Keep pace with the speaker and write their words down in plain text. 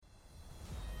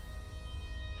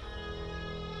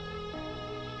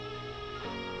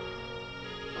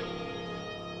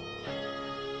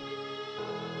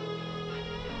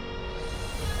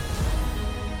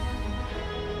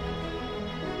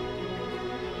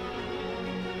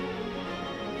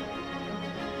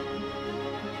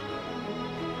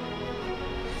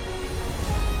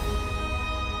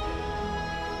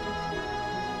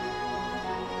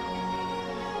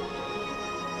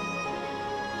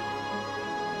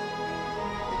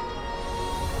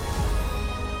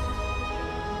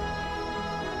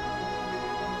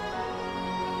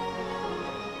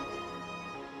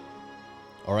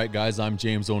All right, guys, I'm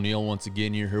James O'Neill. Once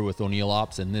again, you're here with O'Neill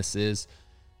Ops, and this is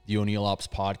the O'Neill Ops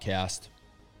podcast.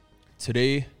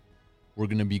 Today, we're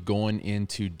going to be going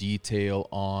into detail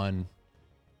on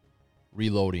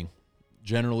reloading.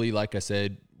 Generally, like I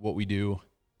said, what we do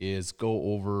is go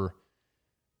over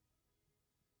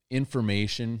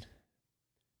information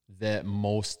that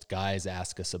most guys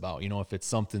ask us about. You know, if it's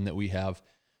something that we have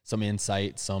some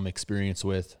insight, some experience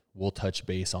with, we'll touch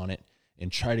base on it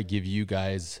and try to give you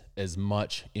guys as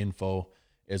much info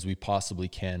as we possibly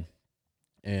can.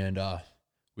 And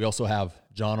we also have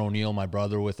John O'Neill, my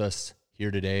brother, with us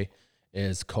here today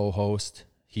as co-host.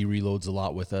 He reloads a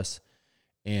lot with us.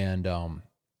 And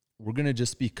we're going to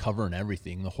just be covering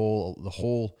everything, the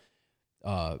whole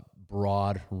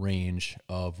broad range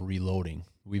of reloading.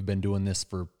 We've been doing this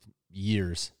for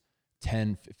years,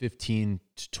 10, 15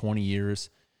 to 20 years,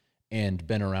 and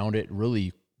been around it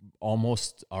really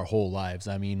almost our whole lives.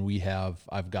 I mean,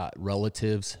 I've got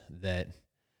relatives that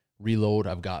reload.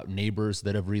 I've got neighbors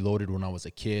that have reloaded when I was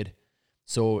a kid.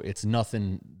 So it's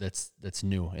nothing that's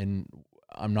new. And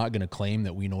I'm not going to claim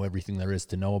that we know everything there is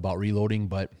to know about reloading,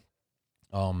 but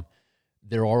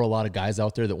there are a lot of guys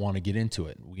out there that want to get into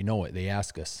it. We know it. They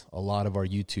ask us. A lot of our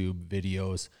YouTube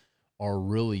videos are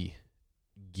really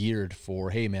geared for,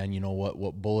 hey man, you know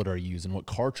what bullet are you using? What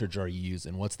cartridge are you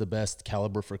using? What's the best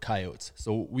caliber for coyotes?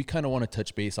 So we kind of want to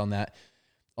touch base on that,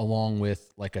 along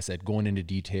with, like I said, going into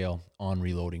detail on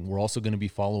reloading. We're also going to be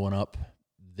following up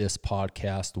this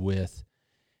podcast with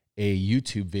a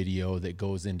YouTube video that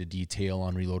goes into detail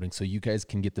on reloading, so you guys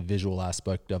can get the visual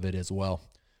aspect of it as well.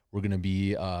 We're going to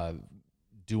be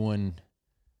doing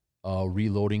a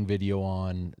reloading video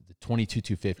on the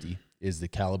 22-250 is the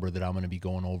caliber that I'm going to be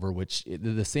going over, which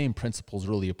the same principles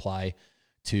really apply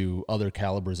to other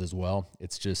calibers as well.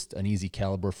 It's just an easy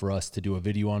caliber for us to do a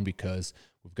video on because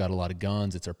we've got a lot of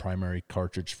guns. It's our primary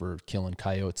cartridge for killing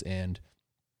coyotes, and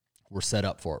we're set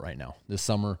up for it right now. This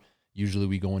summer, usually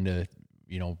we go into,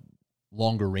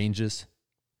 longer ranges.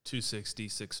 260,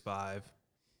 6.5.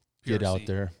 Get out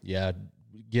there. Yeah,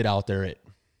 get out there at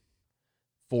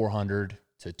 400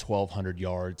 to 1,200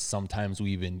 yards. Sometimes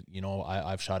we even,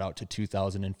 I've shot out to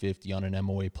 2,050 on an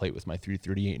MOA plate with my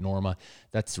 338 Norma.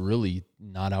 That's really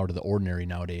not out of the ordinary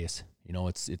nowadays.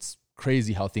 It's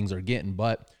crazy how things are getting,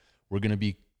 but we're going to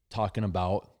be talking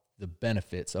about the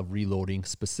benefits of reloading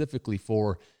specifically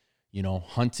for,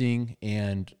 hunting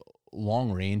and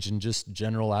long range and just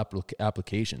general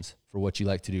applications for what you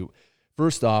like to do.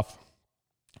 First off,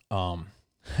 a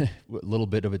little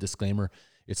bit of a disclaimer.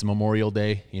 It's Memorial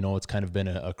Day. It's kind of been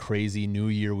a crazy new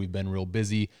year. We've been real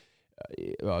busy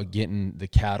getting the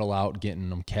cattle out, getting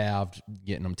them calved,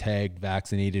 getting them tagged,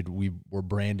 vaccinated. We were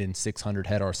branding 600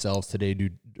 head ourselves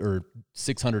today, or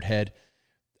 600 head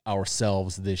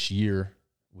ourselves this year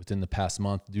within the past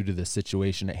month due to the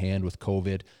situation at hand with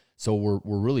COVID. So we're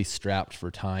really strapped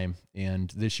for time. And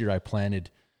this year I planted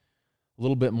a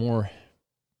little bit more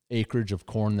acreage of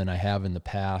corn than I have in the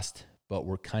past, but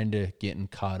we're kind of getting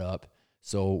caught up.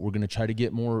 So we're going to try to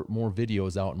get more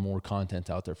videos out and more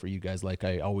content out there for you guys. Like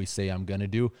I always say I'm going to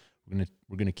do, we're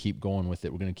going to keep going with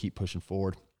it. We're going to keep pushing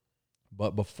forward.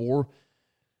 But before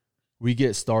we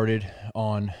get started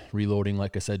on reloading,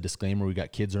 like I said, disclaimer, we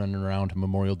got kids running around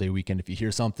Memorial Day weekend. If you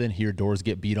hear something, hear doors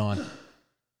get beat on,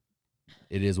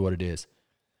 it is what it is.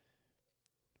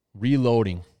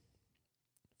 Reloading.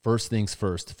 First things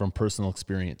first, from personal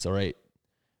experience, all right?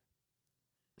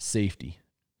 Safety.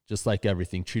 Just like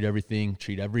everything, treat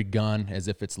every gun as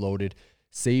if it's loaded.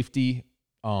 Safety,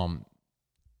 that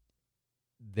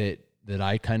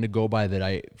I kind of go by, that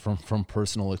I from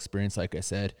personal experience, like I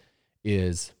said,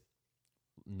 is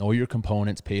know your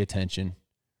components, pay attention.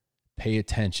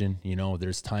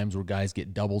 There's times where guys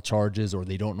get double charges or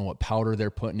they don't know what powder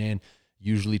they're putting in.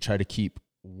 Usually try to keep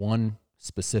one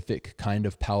specific kind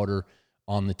of powder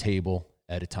on the table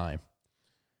at a time.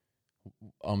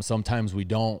 Sometimes we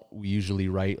don't. We usually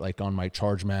write, like on my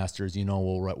Charge Masters,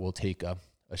 we'll take a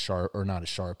sharp, or not a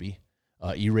Sharpie,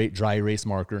 dry erase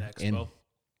marker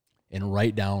and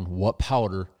write down what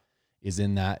powder is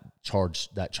in that Charge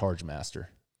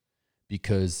Master,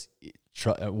 because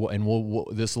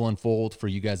this will unfold for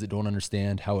you guys that don't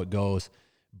understand how it goes.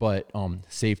 But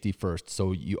safety first.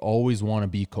 So you always want to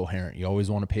be coherent. You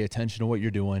always want to pay attention to what you're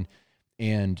doing,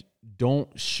 and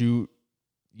don't shoot,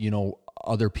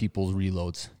 other people's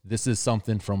reloads. This is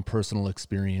something from personal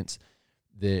experience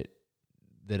that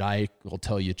I will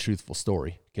tell you a truthful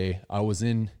story. Okay. I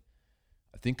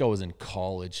think I was in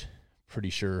college,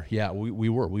 pretty sure. Yeah, we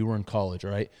were in college.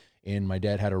 All right. And my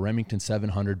dad had a Remington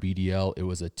 700 BDL. It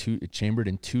was chambered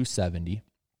in 270.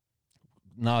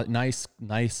 Nice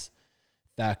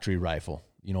factory rifle.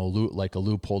 like a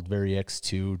Leupold Vari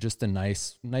X2, just a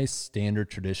nice standard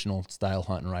traditional style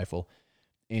hunting rifle.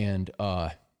 And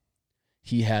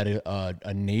he had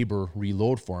a neighbor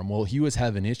reload for him. Well, he was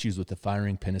having issues with the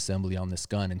firing pin assembly on this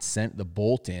gun and sent the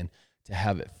bolt in to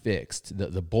have it fixed,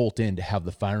 the bolt in to have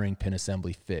the firing pin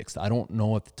assembly fixed. I don't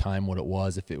know at the time what it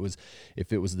was, if it was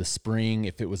the spring,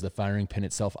 if it was the firing pin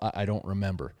itself, I don't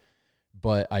remember.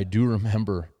 But I do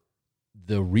remember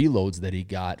the reloads that he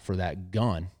got for that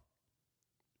gun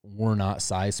were not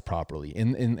sized properly.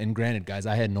 And granted, guys,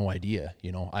 I had no idea,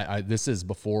 I this is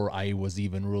before I was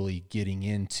even really getting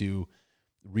into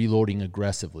reloading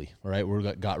aggressively. All right. We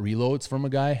got reloads from a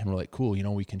guy and we're like, cool,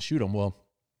 we can shoot him. Well,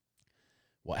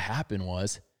 what happened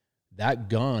was that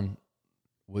gun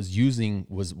was shooting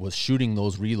those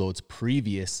reloads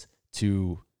previous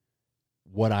to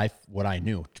what I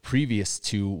knew, previous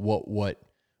to what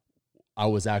I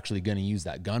was actually going to use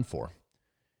that gun for.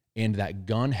 And that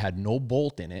gun had no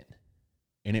bolt in it,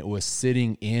 and it was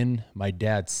sitting in my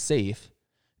dad's safe,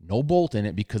 no bolt in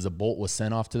it because the bolt was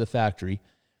sent off to the factory,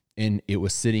 and it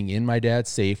was sitting in my dad's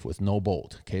safe with no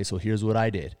bolt. Okay, so here's what I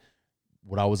did.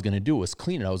 What I was going to do was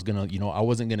clean it. I was going to, I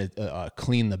wasn't going to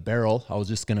clean the barrel. I was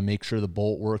just going to make sure the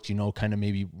bolt worked, kind of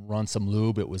maybe run some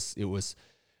lube. It was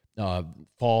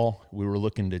fall. We were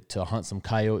looking to hunt some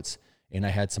coyotes, and I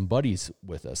had some buddies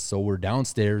with us. So we're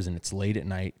downstairs, and it's late at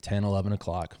night, 10, 11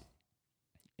 o'clock.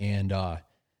 And I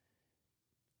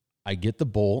get the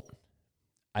bolt.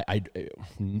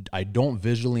 I don't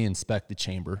visually inspect the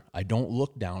chamber. I don't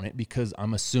look down it because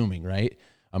I'm assuming, right?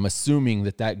 I'm assuming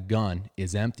that gun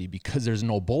is empty because there's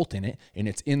no bolt in it, and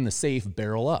it's in the safe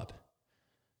barrel up.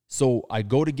 So I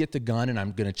go to get the gun, and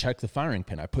I'm going to check the firing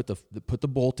pin. I put the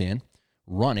bolt in,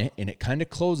 run it, and it kind of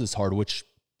closes hard, which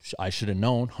I should have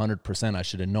known, 100% I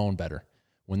should have known better.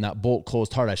 When that bolt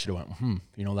closed hard, I should have went,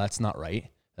 that's not right.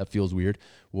 That feels weird.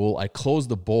 Well, I closed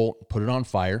the bolt, put it on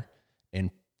fire,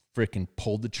 and freaking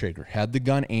pulled the trigger. Had the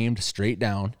gun aimed straight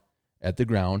down at the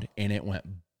ground, and it went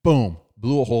boom,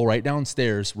 blew a hole right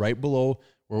downstairs, right below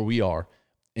where we are,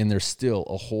 and there's still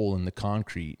a hole in the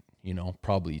concrete,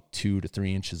 probably 2 to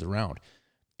 3 inches around.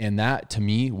 And that, to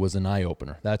me, was an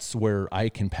eye-opener. That's where I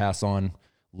can pass on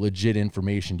legit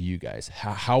information to you guys.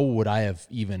 How would I have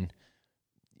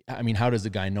how does a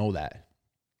guy know that?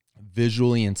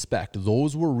 Visually inspect.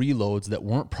 Those were reloads that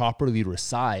weren't properly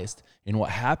resized. And what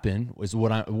happened was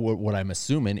what I'm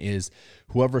assuming is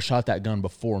whoever shot that gun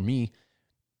before me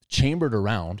chambered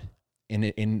around,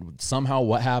 and somehow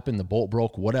what happened, the bolt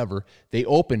broke, whatever, they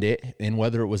opened it, and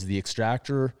whether it was the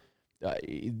extractor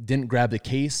didn't grab the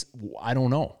case, I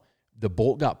don't know. The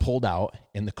bolt got pulled out,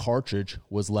 and the cartridge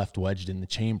was left wedged in the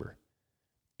chamber,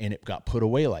 and it got put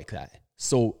away like that.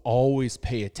 So always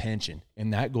pay attention,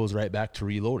 and that goes right back to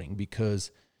reloading,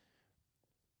 because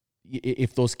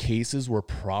if those cases were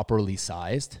properly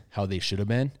sized, how they should have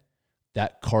been,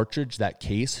 that cartridge, that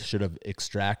case should have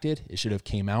extracted, it should have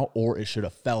came out, or it should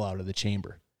have fell out of the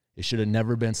chamber. It should have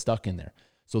never been stuck in there.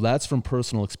 So that's from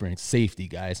personal experience. Safety,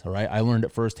 guys, all right? I learned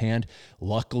it firsthand.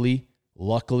 Luckily,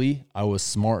 I was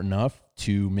smart enough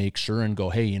to make sure and go,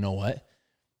 hey, you know what?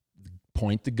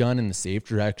 Point the gun in the safe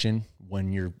direction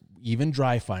when you're even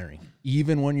dry firing,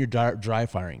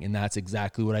 and that's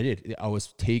exactly what I did. I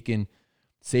was taking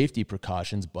safety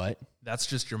precautions, but that's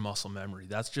just your muscle memory.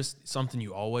 That's just something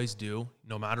you always do,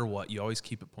 no matter what. You always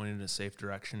keep it pointed in a safe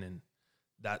direction, and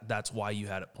that's why you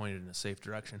had it pointed in a safe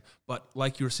direction. But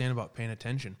like you were saying about paying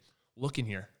attention, look in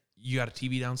here. You got a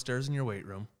TV downstairs in your weight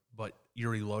room, but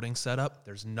your reloading setup,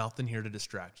 there's nothing here to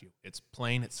distract you. It's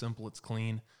plain, it's simple, it's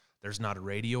clean. There's not a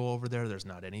radio over there. There's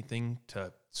not anything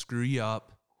to screw you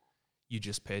up. You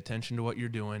just pay attention to what you're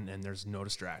doing, and there's no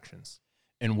distractions.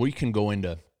 And we can go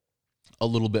into a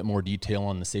little bit more detail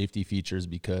on the safety features,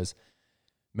 because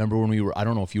remember when I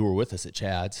don't know if you were with us at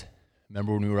Chad's,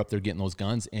 remember when we were up there getting those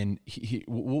guns, and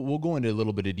we'll go into a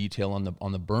little bit of detail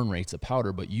on the burn rates of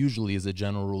powder, but usually as a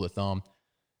general rule of thumb,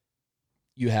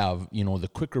 you have, the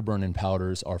quicker burning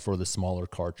powders are for the smaller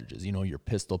cartridges, your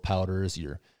pistol powders,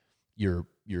 your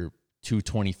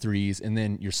 223s, and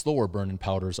then your slower burning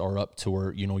powders are up to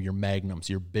where, your magnums,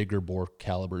 your bigger bore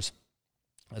calibers.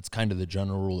 That's kind of the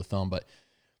general rule of thumb, but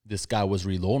this guy was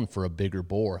reloading for a bigger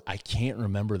bore. I can't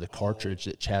remember the cartridge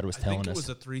that Chad was telling us. I think it was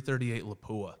a 338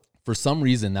 Lapua. For some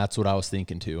reason, that's what I was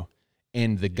thinking too.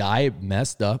 And the guy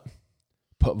messed up,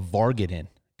 put Varget in,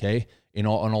 okay? And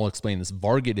I'll explain this.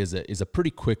 Varget is a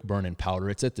pretty quick burning powder.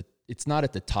 It's not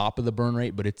at the top of the burn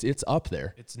rate, but it's up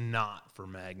there. It's not for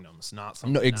magnums, not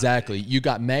something. No, exactly. You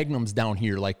got magnums down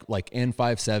here, like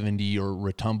N570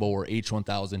 or Retumbo or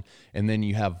H1000, and then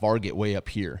you have Varget way up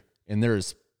here. And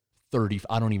there's 30,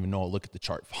 I don't even know, look at the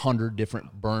chart, 100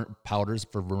 different burn powders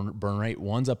for burn rate.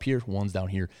 One's up here, one's down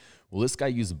here. Well, this guy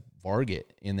used Varget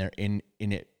in there, and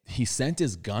he sent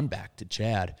his gun back to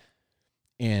Chad.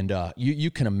 And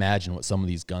you can imagine what some of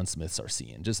these gunsmiths are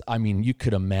seeing. You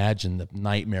could imagine the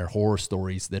nightmare horror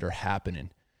stories that are happening.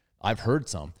 I've heard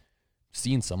some,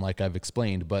 seen some, like I've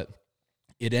explained, but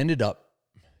it ended up,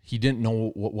 he didn't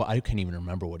know what I can't even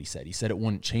remember what he said. He said it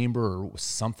wouldn't chamber or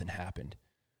something happened.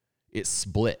 It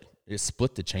split. It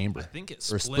split the chamber. I think it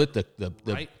split the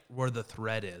right where the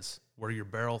thread is, where your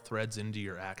barrel threads into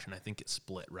your action. I think it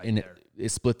split right and there. It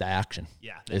split the action.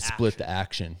 Yeah, split the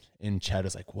action. And Chad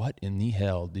was like, "What in the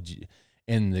hell did you?"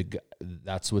 And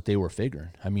that's what they were figuring.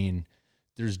 I mean,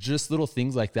 there's just little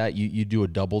things like that. You do a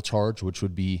double charge, which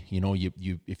would be,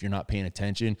 you if you're not paying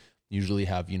attention, usually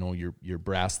have, your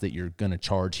brass that you're gonna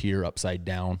charge here upside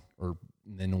down, or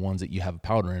then the ones that you have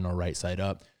powder in are right side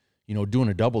up. Doing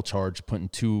a double charge, putting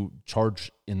 2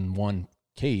 charge in one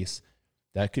case,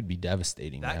 that could be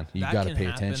devastating, man. You got to pay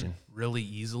attention really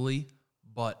easily.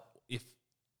 But if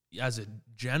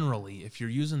you're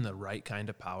using the right kind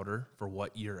of powder for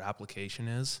what your application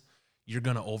is, you're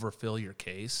going to overfill your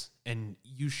case, and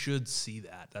you should see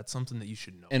that. That's something that you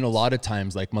should know. And a lot of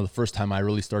times, like the first time I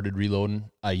really started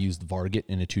reloading, I used Varget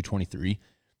in a 223.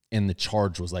 And the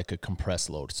charge was like a compressed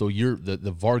load. So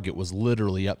the Varget was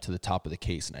literally up to the top of the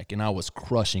case neck, and I was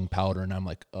crushing powder, and I'm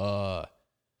like,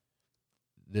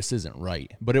 this isn't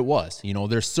right. But it was.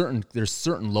 There's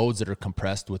certain loads that are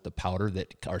compressed with the powder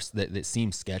that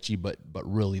seem sketchy, but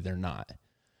really they're not.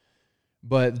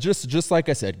 But just like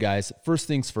I said, guys, first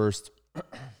things first,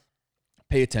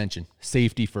 pay attention.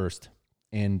 Safety first.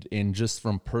 And just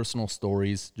from personal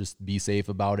stories, just be safe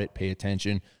about it, pay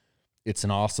attention. It's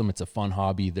a fun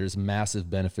hobby. There's massive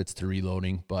benefits to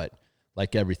reloading, but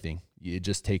like everything, it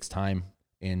just takes time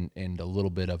and a little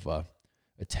bit of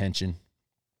attention,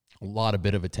 a lot of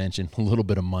attention, a little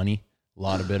bit of money,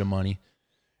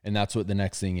 and that's what the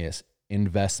next thing is: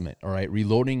 investment. All right,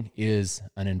 reloading is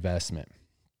an investment,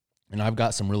 and I've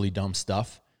got some really dumb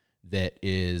stuff that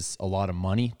is a lot of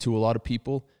money to a lot of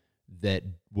people that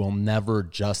will never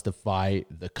justify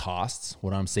the costs.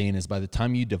 What I'm saying is, by the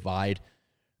time you divide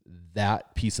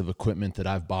that piece of equipment that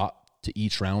I've bought to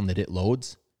each round that it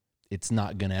loads, it's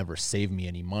not going to ever save me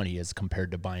any money as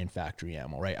compared to buying factory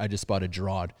ammo, right? I just bought a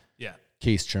Gerard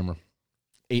case trimmer,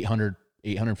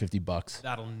 $850.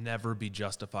 That'll never be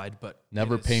justified, but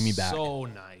never pay me back. So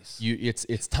nice.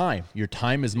 It's time. Your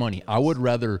time is money. I would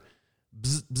rather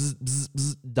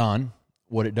done.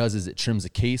 What it does is it trims the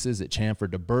cases, it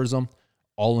chamfered, deburrs them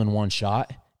all in one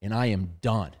shot, and I am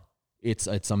done. It's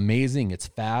amazing. It's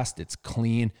fast. It's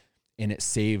clean, and it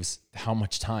saves how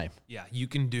much time? Yeah, you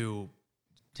can do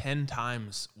 10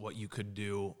 times what you could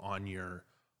do on your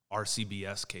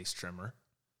RCBS case trimmer.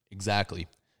 Exactly,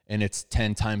 and it's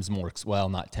 10 times more. Well,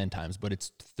 not 10 times, but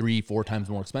it's 3-4 times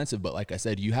more expensive. But like I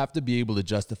said, you have to be able to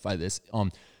justify this.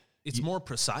 It's more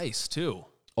precise too.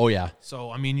 Oh yeah.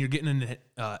 So you're getting an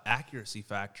accuracy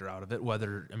factor out of it.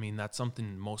 Whether that's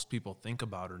something most people think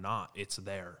about or not, it's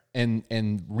there.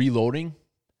 And reloading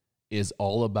is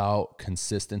all about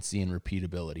consistency and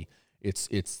repeatability.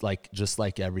 It's like just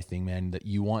like everything, man. That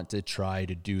you want to try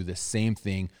to do the same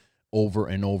thing over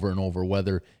and over and over.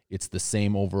 Whether it's the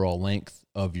same overall length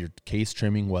of your case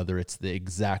trimming, whether it's the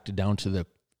exact down to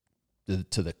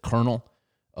the kernel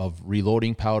of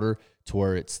reloading powder, to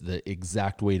where it's the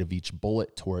exact weight of each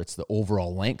bullet, to where it's the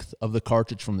overall length of the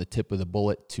cartridge from the tip of the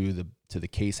bullet to the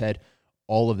case head.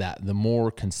 All of that, the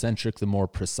more concentric, the more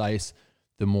precise,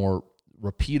 the more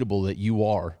repeatable that you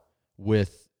are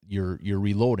with your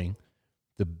reloading,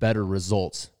 the better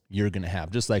results you're going to have.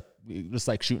 Just like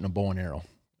shooting a bow and arrow.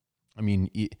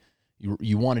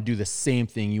 You want to do the same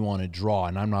thing. You want to draw,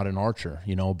 and I'm not an archer,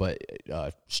 but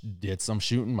did some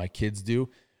shooting. My kids do.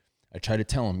 I try to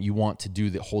tell them, you want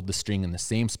to hold the string in the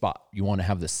same spot. You want to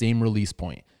have the same release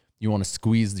point. You want to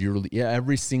squeeze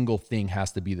every single thing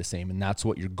has to be the same. And that's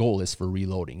what your goal is for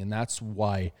reloading. And that's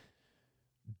why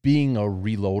being a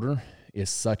reloader is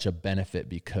such a benefit,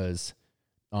 because,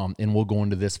 and we'll go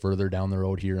into this further down the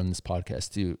road here on this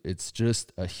podcast too. It's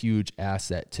just a huge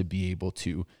asset to be able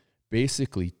to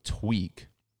basically tweak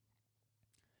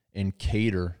and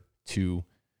cater to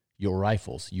your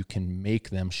rifles. You can make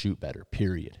them shoot better,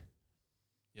 period.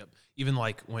 Yep. Even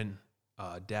like when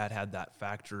Dad had that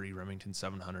factory Remington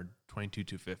 700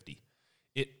 22-250,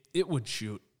 it would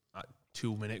shoot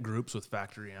 2-minute groups with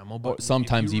factory ammo, but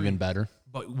sometimes even better.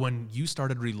 But when you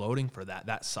started reloading for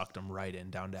that sucked them right in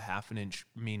down to half an inch.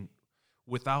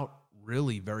 Without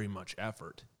really very much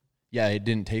effort. Yeah, it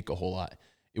didn't take a whole lot.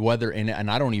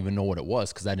 And I don't even know what it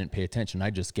was because I didn't pay attention. I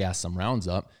just gassed some rounds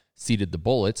up, seated the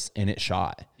bullets, and it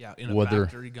shot. Yeah, in a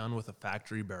factory gun with a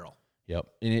factory barrel. Yep,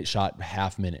 and it shot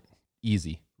half minute,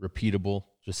 easy, repeatable,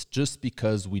 just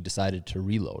because we decided to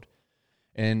reload.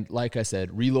 And like I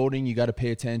said, reloading, you got to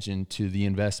pay attention to the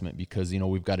investment because, you know,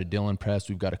 we've got a Dillon press,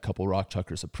 we've got a couple Rock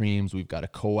Tucker Supremes, we've got a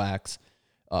coax,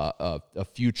 a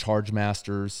few Charge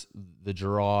Masters, the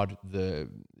Gerard, a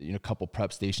couple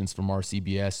prep stations from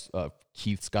RCBS.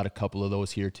 Keith's got a couple of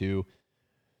those here too.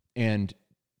 And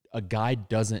a guy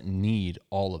doesn't need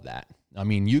all of that. I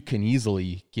mean, you can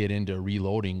easily get into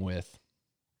reloading with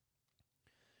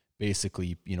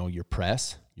basically, you know, your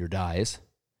press, your dies,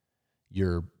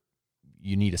 you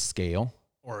need a scale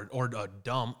or a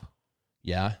dump.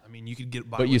 Yeah. I mean, you could get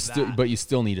by but with that. But you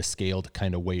still need a scale to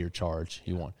kind of weigh your charge.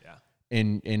 Yeah.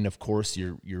 And of course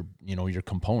your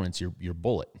components, your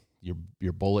bullet,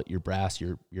 your brass,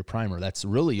 your primer. That's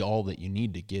really all that you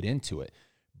need to get into it.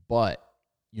 But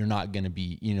you're not going to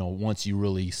be, you know, once you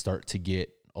really start to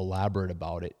get elaborate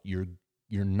about it, you're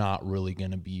not really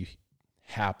going to be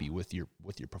happy with your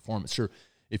performance. Sure,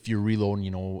 if you're reloading,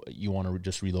 you know, you want to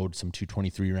just reload some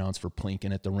 223 rounds for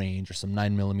plinking at the range or some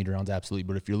 9mm rounds, absolutely.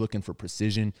 But if you're looking for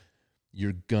precision,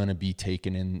 you're going to be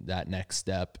taking in that next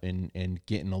step and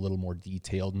getting a little more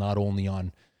detailed, not only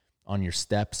on your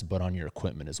steps, but on your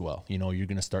equipment as well. You know, you're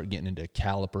going to start getting into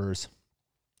calipers.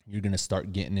 You're going to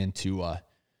start getting into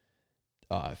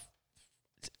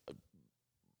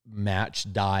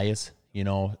match dies, you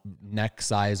know, neck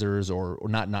sizers or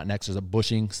not neck sizers,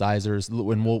 bushing sizers.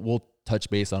 And we'll touch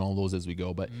base on all those as we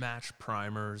go, but match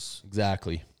primers.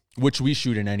 Exactly. Which we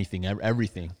shoot in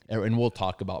everything. And we'll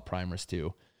talk about primers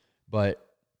too. But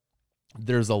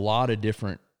there's a lot of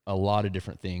different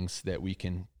things that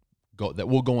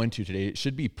we'll go into today. It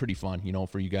should be pretty fun, you know,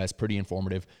 for you guys, pretty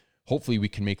informative. Hopefully we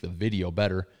can make the video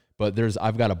better. But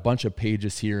I've got a bunch of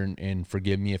pages here, and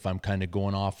forgive me if I'm kind of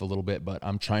going off a little bit, but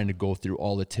I'm trying to go through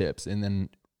all the tips and then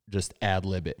just ad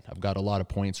lib it. I've got a lot of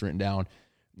points written down,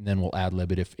 and then we'll ad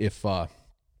lib it. If I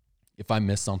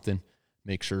miss something,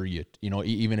 make sure you know,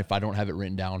 even if I don't have it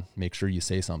written down, make sure you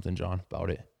say something, John,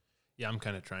 about it. Yeah, I'm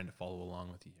kind of trying to follow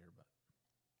along with you here, but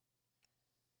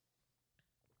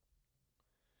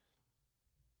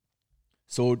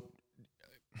so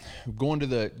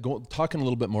talking a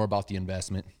little bit more about the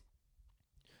investment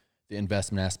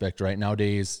aspect, right?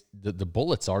 Nowadays, the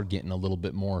bullets are getting a little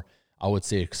bit more, I would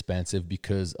say, expensive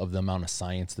because of the amount of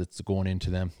science that's going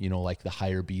into them. You know, like the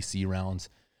higher BC rounds.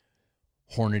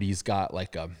 Hornady's got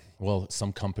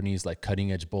some companies like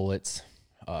Cutting Edge Bullets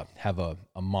have a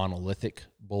monolithic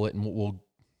bullet, and we'll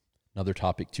another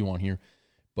topic too on here.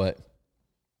 But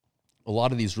a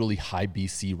lot of these really high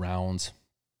BC rounds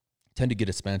tend to get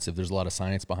expensive. There's a lot of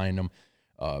science behind them.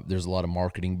 There's a lot of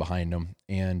marketing behind them.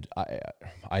 And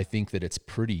I think that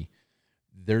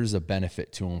there's a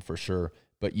benefit to them for sure,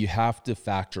 but you have to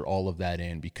factor all of that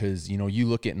in because, you know, you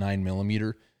look at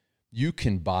 9mm, you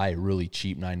can buy really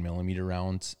cheap 9mm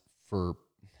rounds for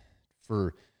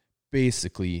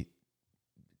basically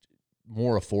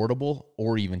more affordable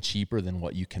or even cheaper than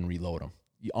what you can reload them.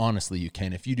 Honestly, you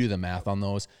can, if you do the math on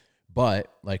those.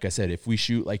 But like I said, if we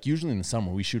shoot, like usually in the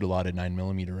summer, we shoot a lot of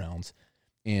 9mm rounds,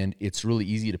 and it's really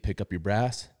easy to pick up your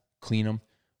brass, clean them,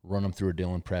 run them through a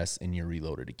Dillon press, and you're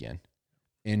reloaded again.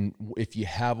 And if you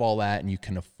have all that and you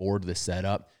can afford the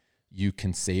setup, you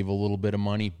can save a little bit of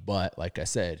money. But like I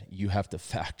said, you have to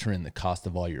factor in the cost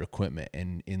of all your equipment.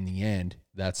 And in the end,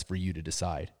 that's for you to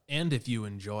decide. And if you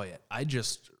enjoy it. I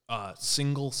just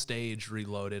single stage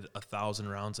reloaded 1,000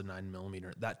 rounds of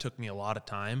 9mm. That took me a lot of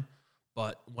time.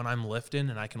 But when I'm lifting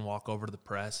and I can walk over to the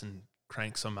press and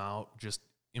crank some out just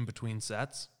in between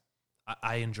sets,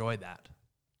 I enjoy that.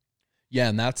 Yeah,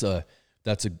 and that's a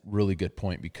really good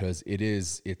point because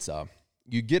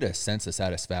you get a sense of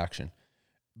satisfaction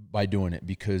by doing it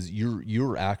because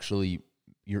you're actually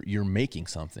making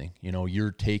something. You know,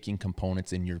 you're taking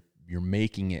components and you're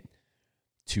making it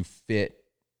to fit,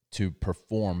 to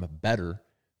perform better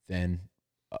than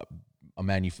a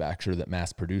manufacturer that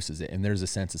mass produces it. And there's a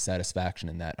sense of satisfaction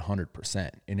in that 100%.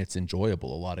 And it's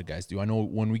enjoyable. A lot of guys do. I know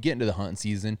when we get into the hunting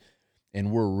season and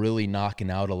we're really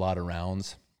knocking out a lot of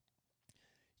rounds,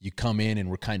 you come in and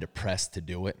we're kind of pressed to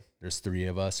do it. There's 3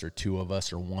 of us or 2 of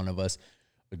us or 1 of us.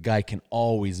 A guy can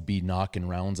always be knocking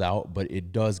rounds out, but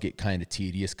it does get kind of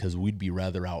tedious because we'd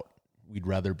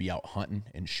rather be out hunting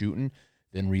and shooting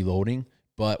than reloading.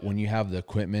 But when you have the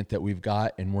equipment that we've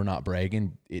got, and we're not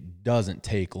bragging, it doesn't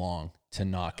take long to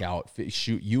knock out.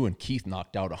 Shoot, you and Keith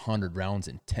knocked out 100 rounds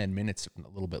in 10 minutes, a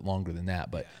little bit longer than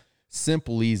that, but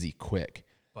simple, easy, quick.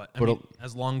 But I mean,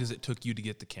 as long as it took you to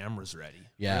get the cameras ready,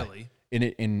 yeah, really.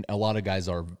 And a lot of guys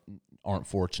aren't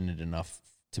fortunate enough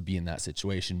to be in that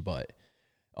situation, but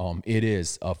It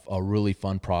is a really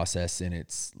fun process, and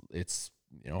it's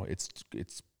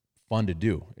fun to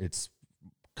do. It's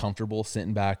comfortable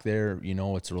sitting back there.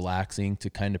 It's relaxing to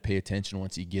kind of pay attention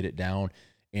once you get it down.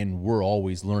 And we're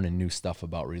always learning new stuff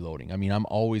about reloading. I mean, I'm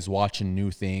always watching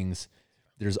new things.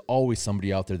 There's always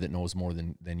somebody out there that knows more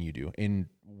than you do. And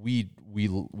we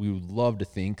would love to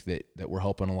think that we're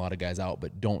helping a lot of guys out,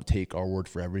 but don't take our word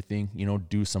for everything.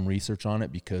 Do some research on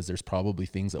it, because there's probably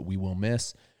things that we will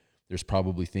miss. There's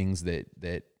probably things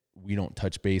that we don't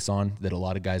touch base on that a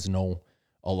lot of guys know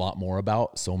a lot more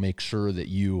about. So make sure that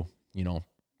you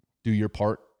do your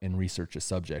part and research a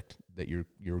subject that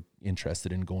you're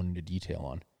interested in going into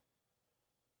detail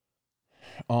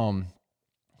on.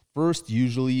 First,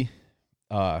 usually,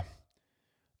 I've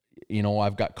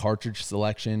got cartridge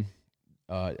selection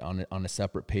on a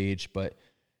separate page, but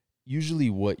usually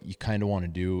what you kind of want to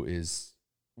do is,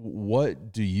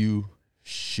 what do you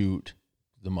shoot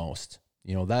the most?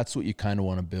 That's what you kind of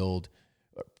want to build.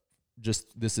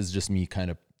 This is just me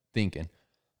kind of thinking.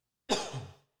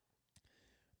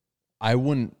 I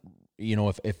wouldn't,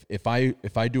 if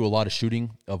I do a lot of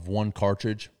shooting of one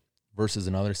cartridge versus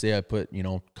another, say I put,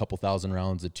 a couple thousand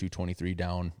rounds of 223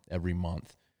 down every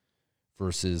month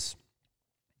versus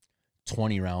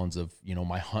 20 rounds of,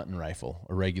 my hunting rifle,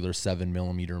 a regular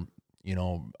 7mm,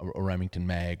 a Remington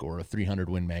mag or a 300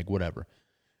 Win mag, whatever.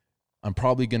 I'm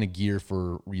probably going to gear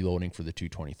for reloading for the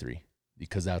 223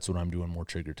 because that's what I'm doing more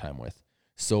trigger time with.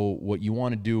 So what you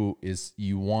want to do is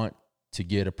you want to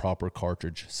get a proper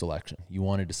cartridge selection. You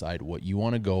want to decide what you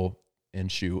want to go and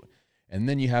shoot, and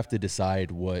then you have to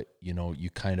decide what, you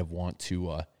kind of want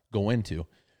to go into,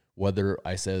 whether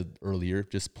I said earlier,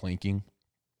 just plinking,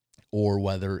 or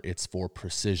whether it's for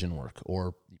precision work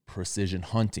or precision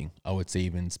hunting. I would say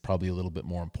even it's probably a little bit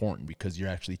more important because you're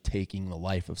actually taking the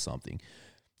life of something.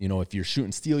 If you're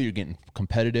shooting steel, you're getting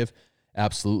competitive.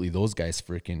 Absolutely. Those guys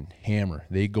freaking hammer.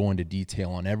 They go into detail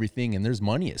on everything, and there's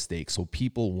money at stake. So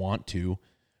people want to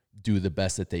do the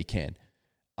best that they can.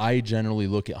 I generally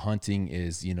look at hunting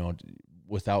as,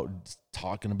 without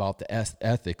talking about the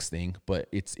ethics thing, but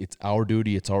it's our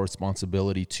duty. It's our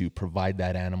responsibility to provide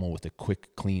that animal with a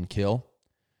quick, clean kill.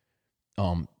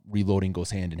 Reloading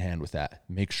goes hand in hand with that.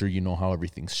 Make sure you know how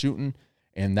everything's shooting.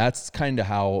 And that's kind of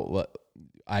how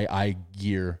I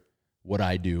gear what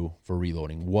I do for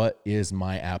reloading. What is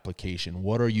my application?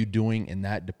 What are you doing? And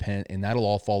that'll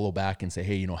all follow back and say,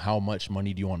 hey, how much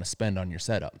money do you want to spend on your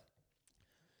setup?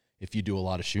 If you do a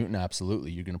lot of shooting,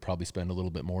 absolutely, you're going to probably spend a little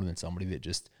bit more than somebody that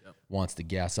just wants to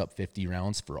gas up 50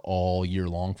 rounds for all year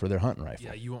long for their hunting rifle.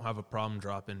 Yeah, you won't have a problem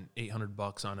dropping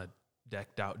 $800 on a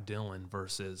decked out Dillon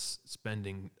versus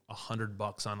spending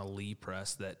 $100 on a Lee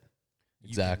press that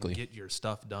you can get your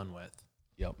stuff done with.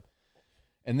 Yep.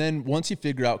 And then once you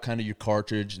figure out kind of your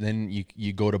cartridge, then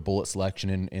you go to bullet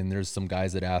selection, and there's some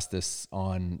guys that ask this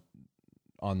on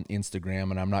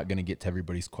Instagram, and I'm not going to get to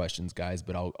everybody's questions, guys,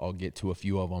 but I'll get to a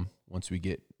few of them once we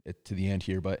get to the end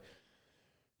here. But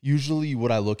usually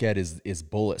what I look at is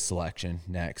bullet selection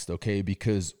next, okay?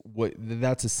 Because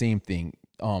that's the same thing.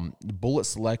 The bullet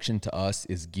selection to us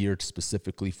is geared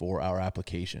specifically for our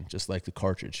application, just like the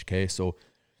cartridge, okay? So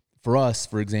for us,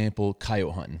 for example,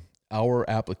 coyote hunting, our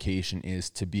application is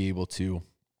to be able to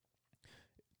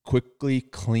quickly,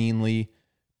 cleanly,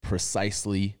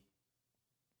 precisely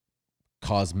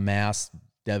cause mass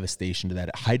devastation to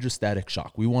that hydrostatic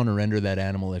shock. We want to render that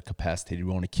animal incapacitated.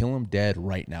 We want to kill him dead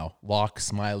right now. Lock,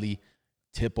 smiley,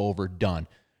 tip over, done.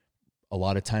 A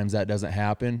lot of times that doesn't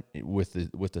happen with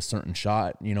a certain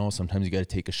shot. Sometimes you got to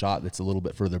take a shot that's a little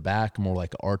bit further back, more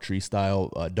like an archery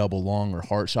style, double long or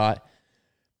heart shot.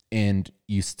 And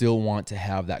you still want to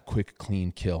have that quick,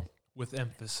 clean kill. With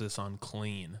emphasis on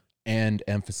clean. And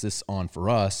emphasis on, for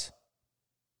us,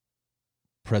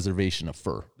 preservation of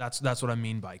fur. That's what I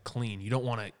mean by clean. You don't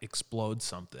want to explode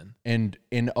something. And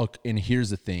here's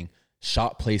the thing.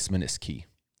 Shot placement is key.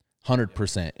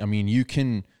 100%. I mean, you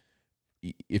can,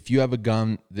 if you have a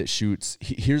gun that shoots,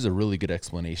 here's a really good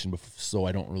explanation so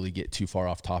I don't really get too far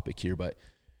off topic here, but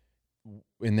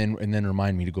and then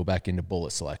remind me to go back into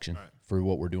bullet selection for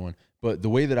what we're doing. But the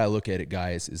way that I look at it,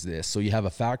 guys, is this. So you have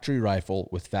a factory rifle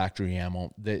with factory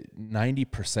ammo that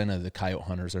 90% of the coyote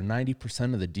hunters or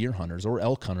 90% of the deer hunters or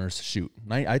elk hunters shoot.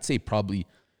 I'd say probably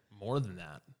more than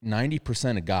that.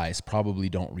 90% of guys probably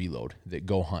don't reload that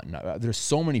go hunting. There's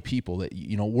so many people that,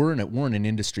 we're in an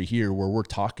industry here where we're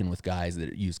talking with guys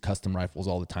that use custom rifles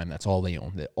all the time. That's all they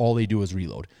own. That all they do is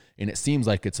reload. And it seems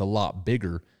like it's a lot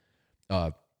bigger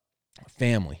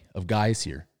family of guys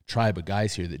here, tribe of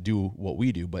guys here that do what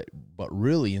we do, but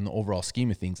really in the overall scheme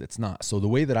of things, it's not. So the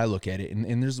way that I look at it,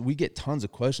 and we get tons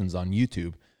of questions on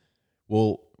YouTube.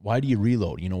 Well, Why do you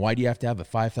reload? Why do you have to have a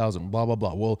 5,000, blah, blah,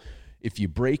 blah? Well, if you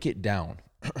break it down,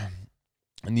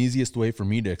 and the easiest way for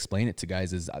me to explain it to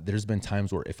guys is there's been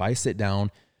times where if I sit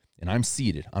down and I'm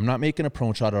seated, I'm not making a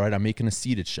prone shot, all right? I'm making a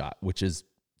seated shot, which is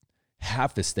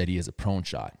half as steady as a prone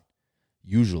shot,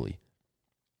 usually.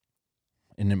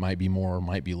 And it might be more or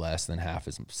might be less than half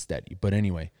as steady. But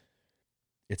anyway,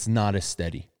 it's not as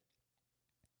steady.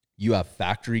 You have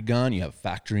factory gun, you have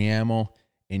factory ammo,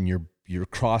 and your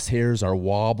crosshairs are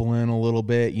wobbling a little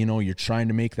bit. You're trying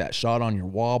to make that shot on your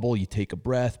wobble. You take a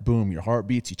breath, boom, your heart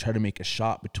beats. You try to make a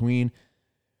shot between.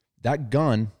 That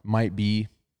gun might be,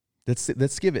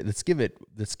 let's give it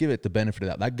the benefit of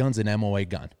that. That gun's an MOA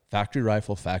gun, factory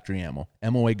rifle, factory ammo,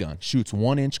 MOA gun. Shoots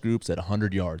 1-inch groups at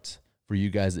 100 yards. For you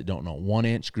guys that don't know,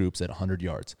 1-inch groups at 100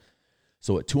 yards.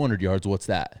 So at 200 yards, what's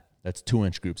that? That's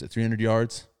 2-inch groups. At 300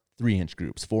 yards, 3-inch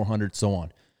groups, 400, so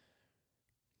on.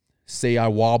 Say I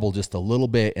wobble just a little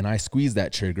bit and I squeeze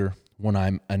that trigger when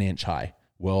I'm an inch high.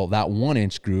 Well, that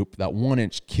 1-inch group, that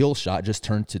 1-inch kill shot just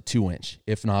turned to 2-inch,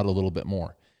 if not a little bit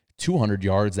more. 200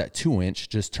 yards, that 2-inch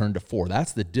just turned to 4.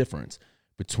 That's the difference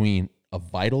between a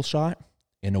vital shot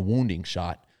and a wounding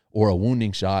shot, or a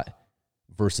wounding shot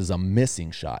versus a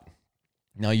missing shot.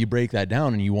 Now you break that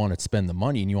down and you want to spend the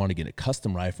money and you want to get a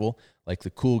custom rifle like the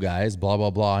cool guys, blah, blah,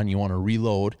 blah, and you want to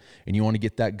reload and you want to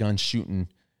get that gun shooting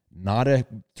not a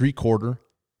 3/4,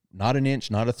 not an inch,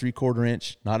 not a 3/4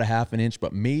 inch, not a half an inch,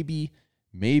 but maybe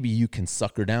you can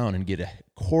sucker down and get a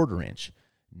 1/4 inch.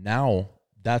 Now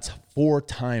that's 4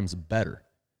 times better,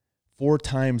 4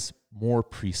 times more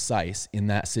precise in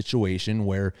that situation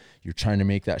where you're trying to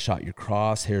make that shot. Your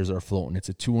crosshairs are floating. It's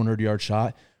a 200-yard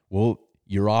shot. Well,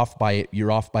 you're off by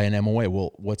an MOA.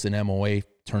 Well, what's an MOA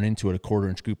turn into at a 1/4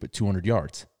 inch group at 200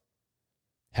 yards?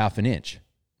 Half an inch.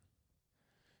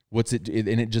 What's it?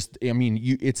 And it just, I mean,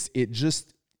 it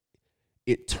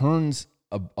turns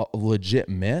a legit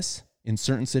miss in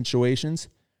certain situations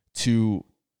to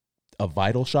a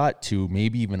vital shot, to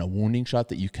maybe even a wounding shot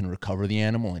that you can recover the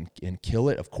animal and kill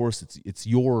it. Of course, it's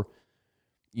your,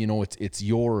 it's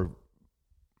your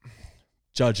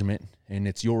judgment and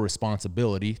it's your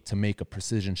responsibility to make a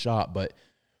precision shot. But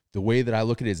the way that I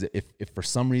look at it is if for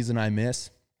some reason I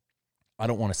miss, I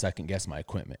don't want to second guess my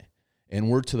equipment. And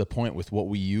we're to the point with what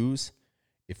we use.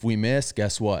 If we miss,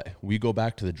 guess what? We go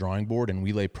back to the drawing board and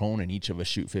we lay prone and each of us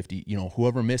shoot 50.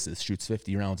 Whoever misses shoots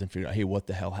 50 rounds and figure out, hey, what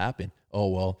the hell happened? Oh,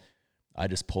 well, I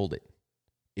just pulled it.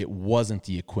 It wasn't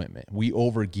the equipment. We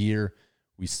overgear.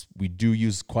 We do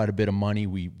use quite a bit of money.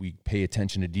 We pay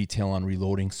attention to detail on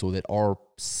reloading so that our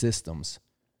systems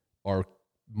are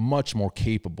much more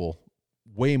capable,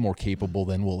 way more capable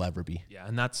than we'll ever be. Yeah,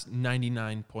 and that's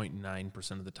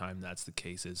 99.9% of the time that's the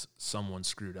case, is someone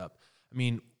screwed up. I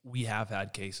mean, we have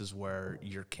had cases where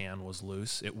your can was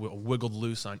loose. It wiggled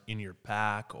loose in your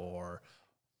pack or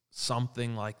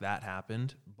something like that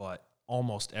happened, but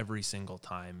almost every single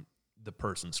time the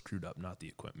person screwed up, not the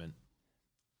equipment.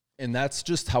 And that's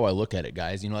just how I look at it,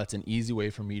 guys. That's an easy way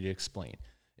for me to explain.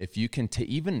 If you can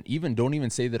even don't even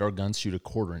say that our guns shoot a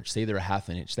 1/4 inch, say they're a half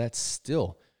an inch, that's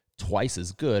still twice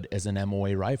as good as an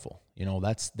MOA rifle.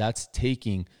 That's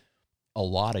taking a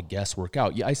lot of guesswork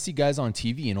out. Yeah, I see guys on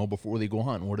TV, before they go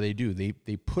hunting, what do?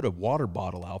 They put a water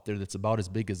bottle out there that's about as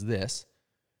big as this,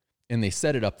 and they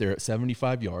set it up there at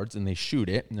 75 yards, and they shoot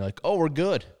it, and they're like, "Oh, we're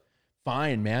good."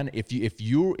 Fine, man. If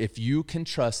you can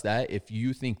trust that, if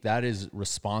you think that is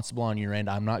responsible on your end,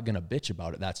 I'm not gonna bitch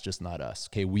about it. That's just not us.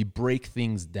 Okay, we break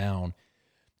things down,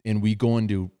 and we go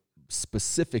into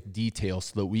specific details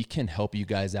so that we can help you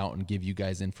guys out and give you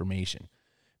guys information.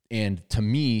 And to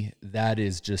me, that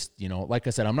is just, like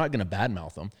I said, I'm not going to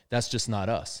badmouth them. That's just not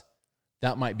us.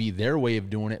 That might be their way of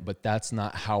doing it, but that's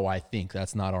not how I think.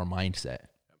 That's not our mindset.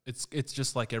 It's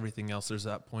just like everything else. There's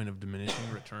that point of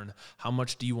diminishing return. How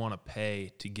much do you want to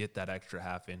pay to get that extra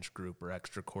half-inch group or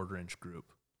extra 1/4 inch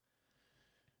group?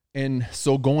 And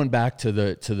so going back to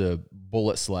the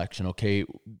bullet selection, okay,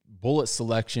 bullet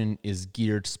selection is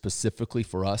geared specifically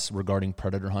for us regarding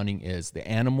predator hunting. Is the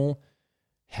animal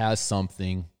has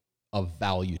something of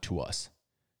value to us,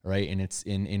 right?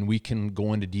 And we can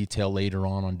go into detail later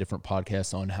on different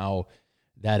podcasts on how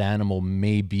that animal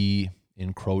may be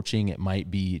encroaching. It might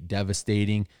be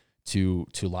devastating to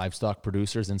livestock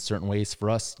producers in certain ways. For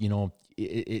us,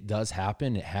 it does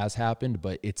happen. It has happened,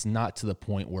 but it's not to the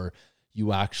point where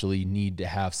you actually need to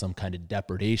have some kind of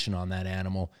depredation on that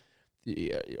animal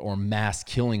or mass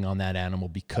killing on that animal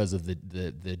because of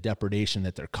the depredation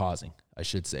that they're causing, I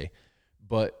should say.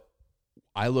 But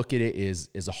I look at it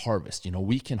as a harvest.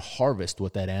 We can harvest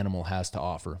what that animal has to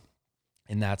offer,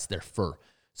 and that's their fur.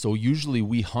 So usually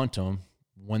we hunt them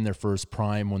when their first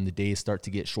prime, when the days start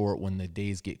to get short, when the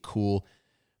days get cool,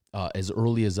 as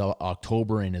early as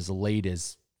October and as late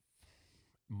as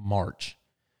March.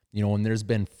 You know, and there's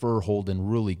been fur holding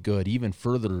really good, even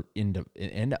further into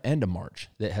end of March,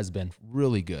 that has been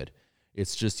really good.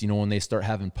 It's just, you know, when they start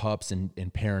having pups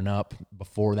and pairing up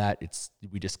before that,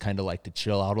 we just kind of like to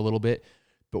chill out a little bit.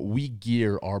 But we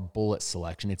gear our bullet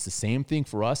selection. It's the same thing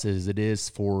for us as it is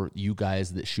for you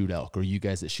guys that shoot elk, or you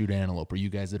guys that shoot antelope, or you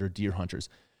guys that are deer hunters.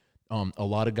 A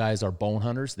lot of guys are bone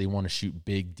hunters. They want to shoot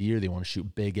big deer. They want to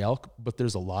shoot big elk. But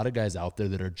there's a lot of guys out there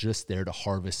that are just there to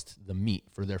harvest the meat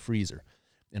for their freezer.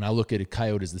 And I look at a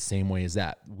coyote as the same way as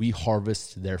that. We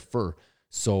harvest their fur.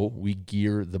 So we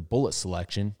gear the bullet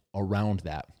selection around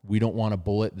that. We don't want a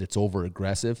bullet that's over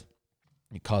aggressive.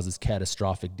 It causes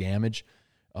catastrophic damage.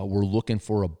 We're looking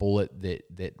for a bullet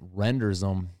that renders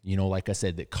them, you know, like I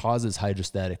said, that causes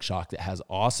hydrostatic shock, that has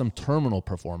awesome terminal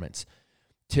performance,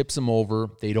 tips them over,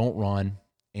 they don't run,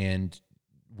 and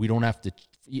we don't have to,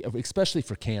 especially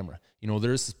for camera. You know,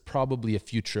 there's probably a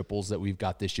few triples that we've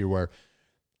got this year where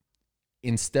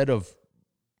instead of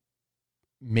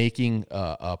making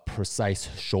a precise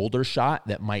shoulder shot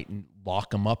that might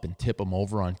lock them up and tip them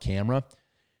over on camera,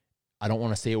 I don't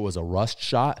want to say it was a rushed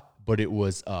shot, but it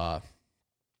was a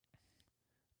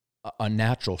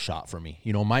natural shot for me.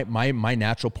 You know, my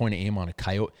natural point of aim on a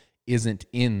coyote isn't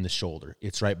in the shoulder.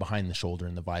 It's right behind the shoulder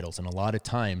in the vitals. And a lot of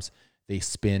times they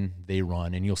spin, they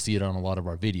run, and you'll see it on a lot of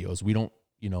our videos. We don't,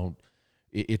 you know,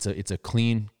 it's a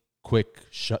clean, quick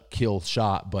kill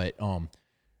shot, but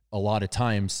a lot of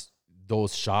times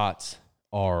those shots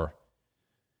are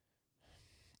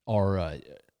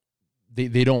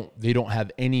they don't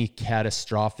have any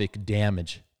catastrophic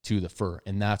damage to the fur,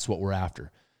 and that's what we're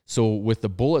after. So with the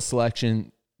bullet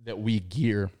selection that we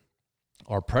gear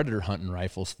our predator hunting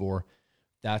rifles for,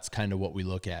 that's kind of what we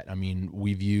look at. I mean,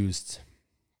 we've used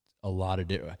a lot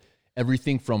of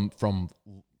everything from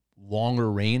longer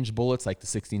range bullets like the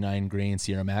 69 grain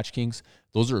Sierra Match Kings.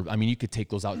 Those are, I mean, you could take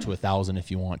those out to 1,000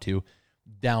 if you want to,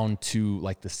 down to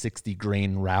like the 60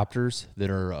 grain Raptors that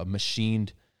are a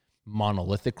machined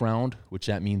monolithic round, which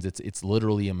that means it's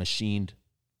literally a machined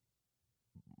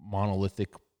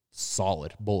monolithic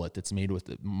solid bullet that's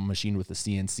machined with a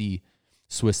CNC,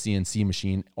 Swiss CNC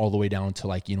machine, all the way down to,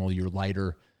 like, you know, your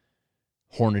lighter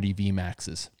Hornady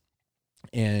VMAXs.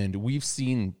 And we've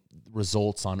seen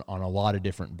results on a lot of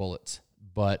different bullets,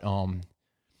 but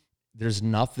there's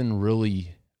nothing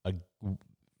really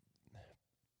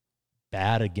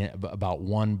bad about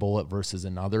one bullet versus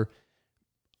another.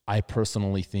 I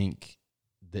personally think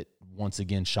that, once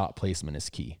again, shot placement is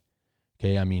key.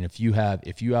 Okay, I mean, if you have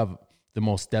the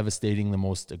most devastating, the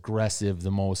most aggressive,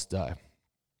 the most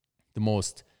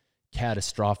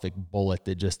catastrophic bullet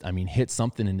that just, I mean, hits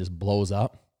something and just blows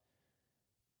up,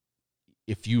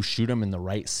 if you shoot them in the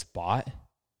right spot,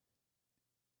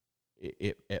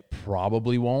 it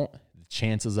probably won't. The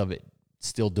chances of it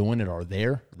still doing it are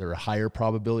there. They're a higher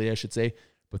probability, I should say.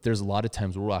 But there's a lot of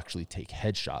times where we'll actually take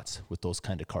headshots with those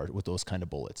kind of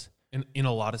bullets. In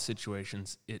a lot of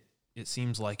situations, it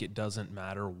seems like it doesn't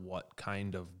matter what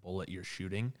kind of bullet you're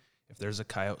shooting. If there's a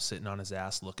coyote sitting on his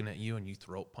ass looking at you and you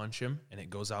throat punch him and it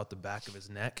goes out the back of his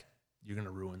neck, you're going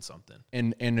to ruin something.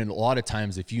 And a lot of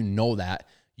times, if you know that,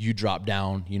 you drop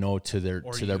down, you know, to their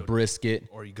brisket,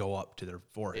 or you go up to their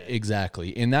forehead.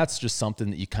 Exactly. And that's just something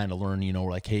that you kind of learn, you know,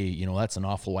 like, hey, you know, that's an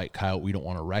awful white coyote. We don't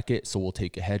want to wreck it. So we'll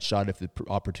take a headshot if the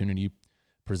opportunity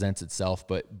presents itself.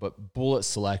 But bullet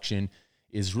selection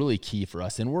is really key for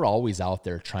us. And we're always out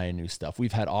there trying new stuff.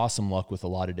 We've had awesome luck with a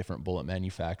lot of different bullet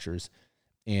manufacturers.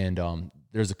 And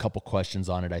there's a couple questions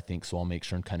on it, I think. So I'll make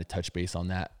sure and kind of touch base on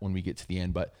that when we get to the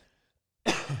end. But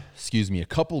excuse me, a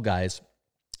couple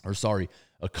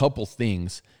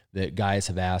things that guys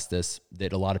have asked us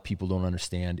that a lot of people don't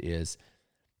understand is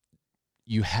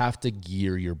you have to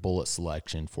gear your bullet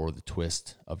selection for the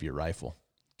twist of your rifle.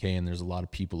 Okay. And there's a lot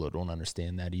of people that don't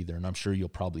understand that either. And I'm sure you'll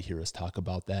probably hear us talk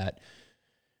about that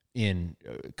in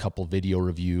a couple video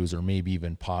reviews or maybe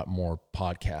even more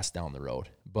podcasts down the road.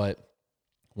 But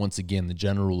once again, the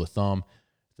general rule of thumb,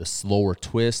 the slower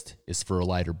twist is for a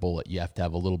lighter bullet. You have to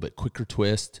have a little bit quicker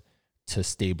twist to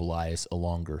stabilize a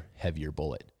longer, heavier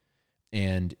bullet.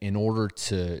 And in order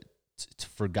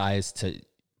for guys to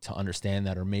understand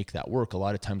that or make that work, a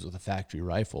lot of times with a factory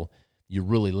rifle, you're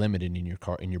really limited in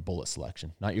your bullet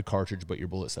selection, not your cartridge, but your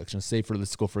bullet selection. Say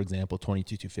let's go, for example,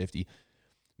 22-250.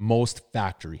 Most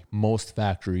factory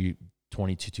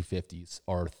 22-250s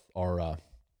are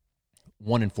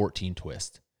 1 in 14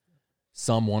 twist.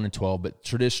 Some 1 in 12, but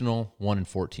traditional 1 in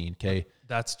 14. Okay.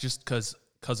 That's just because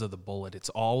because of the bullet. It's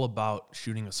all about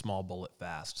shooting a small bullet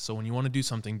fast. So when you want to do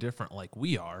something different like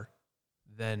we are,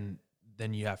 then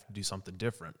you have to do something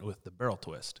different with the barrel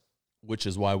twist. Which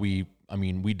is why we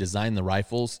design the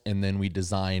rifles, and then we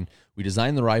design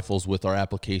the rifles with our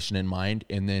application in mind,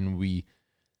 and then we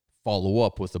follow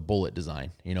up with a bullet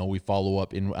design. We follow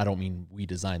up, and I don't mean we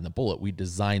design the bullet, we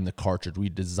design the cartridge,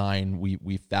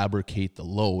 we fabricate the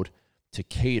load to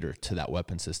cater to that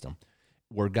weapon system.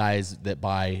 Where guys that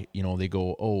buy, they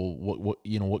go, oh,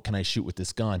 what can I shoot with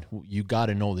this gun? You got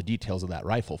to know the details of that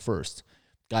rifle first.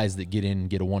 Guys that get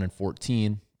a 1 in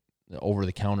 14 over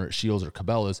the counter at Shields or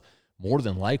Cabela's more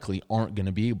than likely aren't going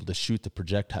to be able to shoot the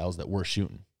projectiles that we're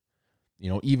shooting.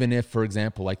 Even if, for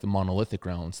example, like the monolithic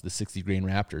rounds, the 60 grain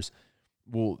Raptors,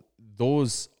 well,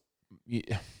 those,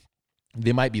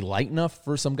 they might be light enough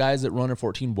for some guys that run a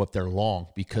 14, but they're long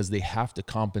because they have to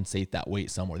compensate that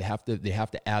weight somewhere. They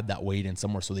have to add that weight in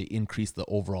somewhere, so they increase the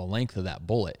overall length of that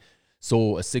bullet.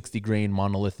 So a 60 grain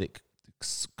monolithic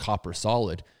copper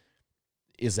solid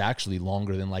is actually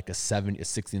longer than like a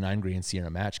 69 grain Sierra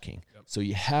Match King. Yep. So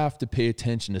you have to pay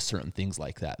attention to certain things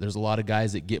like that. There's a lot of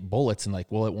guys that get bullets and like,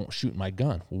 well, it won't shoot my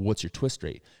gun. Well, what's your twist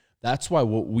rate? That's why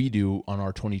what we do on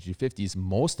our 2250s,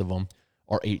 most of them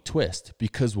are 8 twist,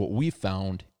 because what we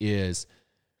found is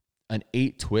an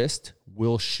 8 twist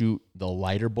will shoot the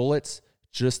lighter bullets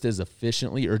just as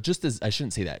efficiently, or just as, I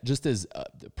shouldn't say that, just as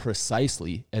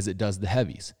precisely as it does the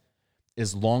heavies,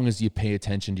 as long as you pay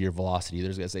attention to your velocity.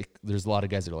 There's a lot of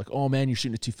guys that are like, oh man, you're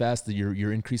shooting it too fast, that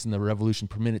you're increasing the revolution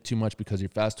per minute too much because your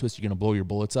fast twist, you're going to blow your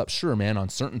bullets up. Sure, man, on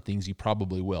certain things you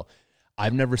probably will.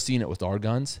 I've never seen it with our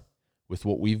guns, with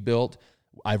what we've built.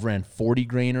 I've ran 40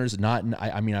 grainers,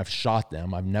 I've shot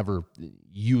them. I've never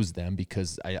used them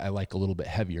because I like a little bit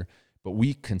heavier, but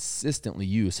we consistently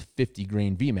use 50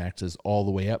 grain VMAXs all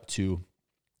the way up to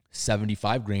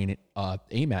 75 grain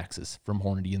AMAXs from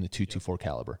Hornady in the 224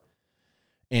 caliber.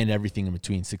 And everything in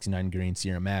between, 69 grain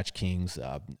Sierra Match Kings,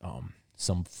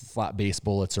 some flat base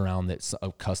bullets around that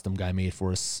a custom guy made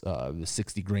for us, the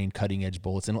 60 grain cutting edge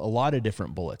bullets, and a lot of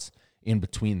different bullets in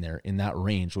between there in that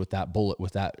range with that bullet,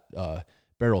 with that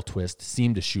barrel twist,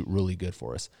 seem to shoot really good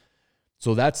for us.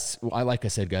 So like I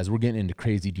said, guys, we're getting into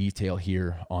crazy detail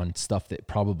here on stuff that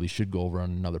probably should go over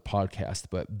on another podcast,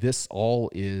 but this all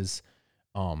is,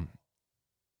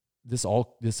 this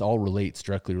all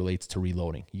directly relates to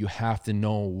reloading. You have to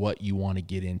know what you want to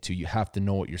get into. You have to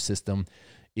know what your system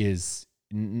is.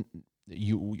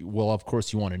 Of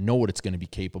course you want to know what it's going to be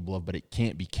capable of, but it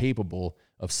can't be capable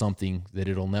of something that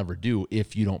it'll never do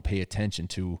if you don't pay attention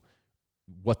to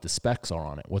what the specs are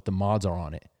on it, what the mods are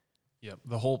on it. Yeah.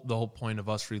 The whole point of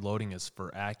us reloading is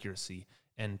for accuracy.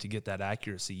 And to get that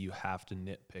accuracy, you have to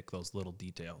nitpick those little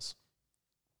details.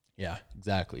 Yeah,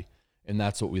 exactly. And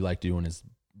that's what we like doing, is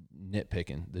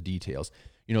nitpicking the details.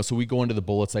 So we go into the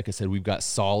bullets. Like I said, we've got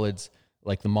solids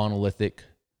like the monolithic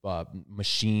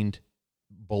machined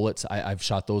bullets. I've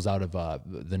shot those out of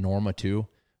the Norma too,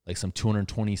 like some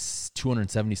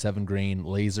 277 grain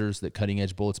lasers that Cutting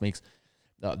Edge Bullets makes.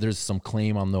 There's some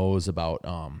claim on those about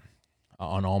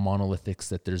on all monolithics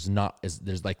that there's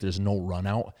no run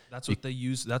out. That's what they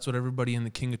use. That's what everybody in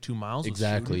the King of 2 Miles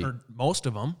exactly was shooting, or most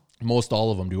of them. Most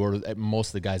all of them do, or most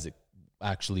of the guys that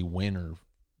actually win or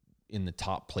in the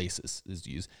top places is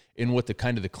used. And what the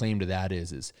claim to that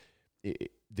is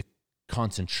the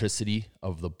concentricity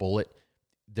of the bullet.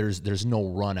 There's no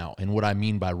run out. And what I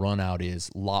mean by run out is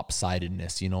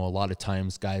lopsidedness. A lot of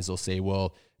times guys will say,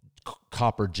 well,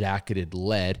 copper jacketed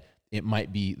lead, it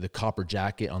might be the copper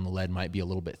jacket on the lead might be a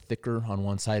little bit thicker on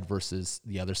one side versus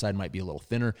the other side might be a little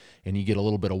thinner. And you get a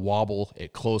little bit of wobble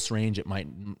at close range. It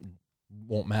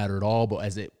won't matter at all. But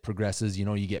as it progresses,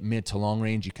 you get mid to long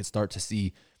range, you can start to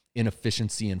see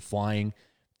inefficiency in flying,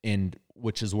 and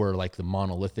which is where like the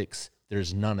monolithics,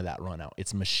 there's none of that run out.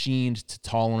 It's machined to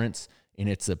tolerance, and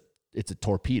it's a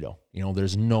torpedo.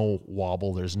 There's no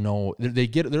wobble. There's no,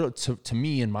 to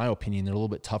me, in my opinion, they're a little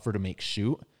bit tougher to make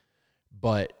shoot,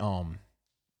 but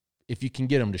if you can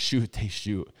get them to shoot, they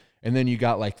shoot. And then you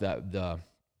got like the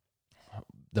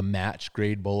match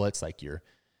grade bullets, like your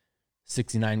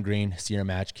 69 grain Sierra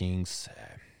Match Kings,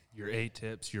 your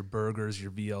A-tips, your Burgers,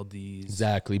 your VLDs.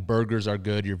 Exactly. Burgers are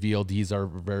good. Your VLDs are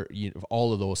very,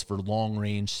 all of those for long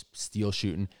range steel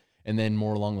shooting. And then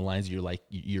more along the lines,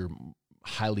 you're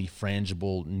highly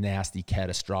frangible, nasty,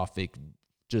 catastrophic,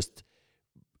 just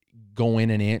go in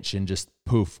an inch and just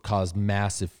poof, cause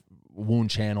massive wound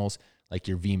channels, like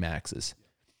your VMAXs.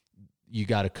 You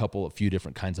got a few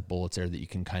different kinds of bullets there that you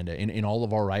can kind of, in all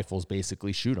of our rifles,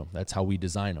 basically shoot them. That's how we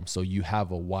design them. So you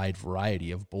have a wide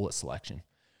variety of bullet selection.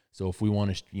 So if we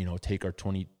want to, take our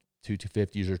 22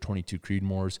 250s or 22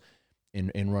 Creedmoors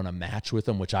and run a match with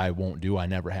them, which I won't do. I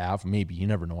never have. Maybe, you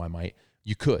never know, I might.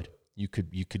 You could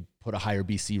put a higher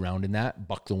BC round in that,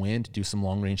 buck the wind, do some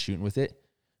long range shooting with it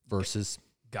versus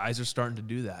guys are starting to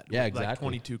do that. Yeah, exactly.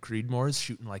 Like 22 Creedmoors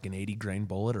shooting like an 80 grain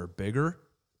bullet or bigger.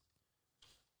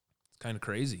 It's kind of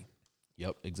crazy.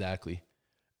 Yep, exactly.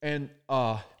 And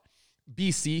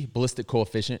BC, ballistic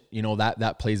coefficient,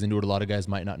 that plays into it. A lot of guys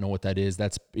might not know what that is.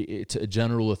 It's a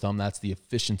general rule of thumb. That's the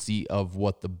efficiency of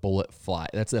what the bullet fly.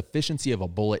 That's the efficiency of a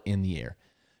bullet in the air.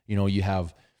 You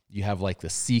have like the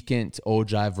secant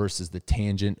ogive versus the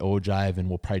tangent ogive, and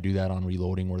we'll probably do that on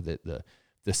reloading, where the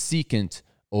secant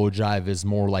ogive is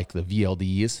more like the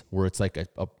VLDs, where it's like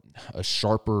a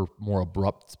sharper, more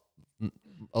abrupt,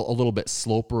 a little bit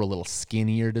sloper, a little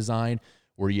skinnier design,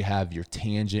 where you have your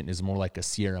tangent is more like a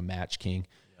Sierra Match King.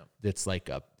 Yep. That's like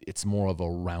it's more of a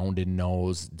rounded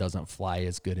nose, doesn't fly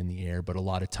as good in the air, but a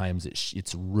lot of times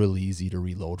it's really easy to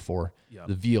reload for. Yep.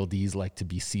 The VLDs like to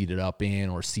be seated up in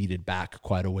or seated back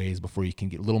quite a ways before you can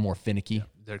get a little more finicky. Yep.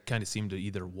 They kind of seem to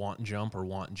either want jump or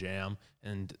want jam,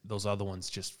 and those other ones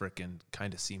just freaking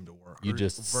kind of seem to work. You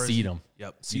just seat them.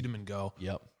 Yep, seat them and go.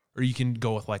 Yep. Or you can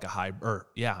go with like a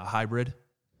hybrid.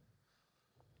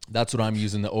 That's what I'm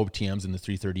using, the OTMs and the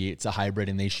 338. It's a hybrid,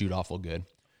 and they shoot awful good.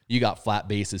 You got flat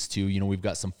bases too. We've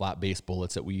got some flat base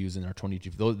bullets that we use in our 22.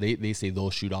 Those, they say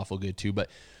those shoot awful good too. But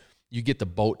you get the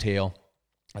boat tail.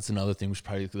 That's another thing.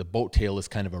 The boat tail is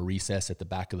kind of a recess at the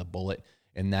back of the bullet,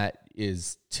 and that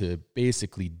is to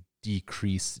basically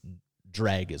decrease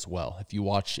drag as well.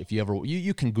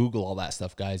 You can Google all that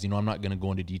stuff, guys. I'm not going to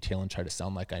go into detail and try to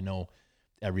sound like I know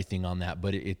everything on that,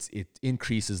 but it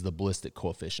increases the ballistic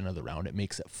coefficient of the round. It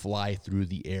makes it fly through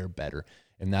the air better,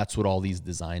 and that's what all these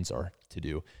designs are to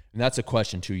do. And that's a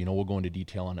question too. We'll go into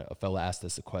detail on it. A fella asked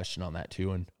us a question on that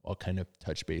too, and I'll kind of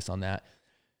touch base on that.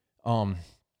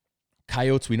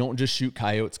 Coyotes, we don't just shoot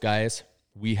coyotes, guys.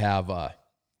 We have I've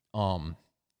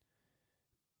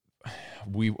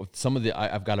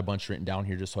got a bunch written down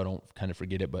here just so I don't kind of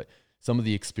forget it, but some of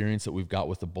the experience that we've got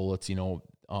with the bullets,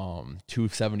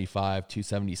 275,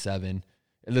 277.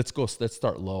 Let's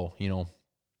start low,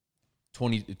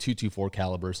 224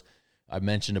 calibers. I've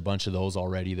mentioned a bunch of those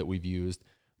already that we've used.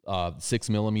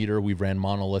 6mm, we've ran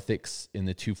monolithics in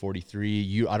the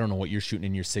 243. I don't know what you're shooting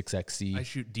in your 6XC. I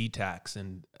shoot DTACs,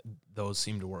 and those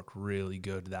seem to work really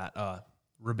good. That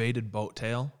rebated boat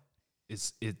tail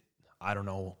I don't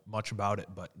know much about it,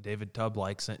 but David Tubb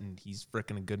likes it, and he's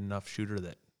freaking a good enough shooter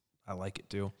that I like it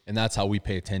too. And that's how we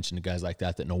pay attention to guys like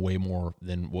that know way more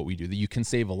than what we do. That you can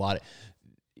save a lot.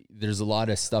 There's a lot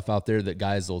of stuff out there that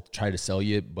guys will try to sell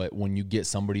you, but when you get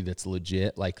somebody that's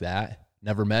legit like that,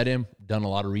 never met him, done a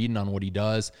lot of reading on what he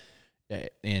does,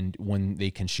 and when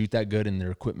they can shoot that good and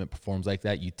their equipment performs like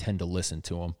that, you tend to listen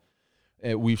to them.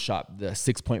 We've shot the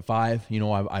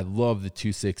 6.5. I love the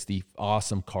 260.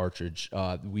 Awesome cartridge.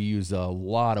 We shoot a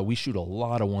lot of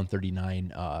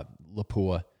 139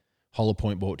 Lapua hollow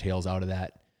point boat tails out of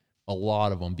that. A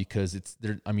lot of them, because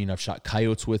I've shot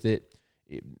coyotes with it.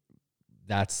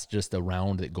 That's just a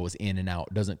round that goes in and out.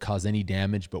 It doesn't cause any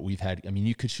damage, but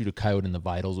you could shoot a coyote in the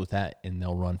vitals with that and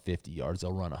they'll run 50 yards.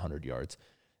 They'll run 100 yards.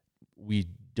 We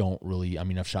don't really,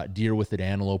 I've shot deer with it,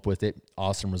 antelope with it,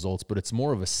 awesome results, but it's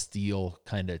more of a steel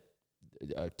kind of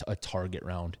a target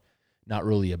round, not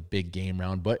really a big game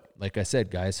round. But like I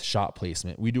said, guys, shot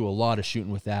placement. We do a lot of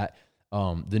shooting with that.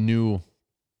 The new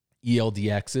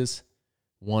ELDXs,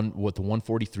 with the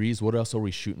 143s, what else are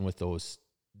we shooting with those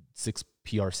 6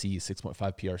 PRCs, 6.5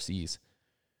 PRCs?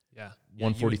 Yeah.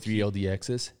 143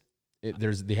 LDXs.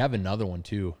 They have another one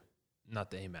too.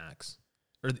 Not the AMAX.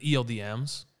 Or the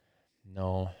ELDMs.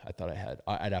 No, I thought I had.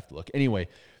 I'd have to look. Anyway,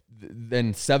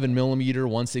 then 7mm,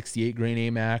 168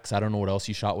 grain AMAX. I don't know what else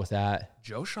you shot with that.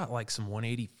 Joe shot like some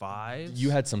 185s. You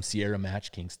had some Sierra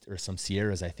Match Kings, or some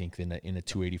Sierras, I think, in a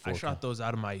 284. I shot those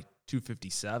out of my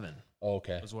 257. Oh,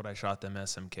 okay. That was what I shot them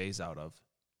SMKs out of.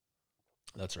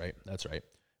 That's right.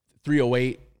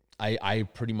 308. I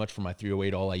pretty much, for my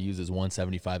 308, all I use is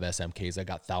 175 SMKs. I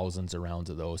got thousands of rounds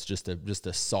of those. Just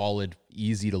a solid,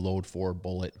 easy to load for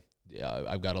bullet.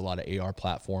 I've got a lot of AR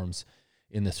platforms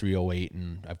in the 308,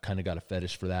 and I've kind of got a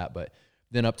fetish for that. But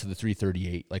then up to the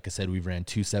 338, like I said, we've ran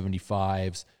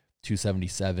 275s,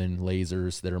 277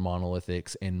 lasers that are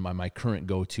monolithics, and my current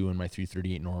go-to in my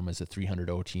 338 Norm is the 300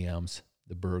 OTMs,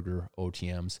 the Berger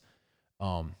OTMs.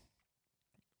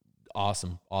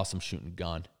 Awesome shooting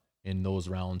gun. In those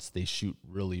rounds, they shoot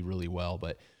really, really well.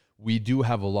 But we do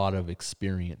have a lot of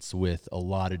experience with a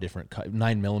lot of different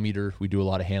 9mm. We do a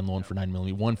lot of hand loading for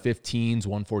 9mm, 115s,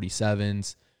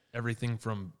 147s. Everything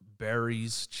from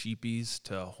berries, cheapies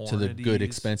to Hornady. To the good,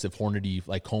 expensive Hornady,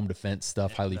 like home defense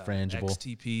stuff, highly frangible.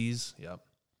 XTPs, yep.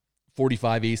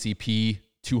 45 ACP,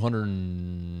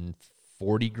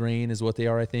 240 grain is what they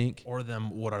are, I think. Or them,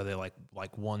 what are they, like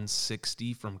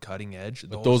 160 from Cutting Edge?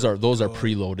 But those are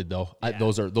preloaded though. Yeah.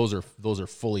 Those are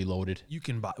fully loaded. You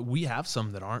can buy. We have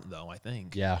some that aren't though, I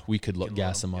think. Yeah, we could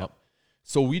gas them up. Yep.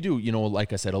 So we do,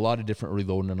 like I said, a lot of different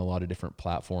reloading on a lot of different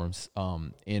platforms.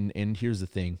 And here's the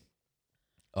thing.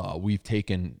 We've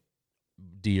taken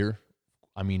deer.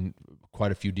 I mean,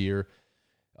 quite a few deer,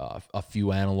 a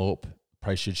few antelope.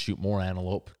 Probably should shoot more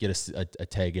antelope, get a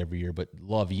tag every year, but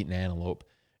love eating antelope.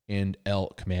 And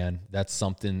elk, man, that's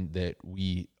something that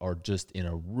we are just in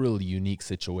a really unique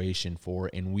situation for.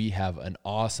 And we have an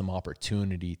awesome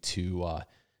opportunity to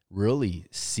really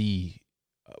see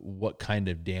what kind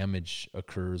of damage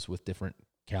occurs with different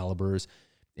calibers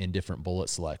and different bullet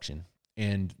selection.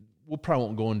 And we probably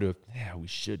won't go into, we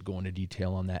should go into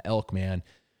detail on that elk, man.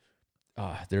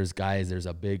 There's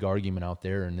a big argument out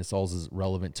there, and this also is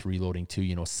relevant to reloading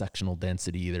too, sectional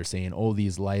density. They're saying,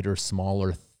 these lighter,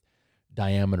 smaller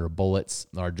diameter bullets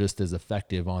are just as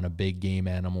effective on a big game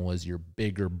animal as your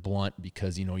bigger blunt,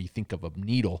 because, you think of a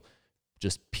needle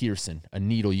just piercing. A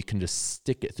needle, you can just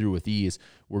stick it through with ease,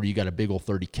 where you got a big old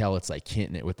 30 cal, it's like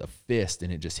hitting it with a fist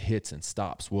and it just hits and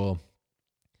stops. Well,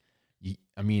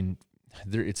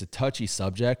 it's a touchy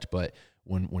subject, but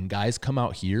when guys come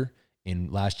out here,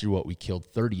 and last year, we killed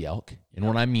 30 elk. And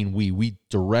when I mean we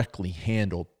directly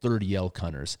handled 30 elk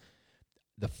hunters.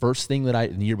 The first thing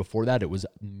the year before that, it was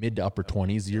mid to upper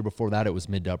 20s. The year before that, it was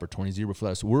mid to upper 20s. The year before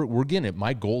that. So we're getting it.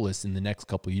 My goal is in the next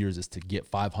couple of years is to get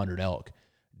 500 elk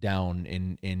down.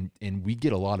 And we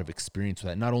get a lot of experience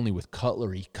with that, not only with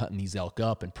cutlery, cutting these elk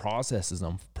up and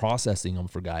processing them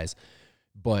for guys,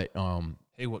 but,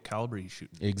 hey, what caliber are you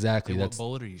shooting? Exactly. Hey, what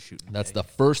bullet are you shooting? That's the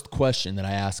first question that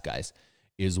I ask guys.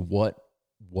 Is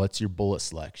what's your bullet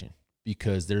selection?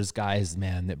 Because there's guys,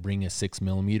 man, that bring a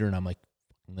 6mm, and I'm like,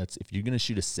 if you're gonna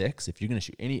shoot a 6, if you're gonna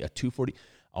shoot a 240,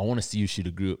 I want to see you shoot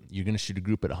a group. You're gonna shoot a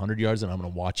group at 100 yards, and I'm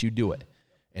gonna watch you do it,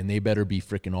 and they better be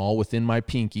freaking all within my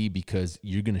pinky, because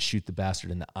you're gonna shoot the bastard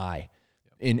in the eye.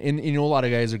 And a lot of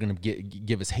guys are gonna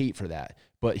give us hate for that.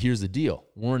 But here's the deal: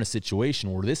 we're in a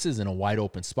situation where this isn't a wide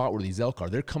open spot where these elk are.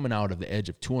 They're coming out of the edge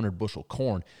of 200 bushel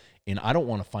corn. And I don't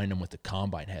want to find them with the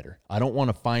combine header. I don't want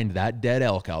to find that dead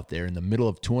elk out there in the middle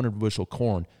of 200 bushel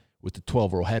corn with the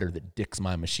 12-row header that dicks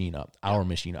my machine up, our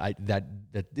machine. That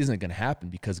isn't going to happen,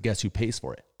 because guess who pays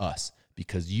for it? Us.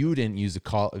 Because you didn't use a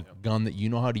gun that you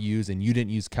know how to use, and you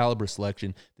didn't use caliber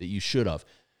selection that you should have.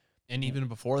 And even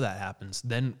before that happens,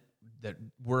 then that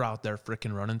we're out there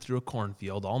freaking running through a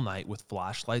cornfield all night with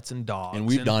flashlights and dogs, and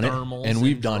we've done it, and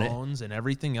we've done it, and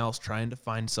everything else, trying to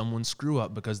find someone's screw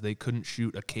up because they couldn't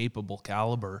shoot a capable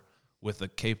caliber with a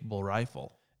capable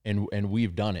rifle. And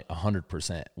we've done it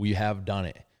 100%. We have done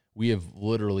it. We have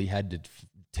literally had to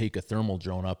take a thermal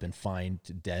drone up and find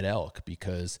dead elk,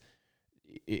 because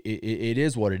it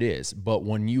is what it is. But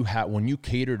when you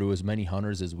cater to as many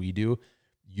hunters as we do,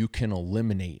 you can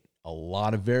eliminate a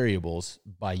lot of variables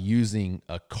by using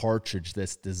a cartridge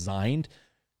that's designed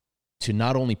to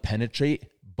not only penetrate,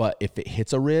 but if it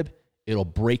hits a rib, it'll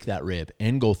break that rib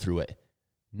and go through it,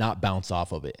 not bounce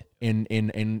off of it.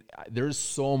 And there's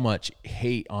so much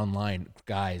hate online,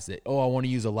 guys, that, I want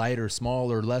to use a lighter,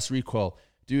 smaller, less recoil.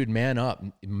 Dude, man up,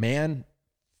 man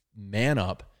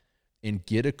up, and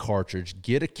get a cartridge,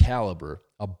 get a caliber,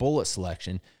 a bullet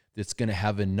selection that's going to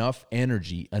have enough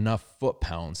energy, enough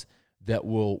foot-pounds that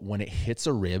will, when it hits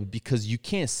a rib, because you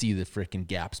can't see the freaking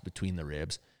gaps between the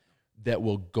ribs, that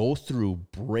will go through,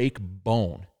 break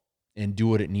bone, and do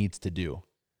what it needs to do.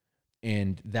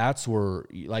 And that's where,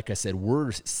 like I said,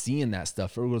 we're seeing that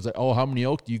stuff. Everyone's like, how many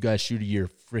elk do you guys shoot a year?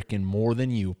 Freaking more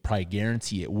than you, probably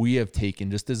guarantee it. We have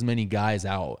taken just as many guys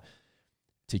out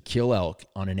to kill elk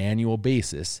on an annual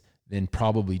basis than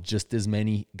probably just as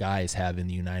many guys have in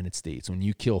the United States. When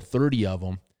you kill 30 of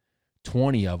them,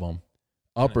 20 of them,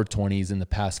 upper 20s in the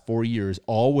past 4 years,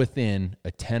 all within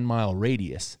a 10-mile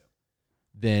radius,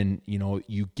 then,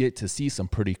 you get to see some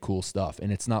pretty cool stuff.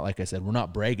 And it's not, like I said, we're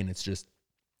not bragging. It's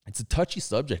a touchy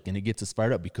subject, and it gets us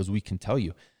fired up, because we can tell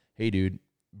you, hey, dude,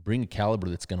 bring a caliber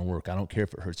that's going to work. I don't care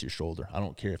if it hurts your shoulder. I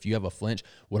don't care if you have a flinch.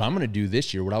 What I'm going to do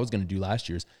this year, what I was going to do last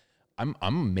year is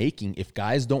I'm making, if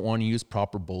guys don't want to use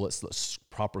proper bullets,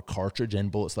 proper cartridge and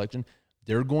bullet selection,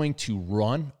 they're going to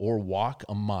run or walk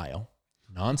a mile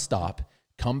nonstop,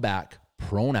 come back,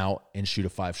 prone out, and shoot a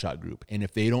 5-shot group. And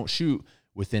if they don't shoot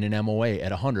within an MOA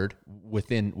at 100,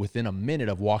 within a minute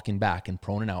of walking back and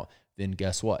proning out, then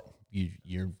guess what?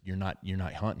 You're not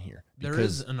hunting here. There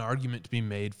is an argument to be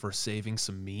made for saving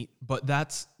some meat, but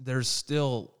there's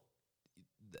still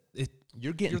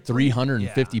you're getting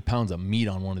 350 pounds of meat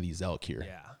on one of these elk here.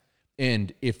 Yeah.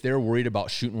 And if they're worried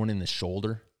about shooting one in the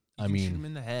shoulder, shoot them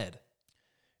in the head.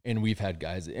 And we've had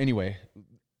guys anyway.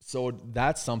 So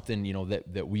that's something,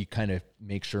 that we kind of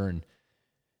make sure and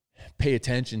pay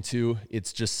attention to.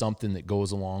 It's just something that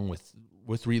goes along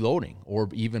with reloading or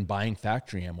even buying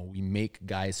factory ammo. We make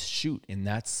guys shoot. And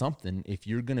that's something, if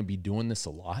you're going to be doing this a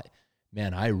lot,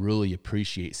 man, I really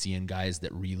appreciate seeing guys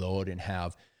that reload and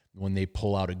have, when they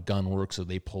pull out a Gunworks or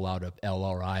they pull out a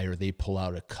LRI or they pull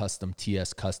out a custom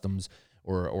TS Customs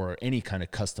or any kind of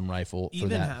custom rifle.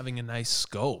 Even having a nice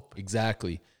scope.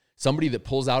 Exactly. Somebody that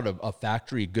pulls out a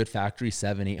good factory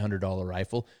 $700-800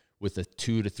 rifle with a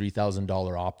 $2,000 to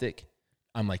 $3,000 optic,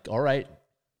 I'm like, all right.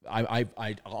 I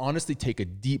honestly take a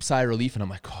deep sigh of relief and I'm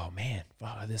like, oh man,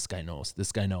 wow, this guy knows.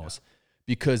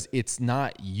 Because it's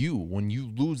not you. When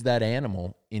you lose that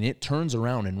animal and it turns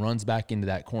around and runs back into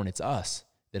that corn, it's us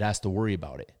that has to worry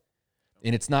about it.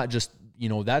 And it's not just,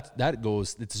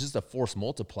 it's just a force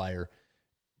multiplier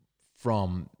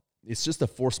for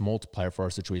our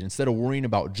situation. Instead of worrying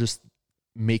about just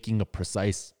making a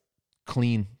precise,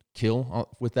 clean kill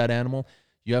with that animal,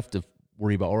 you have to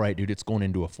worry about, all right, dude, it's going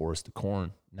into a forest of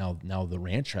corn. Now the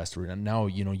rancher has to, now,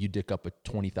 you dig up a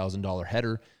 $20,000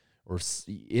 header, or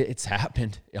it's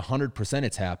happened. 100%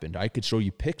 it's happened. I could show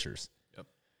you pictures. Yep.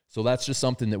 So that's just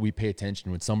something that we pay attention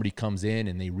to when somebody comes in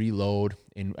and they reload.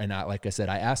 And like I said,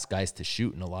 I ask guys to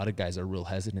shoot, and a lot of guys are real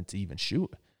hesitant to even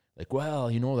shoot. Like, well,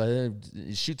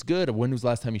 it shoots good. When was the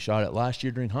last time you shot it? Last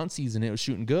year during hunt season, it was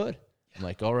shooting good. Yeah. I'm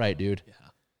like, all right, dude. Yeah.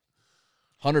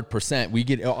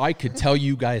 100%. I could tell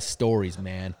you guys stories,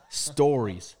 man.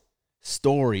 Stories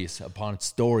upon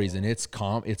stories. And it's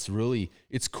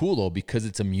cool though, because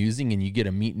it's amusing and you get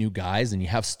to meet new guys and you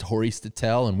have stories to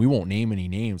tell, and we won't name any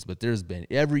names, but there's been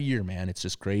every year, man. It's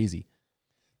just crazy.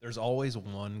 There's always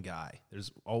one guy.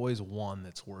 There's always one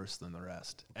that's worse than the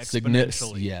rest.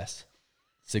 Exponentially. Yes.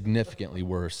 Significantly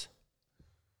worse.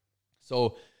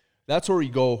 So that's where we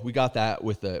go. We got that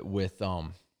with we're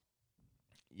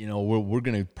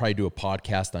going to probably do a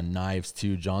podcast on knives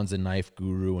too. John's a knife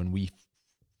guru, and we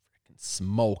freaking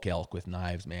smoke elk with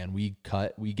knives, man. We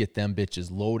get them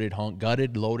bitches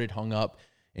gutted, loaded, hung up,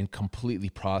 and completely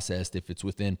processed. If it's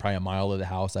within probably a mile of the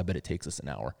house, I bet it takes us an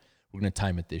hour. We're going to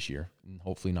time it this year and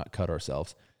hopefully not cut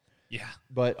ourselves. Yeah.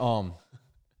 But,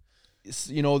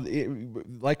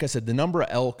 like I said, the number of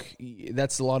elk,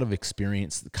 that's a lot of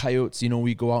experience. The coyotes,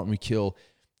 we go out and we kill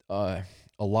a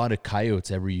lot of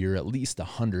coyotes every year, at least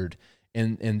 100.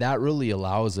 And that really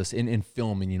allows us in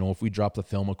filming, if we drop the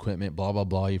film equipment, blah, blah,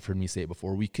 blah, you've heard me say it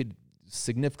before, we could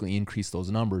significantly increase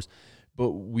those numbers.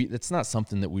 But that's not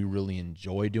something that we really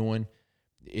enjoy doing.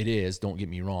 It is, don't get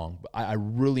me wrong. But I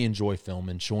really enjoy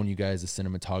filming, showing you guys the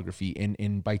cinematography.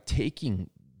 And by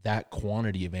taking that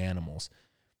quantity of animals,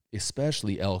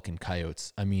 especially elk and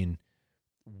coyotes, I mean,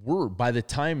 by the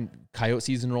time coyote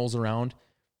season rolls around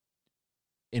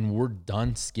and we're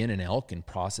done skinning elk and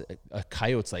process, a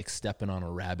coyote's like stepping on a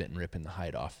rabbit and ripping the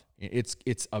hide off.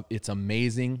 It's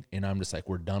amazing. And I'm just like,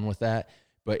 we're done with that.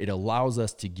 But it allows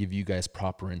us to give you guys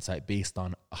proper insight based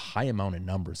on a high amount of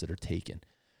numbers that are taken.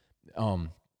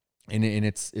 And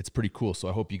it's pretty cool. So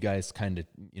I hope you guys kind of,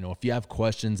 if you have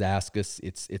questions, ask us.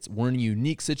 We're in a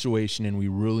unique situation, and we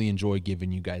really enjoy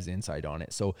giving you guys insight on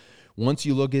it. So once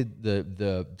you look at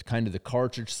the kind of the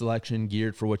cartridge selection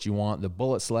geared for what you want, the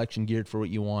bullet selection geared for what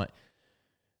you want,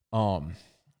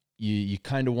 you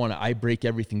kind of want to, I break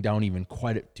everything down even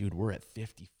dude, we're at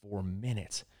 54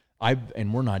 minutes.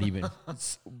 We're not even,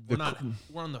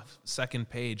 we're on the second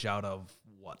page out of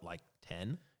what, like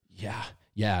 10? Yeah.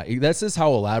 That's just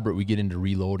how elaborate we get into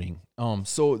reloading.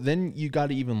 So then you got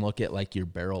to even look at like your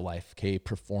barrel life,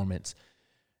 performance.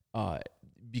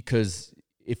 Because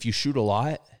if you shoot a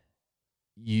lot,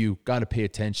 you got to pay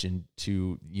attention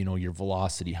to, your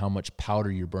velocity, how much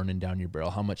powder you're burning down your barrel,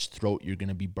 how much throat you're going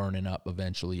to be burning up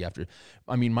eventually after.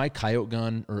 I mean, my coyote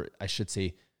gun, or I should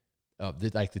say,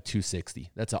 like the 260,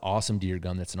 that's an awesome deer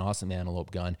gun. That's an awesome antelope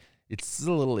gun. It's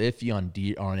a little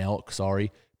iffy on elk,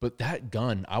 sorry. But that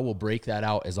gun, I will break that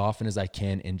out as often as I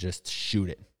can and just shoot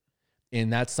it.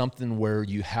 And that's something where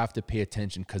you have to pay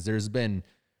attention, because there's been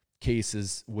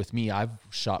cases with me, I've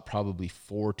shot probably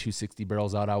 4 260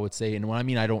 barrels out, I would say. And when I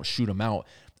mean I don't shoot them out,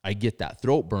 I get that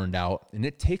throat burned out, and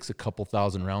it takes a couple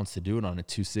thousand rounds to do it on a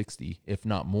 260, if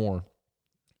not more.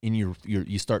 And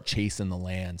you start chasing the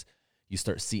lands. You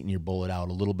start seating your bullet out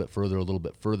a little bit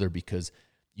further, because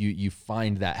you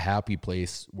find that happy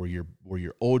place where your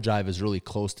ogive is really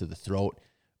close to the throat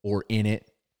or in it.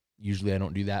 Usually I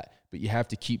don't do that, but you have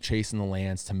to keep chasing the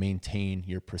lands to maintain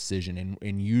your precision.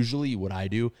 And usually what I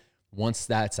do, once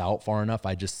that's out far enough,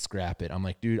 I just scrap it. I'm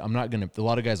like, dude, I'm not going to, a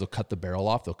lot of guys will cut the barrel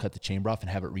off. They'll cut the chamber off and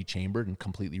have it rechambered and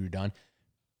completely redone.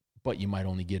 But you might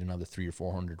only get another 300 or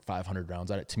 400, 500 rounds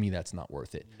out of it. To me, that's not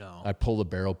worth it. No. I pull the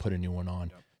barrel, put a new one on.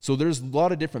 Yep. So there's a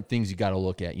lot of different things you got to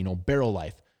look at. You know, barrel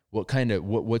life.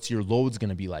 What's your loads going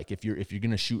to be like? If you're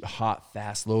going to shoot hot,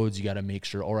 fast loads, you got to make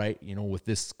sure, all right, you know, with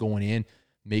this going in,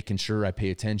 making sure I pay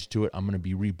attention to it. I'm going to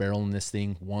be rebarreling this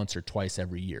thing once or twice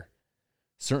every year.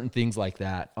 Certain things like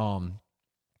that.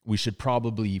 We should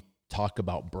probably talk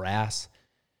about brass.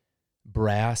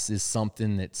 Brass is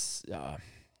something that's,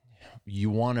 you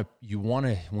want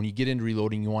to, when you get into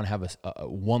reloading, you want to have a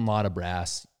one lot of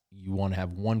brass. You want to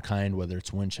have one kind, whether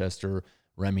it's Winchester,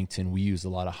 Remington. We use a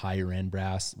lot of higher end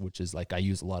brass, which is like, I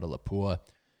use a lot of Lapua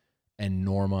and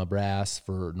Norma brass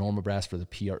for the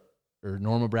PR, or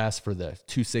Norma brass for the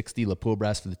 260, Lapua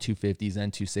brass for the 250s,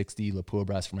 and 260, Lapua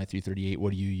brass for my 338.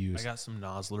 What do you use? I got some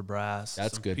Nosler brass.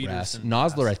 That's good Peterson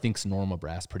brass. Nosler, I think, is Norma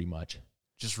brass pretty much.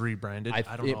 Just rebranded. I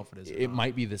don't know if it is. It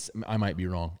might be this. I might be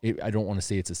wrong. I don't want to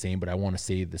say it's the same, but I want to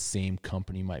say the same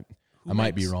company might.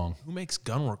 Might be wrong. Who makes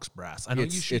Gunworks brass? I know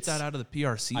you shoot that out of the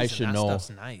PRCs. I should know.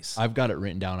 Stuff's nice. I've got it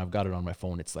written down. I've got it on my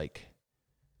phone. It's like,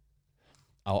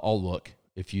 I'll look.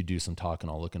 If you do some talking,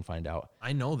 I'll look and find out.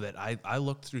 I know that I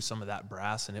looked through some of that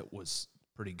brass and it was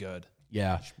pretty good.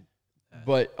 Yeah.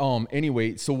 But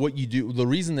anyway, so what you do, the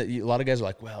reason that a lot of guys are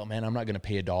like, well, man, I'm not going to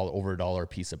pay over $1 a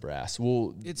piece of brass.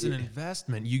 Well, it's an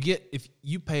investment. If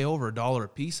you pay over $1 a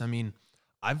piece, I mean,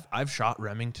 I've shot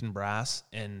Remington brass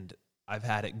and I've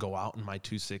had it go out in my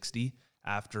 260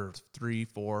 after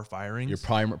 3-4 firings. Your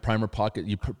primer pocket,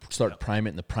 you start prime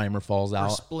it and the primer falls out.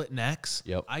 Split necks.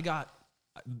 Yep.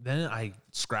 Then I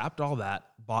scrapped all that,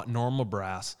 bought normal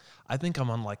brass. I think I'm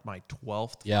on like my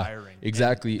 12th firing.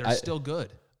 Exactly. They're still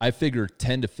good. I figure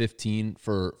 10 to 15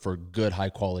 for good high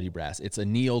quality brass. It's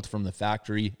annealed from the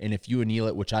factory, and if you anneal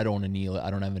it, which I don't anneal it,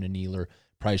 I don't have an annealer,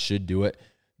 probably should do it.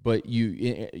 But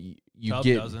you Tub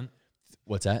get doesn't.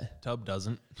 What's that? Tub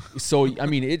doesn't. So I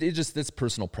mean, it just, that's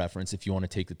personal preference if you want to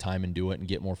take the time and do it and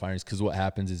get more firings. Because what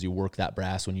happens is you work that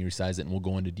brass when you resize it, and we'll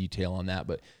go into detail on that.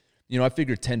 But you know, I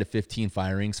figure 10 to 15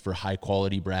 firings for high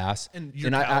quality brass, and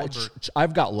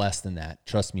I've got less than that.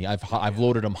 Trust me, I've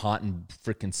loaded them hot and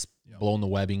freaking blown the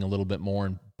webbing a little bit more,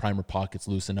 and primer pockets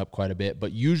loosen up quite a bit.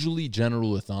 But usually, general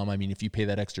rule of thumb, I mean, if you pay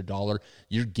that extra $1,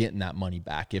 you're getting that money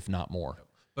back, if not more.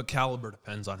 But caliber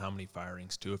depends on how many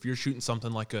firings too. If you're shooting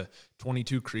something like a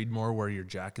 22 Creedmoor where you're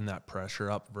jacking that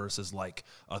pressure up versus like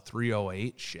a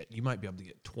 308, shit, you might be able to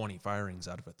get 20 firings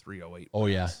out of a 308. Oh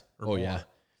yeah. Oh yeah.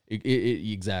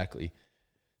 Exactly.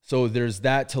 So there's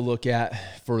that to look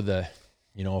at for the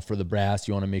brass.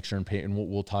 You want to make sure and pay, and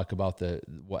we'll talk about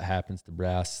what happens to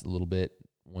brass a little bit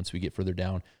once we get further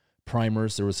down.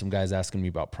 Primers. There was some guys asking me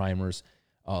about primers.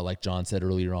 Like John said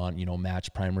earlier on,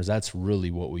 match primers. That's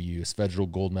really what we use. Federal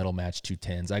Gold Medal Match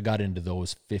 210s. I got into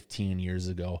those 15 years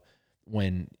ago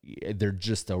when they're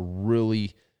just a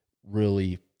really,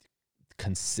 really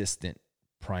consistent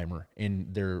primer,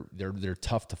 and they're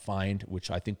tough to find, which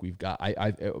I think we've got.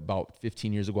 I about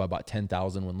 15 years ago, I bought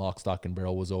 10,000 when Lock, Stock, and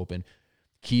Barrel was open.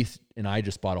 Keith and I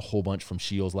just bought a whole bunch from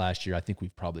Shields last year. I think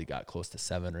we've probably got close to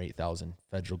 7,000 or 8,000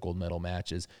 Federal Gold Medal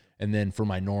matches. And then for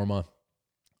my Norma,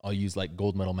 I'll use like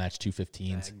Gold Medal Match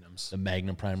 215s, Magnums. The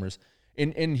Magnum primers.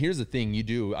 And here's the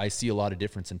thing, I see a lot of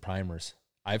difference in primers.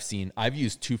 I've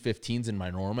used 215s in my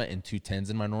Norma and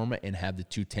 210s in my Norma, and have the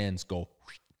 210s go.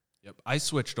 Yep. I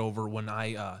switched over when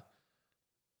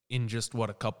in just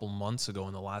a couple months ago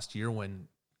in the last year when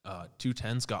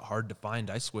 210s got hard to find,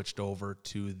 I switched over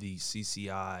to the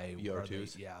CCI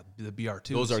BR2s. The BR2s.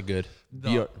 Those are good.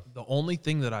 The only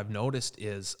thing that I've noticed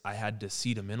is I had to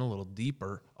seat them in a little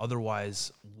deeper.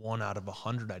 Otherwise, 1 out of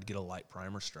 100, I'd get a light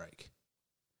primer strike.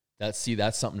 That's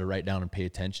something to write down and pay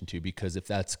attention to, because if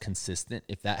that's consistent,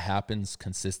 if that happens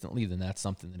consistently, then that's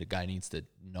something that a guy needs to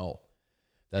know.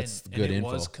 That's good info.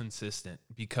 It was consistent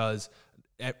because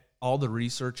all the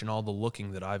research and all the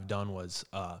looking that I've done was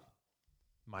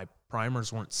my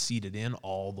primers weren't seated in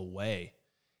all the way.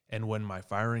 And when my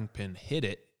firing pin hit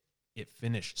it, it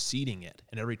finished seating it.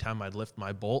 And every time I'd lift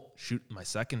my bolt, shoot my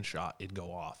second shot, it'd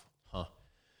go off. Huh.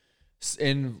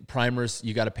 In primers,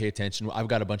 you got to pay attention. I've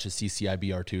got a bunch of CCI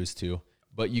BR2s too,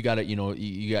 but you got to,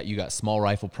 you got small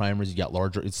rifle primers, you got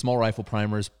larger, small rifle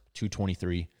primers,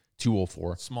 223,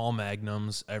 204. Small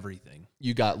magnums, everything.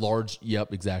 You got large,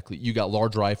 yep, exactly. You got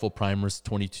large rifle primers,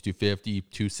 2250,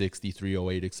 260,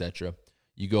 308, etc.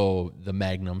 You go the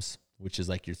magnums, which is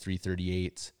like your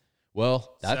 338s.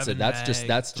 Well, that's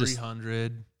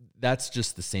 300. that's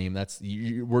just the same.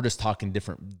 We're just talking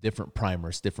different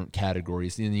primers, different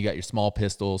categories. And then you got your small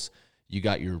pistols, you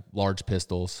got your large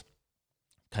pistols,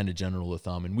 kind of general rule of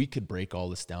thumb. And we could break all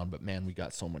this down, but man, we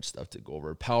got so much stuff to go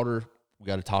over. Powder, we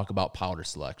got to talk about powder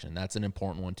selection. That's an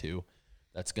important one too.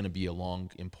 That's going to be a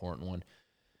long, important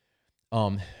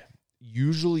one.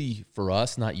 Usually for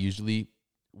us, not usually,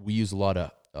 we use a lot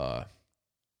of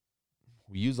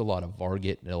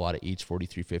Varget and a lot of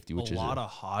H4350, which is a lot of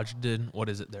Hodgdon. What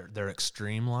is it? Their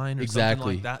extreme line or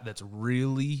exactly something like that. That's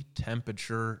really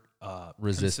temperature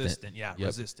resistant. Consistent. Yeah, yep.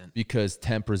 Resistant. Because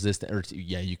temp resistant, or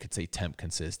you could say temp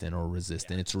consistent or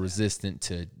resistant. It's resistant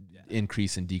to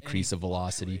increase and decrease of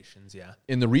velocity. Yeah.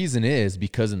 And the reason is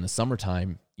because in the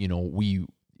summertime,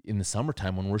 in the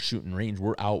summertime when we're shooting range,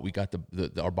 we're out. We got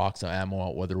our box of ammo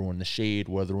out, whether we're in the shade,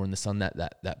 whether we're in the sun.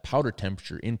 That powder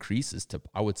temperature increases to,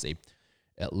 I would say,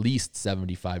 at least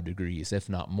 75 degrees, if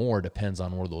not more, depends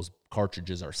on where those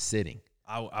cartridges are sitting.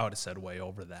 I would have said way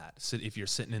over that. So if you're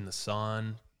sitting in the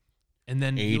sun, and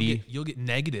then 80, you'll get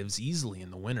negatives easily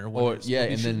in the winter.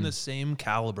 And then the same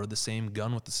caliber, the same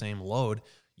gun with the same load,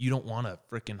 you don't want a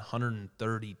freaking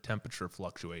 130 temperature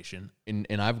fluctuation. And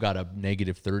I've got a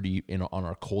negative 30 on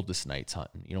our coldest nights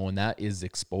hunting. And that is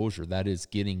exposure. That is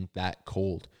getting that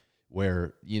cold.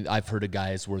 Where I've heard of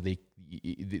guys where they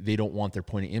don't want their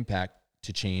point of impact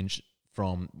to change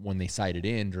from when they sight it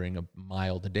in during a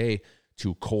mild day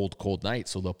to cold night.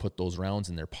 So they'll put those rounds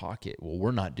in their pocket. Well,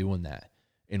 we're not doing that.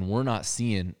 And we're not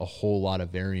seeing a whole lot of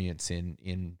variance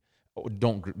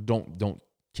don't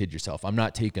kid yourself. I'm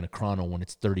not taking a chrono when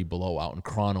it's 30 below out and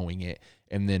chronoing it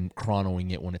and then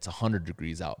chronoing it when it's 100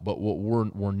 degrees out. But what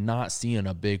we're not seeing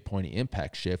a big point of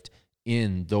impact shift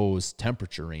in those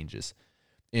temperature ranges.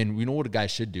 And we know what a guy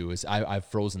should do is I've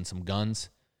frozen some guns.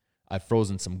 I've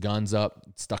frozen some guns up,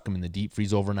 stuck them in the deep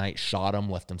freeze overnight, shot them,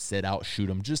 left them sit out, shoot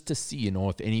them just to see,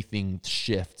 if anything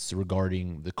shifts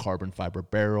regarding the carbon fiber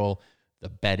barrel, the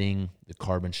bedding, the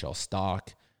carbon shell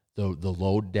stock, the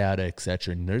load data,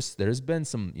 etc. And there's been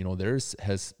some,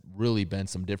 has really been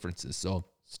some differences. So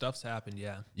stuff's happened,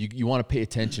 yeah. You want to pay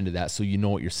attention to that so you know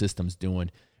what your system's doing.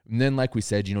 And then, like we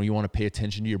said, you want to pay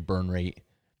attention to your burn rate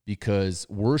because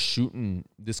we're shooting.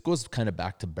 This goes kind of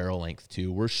back to barrel length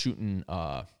too. We're shooting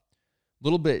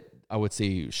little bit, I would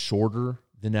say, shorter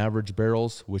than average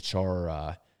barrels, which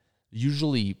are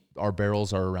usually our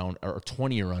barrels are around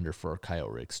 20 or under for our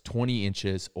coyote rigs, 20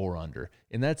 inches or under.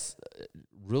 And that's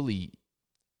really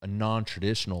a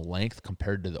non-traditional length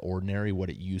compared to the ordinary,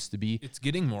 what it used to be. It's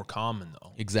getting more common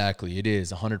though. Exactly. It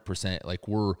is 100%. Like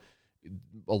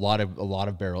a lot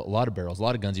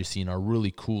of guns you're seeing are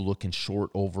really cool looking short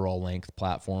overall length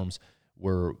platforms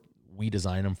where we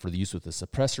design them for the use with the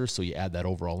suppressor. So you add that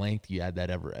overall length, you add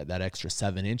that extra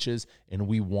 7 inches, and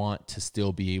we want to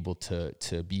still be able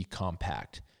to be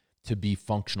compact, to be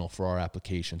functional for our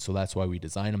application. So that's why we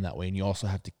design them that way. And you also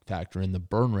have to factor in the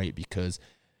burn rate because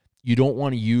you don't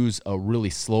want to use a really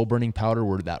slow burning powder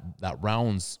where that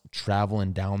round's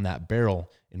traveling down that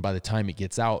barrel. And by the time it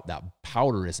gets out, that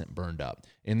powder isn't burned up.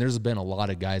 And there's been a lot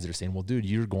of guys that are saying, well, dude,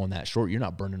 you're going that short. You're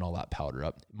not burning all that powder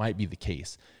up. It might be the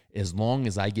case. As long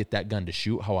as I get that gun to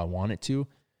shoot how I want it to,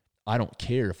 I don't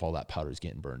care if all that powder is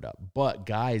getting burned up. But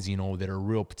guys, that are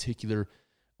real particular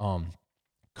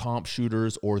comp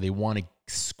shooters, or they want to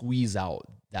squeeze out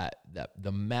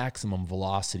the maximum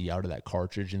velocity out of that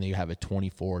cartridge, and they have a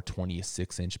 24,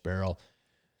 26-inch barrel,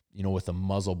 with a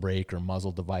muzzle brake or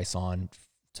muzzle device on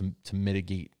to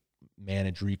mitigate,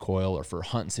 manage recoil, or for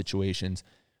hunting situations.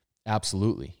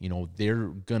 Absolutely. They're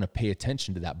going to pay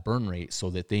attention to that burn rate so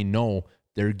that they know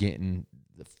they're getting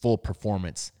the full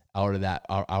performance out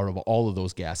of all of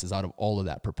those gases, out of all of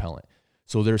that propellant.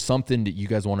 So there's something that you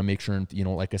guys want to make sure,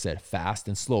 like I said, fast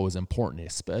and slow is important,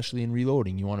 especially in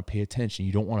reloading. You want to pay attention.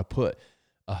 You don't want to put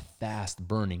a fast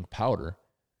burning powder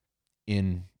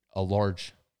in a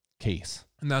large case.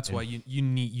 And that's why you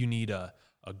need a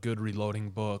good reloading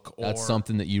book. Or that's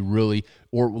something that you really,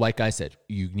 or like I said,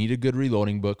 you need a good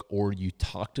reloading book, or you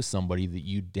talk to somebody that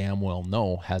you damn well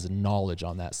know has knowledge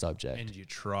on that subject. And you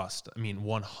trust.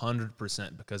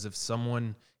 100%, because if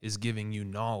someone is giving you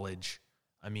knowledge,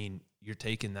 you're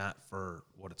taking that for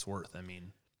what it's worth.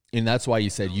 And that's why you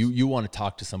said you want to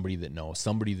talk to somebody that knows,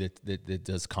 somebody that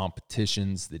does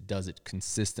competitions, that does it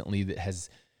consistently, that has,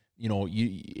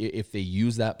 if they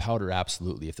use that powder,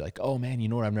 absolutely. If they're like, oh man,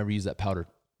 what, I've never used that powder,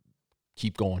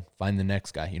 keep going, find the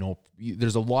next guy.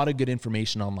 There's a lot of good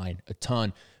information online, a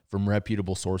ton from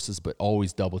reputable sources, but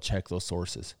always double check those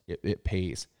sources. It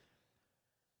pays.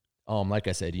 Like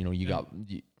I said,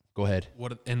 go ahead.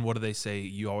 What do they say?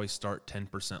 You always start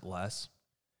 10% less.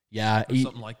 Yeah, or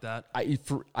something like that. We'll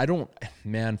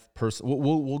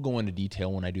go into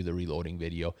detail when I do the reloading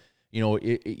video. You know,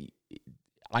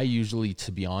 I usually,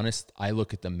 to be honest, I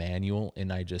look at the manual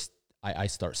and I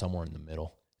start somewhere in the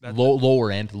middle,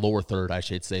 lower end, lower third, I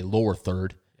should say, lower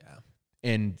third. Yeah,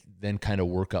 and then kind of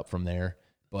work up from there.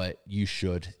 But you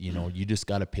should, you know, you just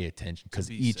got to pay attention because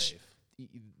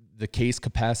the case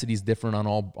capacity is different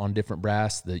on different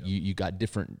brass. You got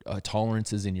different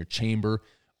tolerances in your chamber.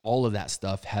 All of that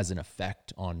stuff has an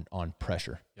effect on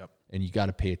pressure. Yep. And you got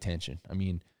to pay attention. I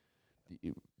mean,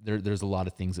 there's a lot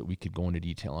of things that we could go into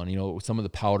detail on. You know, some of the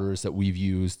powders that we've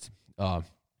used.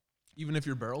 Even if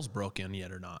your barrel's broke in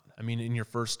yet or not. I mean, in your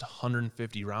first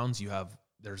 150 rounds,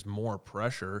 there's more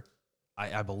pressure.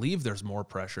 I believe there's more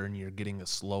pressure, and you're getting a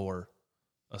slower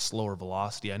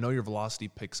velocity. I know your velocity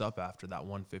picks up after that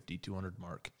 150, 200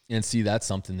 mark. And see, that's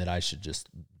something that I should just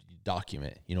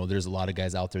document. You know, there's a lot of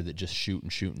guys out there that just shoot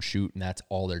and shoot and shoot, and that's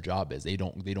all their job is. They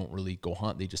don't really go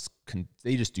hunt. They just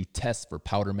do tests for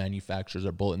powder manufacturers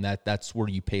or bullet, and that's where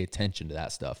you pay attention to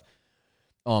that stuff.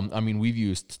 I mean, we've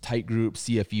used Tight Group,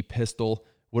 CFE pistol.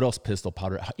 What else? Pistol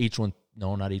powder. H1?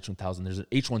 No, not H1000. There's an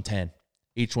H110.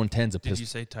 H110's a pistol. Did you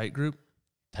say Tight Group?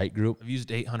 Tight Group. I've used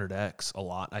 800X a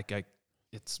lot.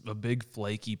 It's a big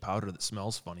flaky powder that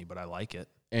smells funny, but I like it.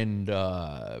 And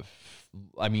I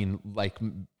mean, like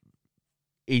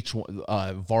H1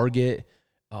 Varget.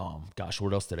 Gosh,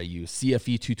 what else did I use?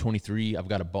 CFE 223. I've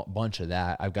got a bunch of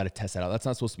that. I've got to test that out. That's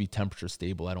not supposed to be temperature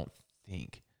stable, I don't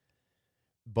think.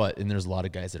 And there's a lot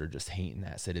of guys that are just hating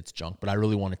that, said it's junk. But I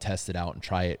really want to test it out and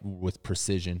try it with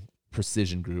precision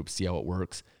group, see how it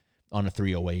works on a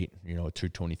 308, you know, a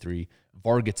 223.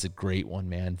 Varget's a great one,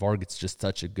 man. Varget's just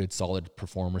such a good, solid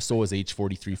performer. So is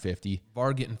H4350.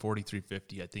 Varget and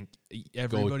 4350. I think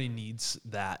everybody needs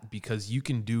that because you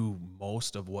can do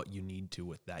most of what you need to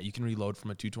with that. You can reload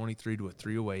from a 223 to a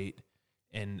 308.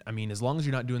 And I mean, as long as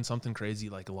you're not doing something crazy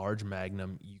like a large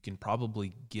Magnum, you can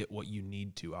probably get what you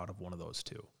need to out of one of those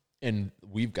two. And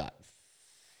we've got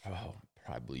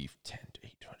probably 10 to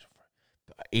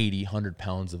 80, 100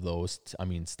 pounds of those,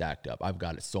 stacked up. I've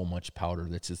got so much powder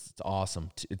that's just awesome.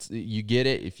 You get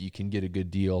it. If you can get a good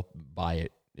deal, buy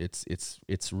it.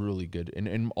 It's really good.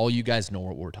 And all you guys know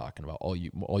what we're talking about. All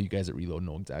you guys at Reload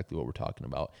know exactly what we're talking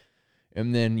about.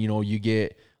 And then, you know, you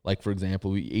get, like, for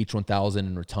example, H1000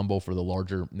 and Rotumbo for the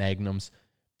larger Magnums.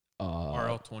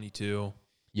 RL22.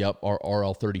 Yep,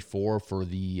 RL34 for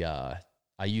the,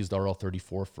 I used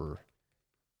RL34 for,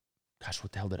 gosh,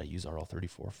 what the hell did I use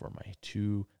RL34 for?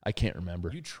 I can't remember.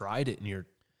 You tried it in your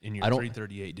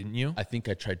 338, didn't you? I think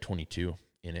I tried 22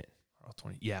 in it.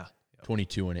 RL20, yeah.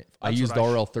 22 in it. I used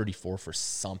RL34 for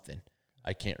something.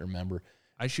 I can't remember.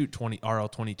 I shoot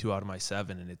RL22 out of my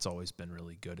 7, and it's always been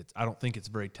really good. I don't think it's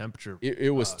very temperature.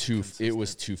 It was too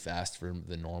fast for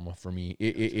the Norma for me.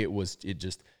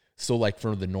 So like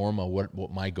for the Norma,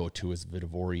 what my go-to is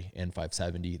Vitivori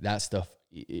N570. That stuff,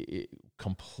 it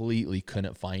completely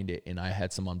couldn't find it, and I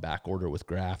had some on back order with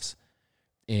Grafs,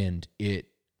 and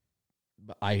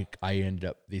I ended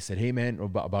up, they said, hey man,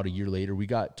 about a year later, we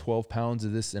got 12 pounds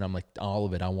of this. And I'm like, all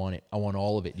of it. I want it. I want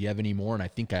all of it. Do you have any more? And I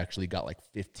think I actually got like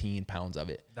 15 pounds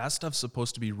of it. That stuff's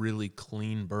supposed to be really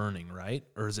clean burning, right?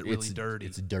 Or is it really dirty?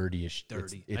 It's dirty-ish.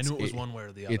 Dirty. I knew it was one way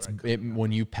or the other.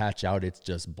 When you patch out, it's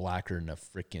just blacker than a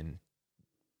freaking,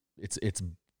 it's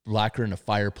blacker than a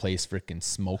fireplace freaking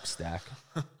smokestack.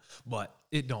 But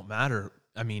it don't matter.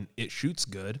 I mean, it shoots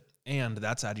good. And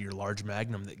that's out of your large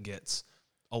Magnum that gets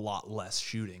a lot less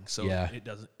shooting. So yeah.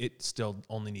 It still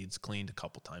only needs cleaned a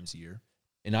couple times a year.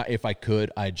 And if I could,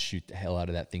 I'd shoot the hell out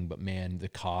of that thing. But man, the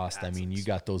cost, that's you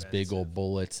got those big old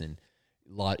bullets and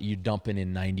you dumping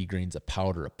in 90 grains of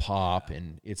powder a pop. Yeah.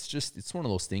 And it's one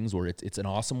of those things where it's an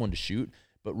awesome one to shoot,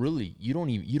 but really you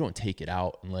don't take it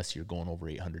out unless you're going over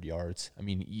 800 yards. I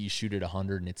mean, you shoot at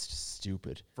 100 and it's just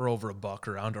stupid. For over $1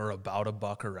 a round or about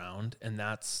 $1 a round. And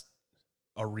that's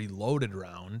a reloaded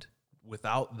round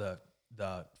without the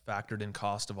factored in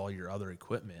cost of all your other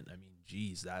equipment. I mean,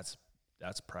 geez, that's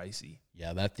pricey.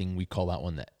 Yeah, that thing, we call that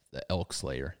one the elk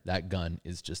slayer. That gun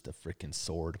is just a freaking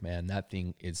sword, man. That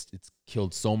thing it's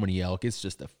killed so many elk. It's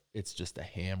just a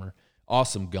hammer.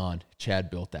 Awesome gun.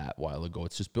 Chad built that a while ago.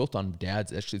 It's just built on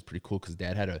Dad's. Actually, it's pretty cool because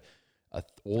Dad had a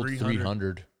old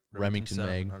 300 Remington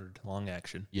mag, long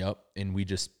action. Yep, and we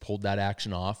just pulled that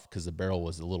action off because the barrel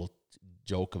was a little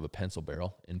joke of a pencil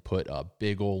barrel, and put a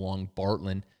big old long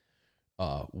Bartlein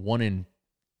 1 in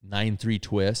 9/3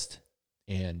 twist,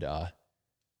 and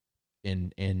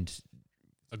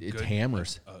it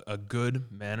hammers. A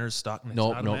good Manners stock.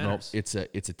 No. It's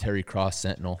a Terry Cross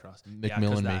Sentinel.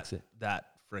 McMillan makes it. That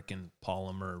freaking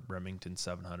polymer Remington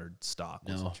 700 stock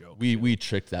was No, a joke. we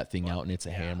tricked that thing out, and it's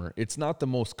a hammer. It's not the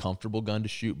most comfortable gun to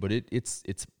shoot, but it's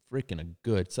freaking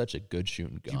such a good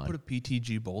shooting gun. Did you put a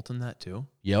PTG bolt in that too?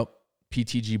 Yep.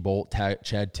 PTG bolt,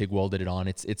 Chad Tig welded it on.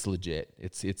 It's legit.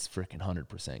 It's freaking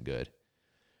 100% good.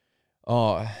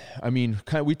 I mean,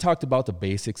 we talked about the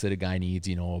basics that a guy needs,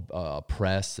 you know, a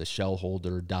press, a shell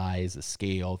holder, dies, a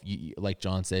scale. Like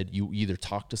John said, you either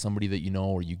talk to somebody that you know,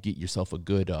 or you get yourself a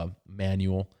good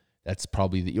manual. That's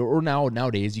probably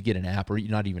nowadays you get an app, or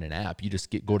not even an app. You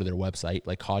just go to their website,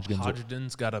 like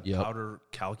Hodgdon's got a powder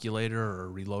calculator or a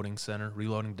reloading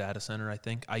data center. I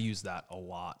think I use that a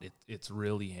lot. It's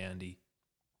really handy.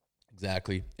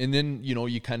 Exactly. And then, you know,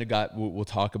 you kind of got, we'll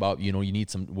talk about, you know, you need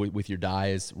some, with your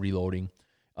dies reloading,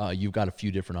 you've got a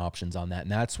few different options on that.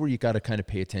 And that's where you got to kind of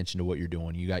pay attention to what you're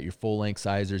doing. You got your full length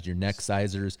sizers, your neck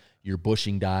sizers, your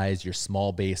bushing dies, your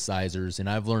small base sizers. And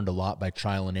I've learned a lot by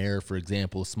trial and error. For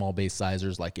example, small base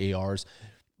sizers like ARs,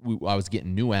 I was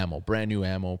getting brand new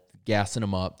ammo, gassing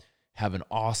them up, having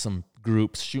awesome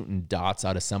groups, shooting dots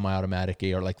out of semi-automatic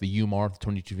AR, like the UMAR, the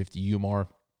 2250 UMAR,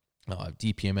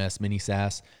 DPMS, Mini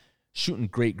SAS, shooting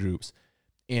great groups.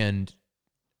 And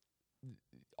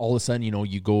all of a sudden, you know,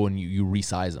 you go and you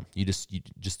resize them. You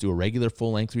just do a regular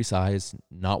full length resize,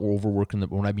 not overworking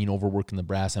when I mean overworking the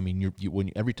brass, I mean,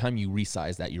 every time you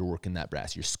resize that, you're working that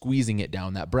brass. You're squeezing it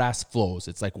down. That brass flows.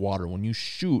 It's like water. When you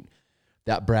shoot,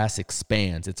 that brass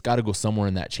expands. It's got to go somewhere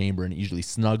in that chamber, and it usually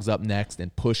snugs up next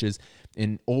and pushes.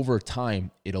 And over time,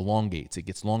 it elongates. It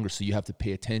gets longer. So you have to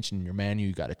pay attention in your manual.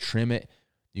 You got to trim it.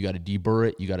 You got to deburr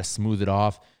it. You got to smooth it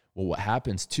off. Well, what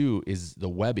happens too is the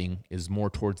webbing is more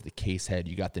towards the case head.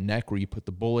 You got the neck where you put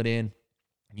the bullet in.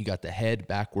 You got the head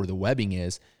back where the webbing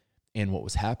is. And what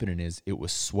was happening is it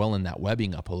was swelling that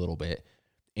webbing up a little bit.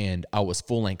 And I was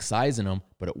full length sizing them,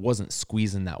 but it wasn't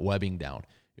squeezing that webbing down.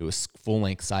 It was full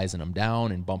length sizing them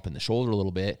down and bumping the shoulder a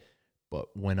little bit. But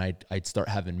when I'd start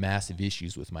having massive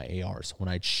issues with my ARs, when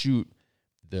I'd shoot,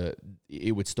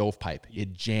 it would stovepipe,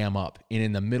 it'd jam up. And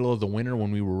in the middle of the winter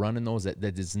when we were running those, that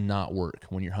does not work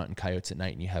when you're hunting coyotes at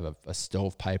night and you have a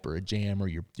stovepipe or a jam, or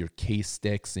your case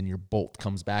sticks and your bolt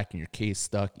comes back and your case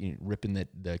stuck, you're ripping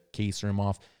the case rim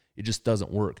off. It just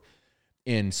doesn't work.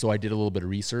 And so I did a little bit of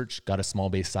research, got a small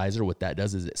base sizer. What that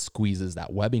does is it squeezes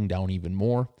that webbing down even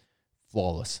more.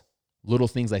 Flawless. Little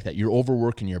things like that. You're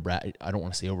overworking your brass. I don't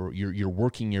want to say you're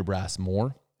working your brass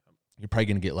more. You're probably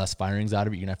going to get less firings out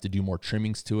of it. You're going to have to do more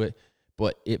trimmings to it,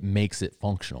 but it makes it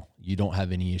functional. You don't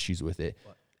have any issues with it.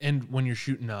 And when you're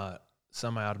shooting a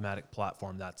semi-automatic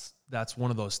platform, that's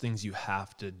one of those things you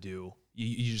have to do.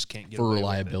 You just can't get for away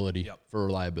reliability. with it. Yep. For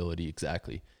reliability,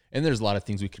 exactly. And there's a lot of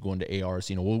things we could go into ARs.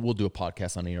 You know, we'll do a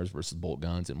podcast on ARs versus bolt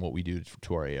guns and what we do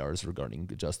to our ARs regarding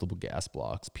adjustable gas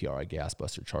blocks, PRI gas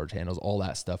buster, charge handles, all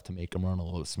that stuff to make them run a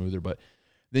little smoother. But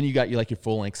then you got your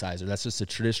full length sizer. That's just a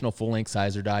traditional full length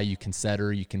sizer die. You can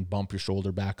center, you can bump your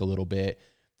shoulder back a little bit.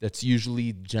 That's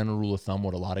usually general rule of thumb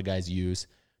what a lot of guys use.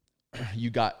 You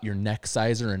got your neck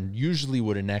sizer, and usually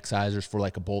what a neck sizer is for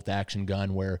like a bolt action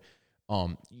gun where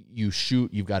you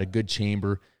shoot, you've got a good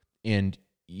chamber, and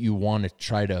you want to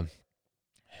try to,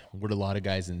 what a lot of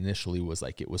guys initially was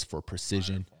like, it was for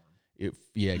precision.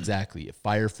 Yeah, exactly. It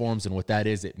fire forms, and what that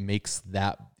is, it makes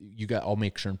that, I'll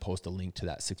make sure and post a link to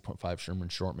that 6.5 Sherman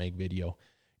short mag video.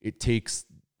 It takes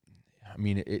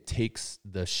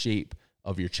the shape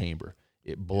of your chamber.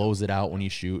 It blows it out when you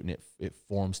shoot, and it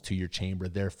forms to your chamber.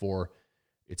 Therefore,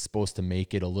 it's supposed to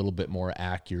make it a little bit more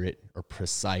accurate or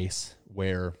precise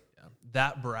where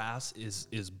that brass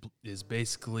is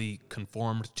basically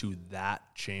conformed to that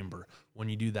chamber. When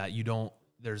you do that,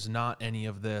 there's not any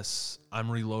of this, I'm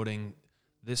reloading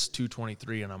this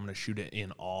 223 and I'm going to shoot it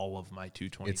in all of my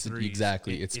 223s.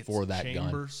 It's for that gun.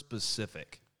 Chamber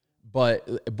specific. But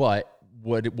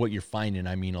what you're finding,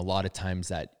 I mean, a lot of times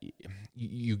that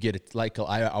you get it, like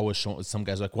I was showing some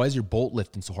guys like, why is your bolt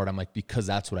lifting so hard? I'm like, because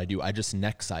that's what I do. I just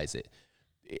neck size it.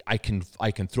 I can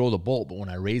throw the bolt, but when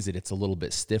I raise it, it's a little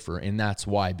bit stiffer. And that's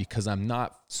why, because I'm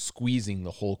not squeezing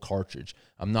the whole cartridge.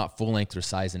 I'm not full length or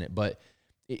sizing it, but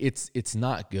it's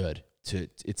not good to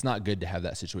have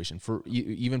that situation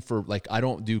even for like, I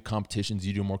don't do competitions.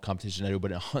 You do more competition than I do,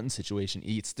 but in a hunting situation,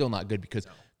 it's still not good because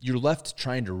you're left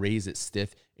trying to raise it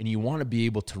stiff, and you want to be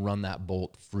able to run that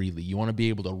bolt freely. You want to be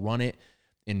able to run it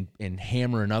and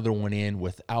hammer another one in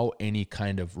without any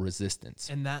kind of resistance.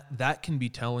 And that can be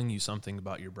telling you something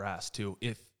about your brass too.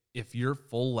 If you're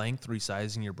full length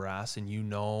resizing your brass and you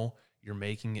know you're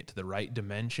making it to the right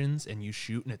dimensions and you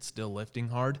shoot and it's still lifting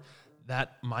hard,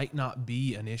 that might not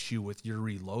be an issue with your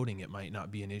reloading. It might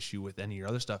not be an issue with any of your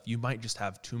other stuff. You might just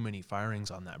have too many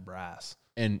firings on that brass.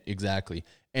 And exactly.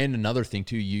 And another thing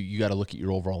too, you got to look at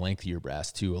your overall length of your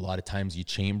brass too. A lot of times it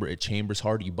chambers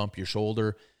hard, you bump your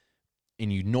shoulder,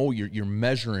 and you know you're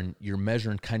measuring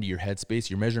kind of your head space.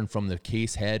 You're measuring from the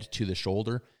case head to the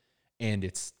shoulder,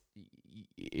 and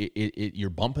you're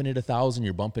bumping it 1,000,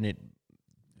 you're bumping it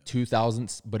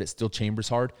 2,000ths, but it still chambers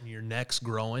hard. And your neck's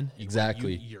growing.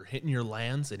 Exactly. You're hitting your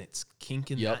lands, and it's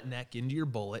kinking that neck into your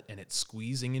bullet, and it's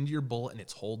squeezing into your bullet, and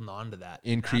it's holding on to that.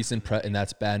 Increase in and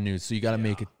that's bad news. So you got to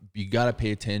make it. You got to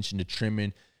pay attention to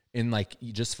trimming. And like,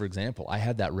 just for example, I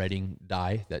had that Redding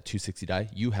die, that 260 die.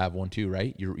 You have one too,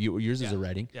 right? Yours is a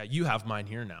Redding. Yeah, you have mine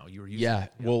here now. You were using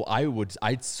it. Well,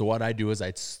 so what I do is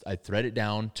I'd thread it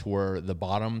down to where the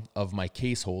bottom of my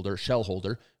shell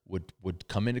holder would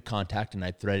come into contact, and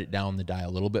I'd thread it down the die a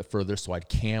little bit further. So I'd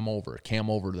cam over.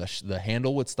 The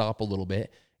handle would stop a little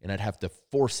bit, and I'd have to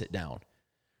force it down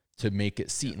to make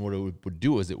it seat. And what it would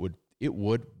do is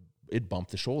it'd bump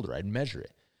the shoulder. I'd measure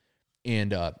it.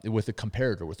 And with a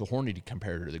comparator, with a Hornady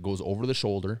comparator that goes over the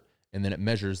shoulder, and then it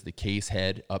measures the case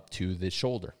head up to the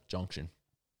shoulder junction.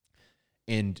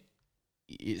 And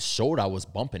it showed I was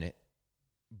bumping it,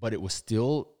 but there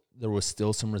was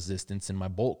still some resistance in my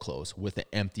bolt close with an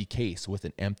empty case, with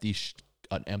an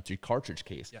empty cartridge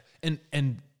case. Yeah,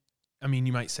 and I mean,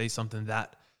 you might say something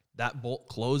that bolt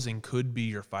closing could be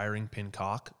your firing pin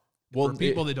cock. Well, for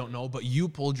people that don't know, but you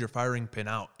pulled your firing pin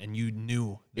out and you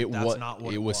knew that's not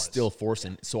what it was. It was still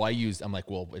forcing. So I'm like,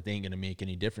 well, it ain't going to make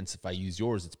any difference if I use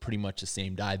yours. It's pretty much the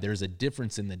same die. There's a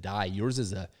difference in the die. Yours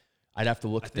is I'd have to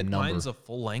look at the number. Mine's a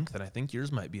full length, and I think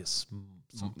yours might be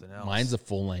something else. Mine's a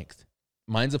full length.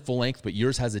 But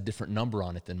yours has a different number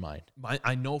on it than mine.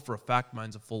 I know for a fact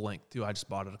mine's a full length too. I just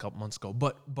bought it a couple months ago.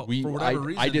 But for whatever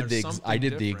reason, I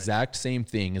did the exact same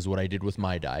thing as what I did with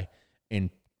my die, and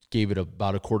gave it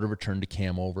about a quarter of a turn to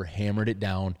cam over, hammered it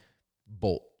down,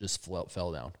 bolt just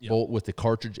fell down. Yep. Bolt with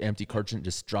the empty cartridge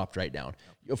just dropped right down.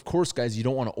 Yep. Of course, guys, you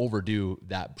don't want to overdo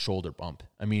that shoulder bump.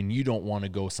 I mean, you don't want to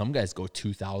go, some guys go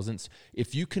 2,000ths.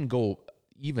 If you can go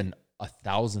even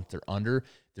 1,000th or under,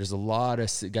 there's a lot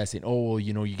of guys saying, oh, well,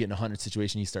 you get in a 100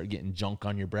 situation, you start getting junk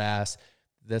on your brass.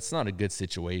 That's not a good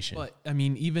situation. But I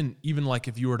mean, even like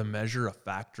if you were to measure a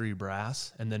factory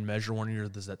brass and then measure one of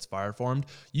yours that's fire formed,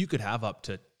 you could have up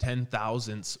to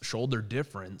 10,000ths shoulder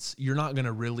difference. You're not going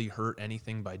to really hurt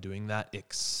anything by doing that,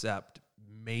 except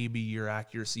maybe your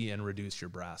accuracy and reduce your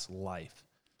brass life.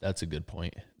 That's a good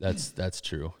point. That's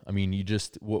true. I mean,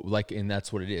 and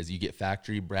that's what it is. You get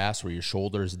factory brass where your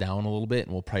shoulder is down a little bit,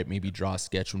 and we'll probably maybe draw a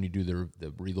sketch when you do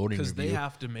the reloading because review. They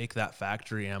have to make that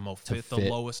factory ammo fit the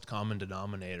lowest common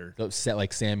denominator. Set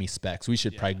like Sammy specs. We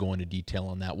should probably go into detail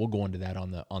on that. We'll go into that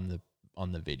on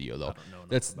the video though. I don't know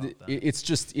that. It's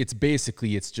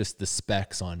just the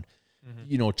specs on.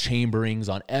 Chamberings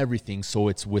on everything, so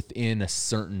it's within a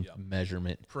certain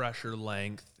measurement. Pressure,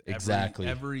 length, exactly.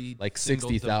 Every like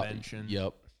 60,000.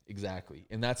 Yep, exactly.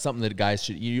 And that's something that guys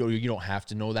should. You don't have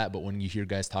to know that, but when you hear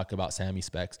guys talk about Sammy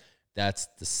specs, that's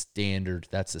the standard.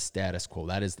 That's the status quo.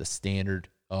 That is the standard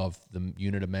of the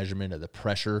unit of measurement of the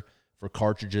pressure for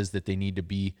cartridges that they need to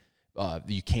be.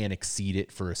 You can't exceed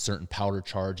it for a certain powder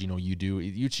charge. You do.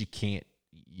 You can't.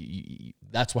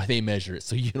 That's why they measure it,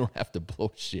 so you don't have to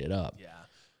blow shit up. Yeah.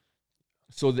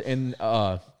 So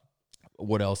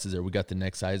what else is there? We got the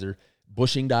neck sizer,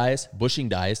 bushing dies.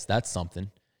 That's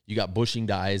something. You got bushing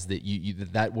dies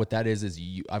that what that is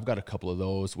I've got a couple of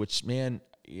those. Which, man,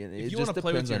 if you want to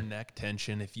play with your neck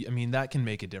tension, that can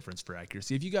make a difference for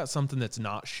accuracy. If you got something that's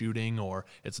not shooting or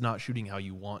it's not shooting how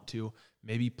you want to,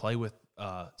 maybe play with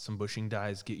some bushing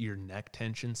dies. Get your neck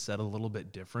tension set a little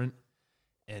bit different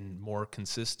and more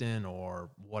consistent or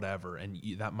whatever, and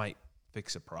that might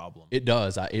fix a problem. It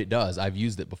does. I've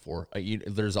used it before.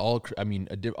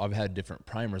 I've had different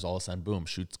primers. All of a sudden, boom,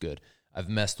 shoots good. I've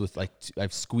messed with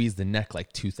I've squeezed the neck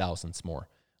like 2,000ths more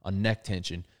on neck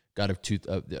tension. Got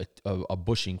a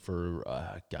bushing for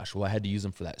I had to use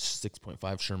them for that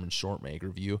 6.5 Sherman short mag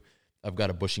review. I've got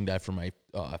a bushing die for my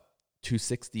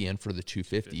 260 and for the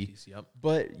 250. Yep.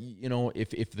 But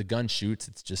if the gun shoots,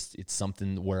 it's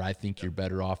something where I think you're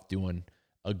better off doing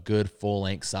a good full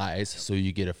length size, so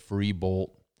you get a free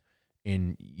bolt,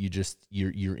 and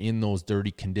you're in those dirty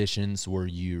conditions where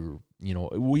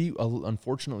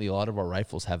unfortunately a lot of our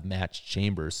rifles have matched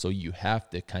chambers, so you have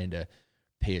to kind of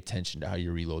pay attention to how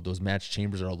you reload. Those matched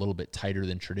chambers are a little bit tighter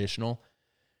than traditional,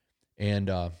 and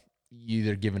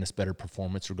they're giving us better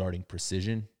performance regarding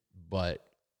precision, but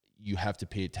you have to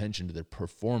pay attention to their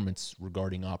performance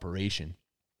regarding operation,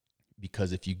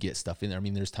 because if you get stuff in there,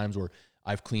 there's times where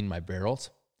I've cleaned my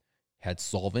barrels, had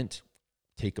solvent,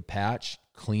 take a patch,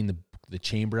 clean the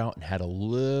chamber out, and had a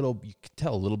little, you could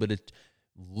tell a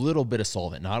little bit of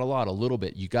solvent, not a lot, a little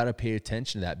bit. You got to pay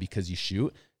attention to that because you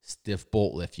shoot stiff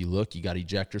bolt lift. You look, you got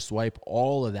ejector swipe,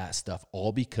 all of that stuff,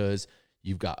 all because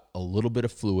you've got a little bit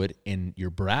of fluid and your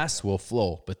brass will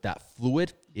flow, but that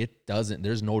fluid, it doesn't,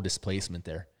 there's no displacement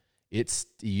there. It's,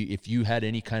 if you had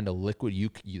any kind of liquid, you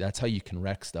that's how you can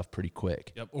wreck stuff pretty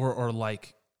quick. Yep. Or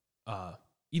like,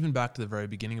 even back to the very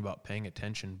beginning about paying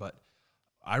attention, but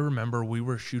I remember we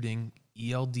were shooting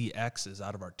ELDXs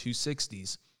out of our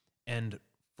 260s, and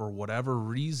for whatever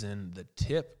reason, the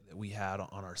tip that we had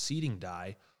on our seating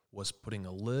die was putting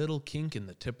a little kink in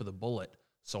the tip of the bullet,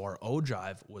 so our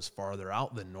ogive was farther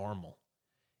out than normal.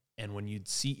 And when you'd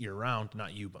seat your round,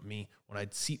 not you, but me, when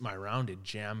I'd seat my round, it'd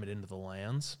jam it into the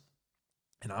lands,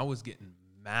 and I was getting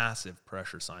massive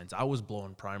pressure signs. I was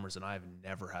blowing primers, and I've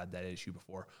never had that issue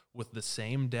before with the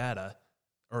same data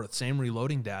or the same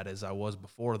reloading data as I was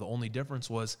before. The only difference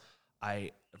was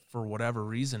for whatever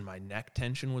reason, my neck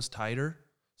tension was tighter.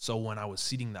 So when I was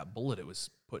seating that bullet, it was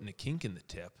putting a kink in the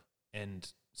tip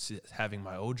and having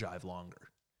my ogive longer.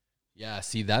 Yeah,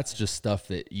 see, that's just stuff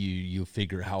that you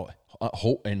figure out,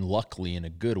 and luckily in a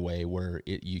good way, where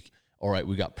all right,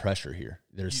 we got pressure here.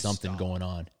 There's something going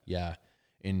on. Yeah.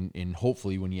 And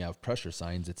hopefully when you have pressure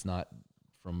signs, it's not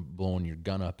from blowing your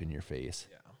gun up in your face.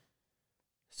 Yeah.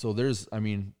 So there's,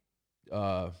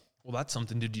 well, that's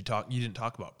something. You didn't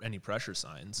talk about any pressure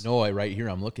signs. No, right here,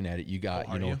 I'm looking at it. You got,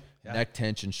 Yeah. neck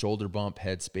tension, shoulder bump,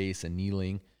 head space,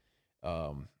 annealing,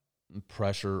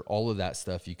 pressure, all of that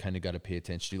stuff you kind of got to pay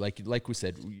attention to. Like we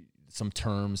said, some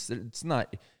terms. It's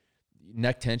not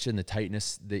neck tension, the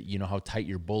tightness that, how tight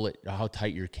your bullet, how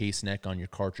tight your case neck on your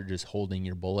cartridge is holding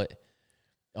your bullet.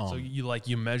 So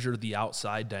you measure the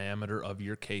outside diameter of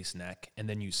your case neck, and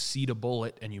then you seat a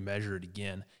bullet and you measure it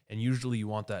again. And usually you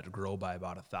want that to grow by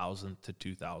about 1,000 to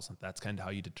 2,000. That's kind of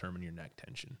how you determine your neck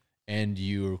tension. And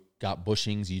you got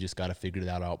bushings. You just got to figure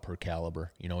that out per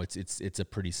caliber. It's a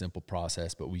pretty simple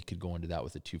process, but we could go into that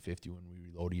with a 250 when we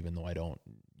reload, even though I don't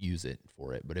use it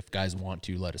for it. But if guys want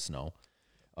to, let us know.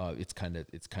 It's kind of,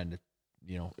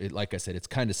 like I said, it's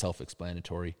kind of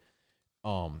self-explanatory.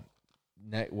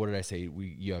 What did I say?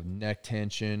 You have neck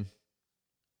tension,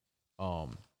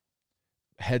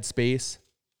 head space.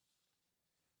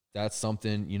 That's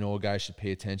something, a guy should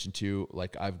pay attention to.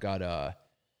 Like I've got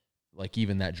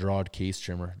even that drawed case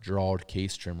trimmer,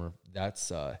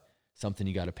 that's something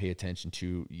you got to pay attention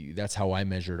to. That's how I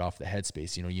measure it off the head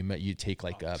space. You take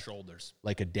shoulders,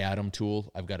 like a datum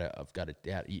tool. I've got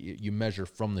a you measure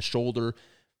from the shoulder.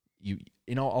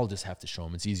 I'll just have to show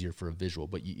them. It's easier for a visual,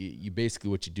 but you basically,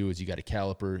 what you do is you got a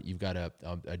caliper, you've got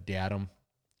a datum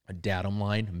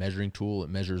line, a measuring tool. It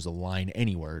measures a line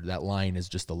anywhere. That line is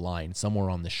just a line somewhere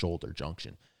on the shoulder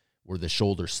junction where the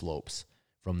shoulder slopes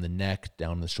from the neck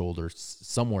down the shoulder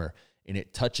somewhere, and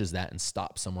it touches that and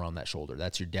stops somewhere on that shoulder.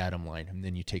 That's your datum line. And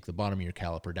then you take the bottom of your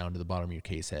caliper down to the bottom of your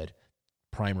case head,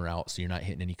 primer out, so you're not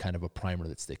hitting any kind of a primer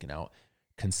that's sticking out.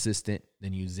 Consistent,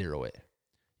 then you zero it.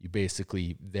 You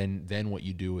basically then what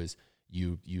you do is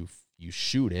you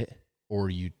shoot it, or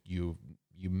you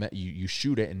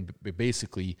shoot it, and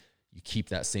basically you keep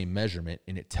that same measurement,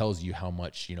 and it tells you how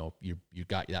much you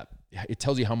got that. It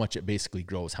tells you how much it basically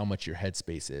grows, how much your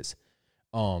headspace is.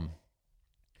 On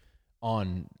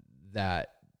that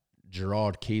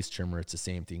Girard case trimmer, it's the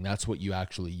same thing. That's what you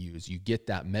actually use. You get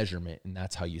that measurement, and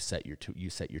that's how you set your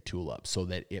tool up, so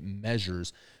that it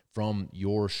measures from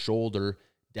your shoulder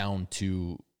down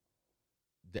to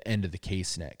the end of the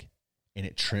case neck, and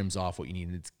it trims off what you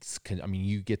need.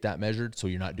 You get that measured, so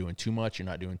you're not doing too much, you're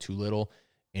not doing too little,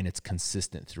 and it's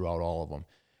consistent throughout all of them.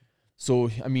 So,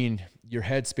 your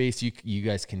headspace, you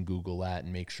guys can Google that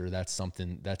and make sure that's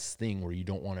the thing where you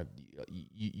don't want to,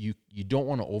 you don't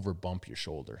want to over bump your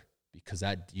shoulder, because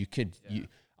that you could,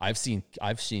 I've seen it.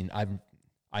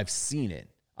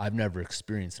 I've never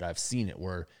experienced it. I've seen it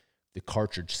where the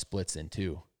cartridge splits in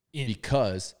two,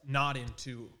 because not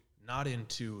into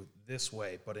this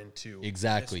way, but into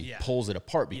exactly this, pulls it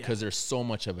apart, because there's so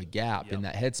much of a gap in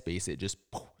that headspace. It just,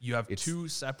 you have two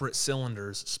separate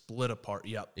cylinders split apart.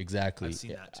 Yep. Exactly. I've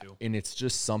seen that too. And it's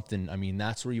just something,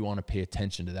 that's where you want to pay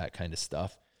attention to that kind of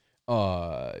stuff.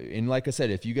 And like I said,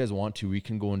 if you guys want to, we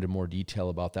can go into more detail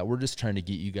about that. We're just trying to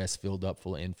get you guys filled up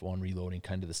full of info on reloading,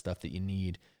 kind of the stuff that you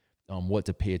need, what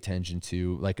to pay attention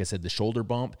to. Like I said, the shoulder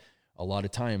bump, a lot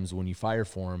of times when you fire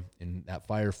form, and that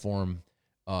fire form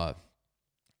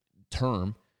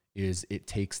term is it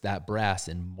takes that brass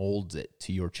and molds it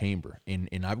to your chamber.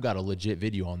 And I've got a legit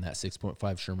video on that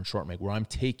 6.5 Sherman Short Mag where I'm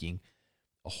taking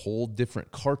a whole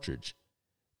different cartridge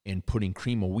and putting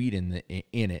cream of wheat in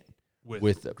it,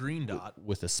 with green dot.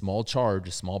 With a small charge,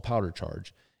 a small powder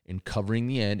charge, and covering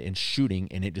the end and shooting,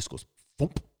 and it just goes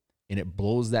thump, and it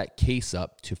blows that case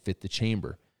up to fit the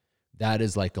chamber. That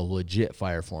is like a legit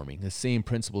fire forming. The same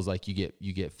principles like you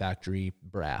get factory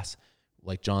brass.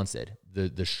 Like John said,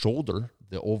 the shoulder,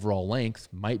 the overall length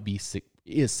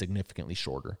is significantly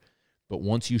shorter. But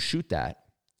once you shoot that,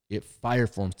 it fire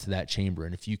forms to that chamber.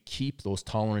 And if you keep those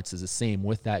tolerances the same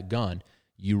with that gun,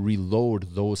 you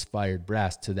reload those fired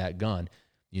brass to that gun,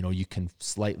 you can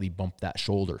slightly bump that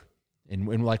shoulder.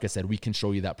 And like I said, we can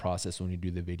show you that process when we do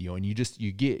the video, and you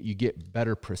get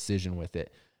better precision with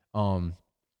it.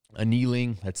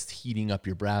 Annealing, that's heating up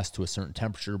your brass to a certain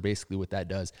temperature. Basically what that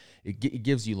does, it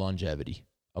gives you longevity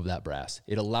of that brass.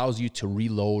 It allows you to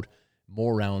reload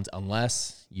more rounds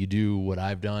unless you do what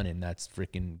I've done, and that's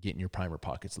freaking getting your primer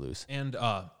pockets loose. And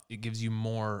it gives you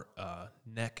more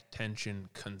neck tension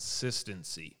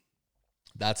consistency.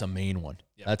 That's a main one.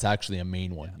 Yep. That's actually a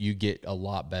main one. Yeah. You get a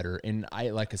lot better. And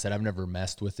like I said, I've never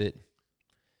messed with it.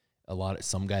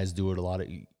 Some guys do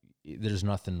it there's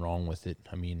nothing wrong with it.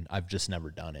 I mean, I've just never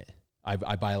done it. I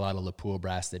buy a lot of Lapua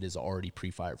brass that is already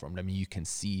pre-fire formed. I mean, you can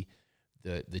see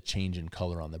the change in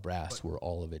color on the brass where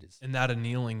all of it is. And that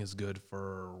annealing is good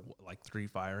for like 3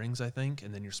 firings, I think,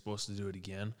 and then you're supposed to do it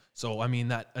again. So, I mean,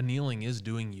 that annealing is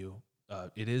doing you,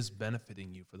 it is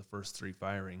benefiting you for the first 3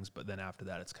 firings, but then after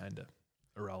that, it's kind of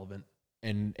irrelevant.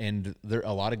 And there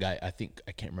a lot of guys, I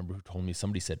can't remember who told me,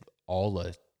 somebody said all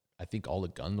the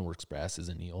Gunworks brass is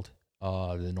annealed.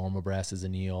 The normal brass is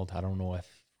annealed. I don't know if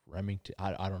Remington,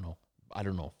 I don't know. I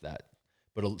don't know if that,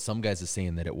 but some guys are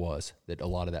saying that that a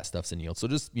lot of that stuff's annealed. So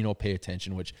just, pay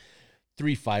attention, which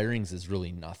 3 firings is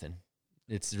really nothing.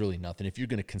 It's really nothing. If you're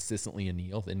going to consistently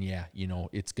anneal, then yeah,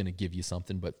 it's going to give you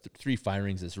something, but 3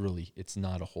 firings is really, it's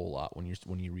not a whole lot when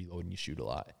you reload and you shoot a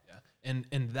lot. Yeah.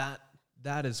 And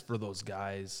that is for those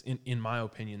guys, in my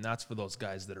opinion, that's for those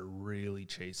guys that are really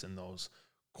chasing those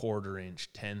 1/4 inch,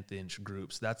 1/10 inch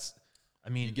groups.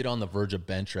 You get on the verge of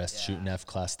bench rest shooting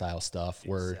F-class style stuff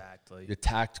where the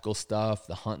tactical stuff,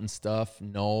 the hunting stuff,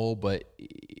 no, but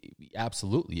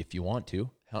absolutely if you want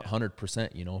to, 100%,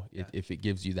 if it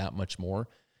gives you that much more.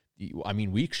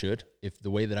 We should. If the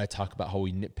way that I talk about how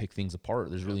we nitpick things apart,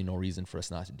 there's really no reason for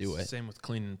us not to do it. Same with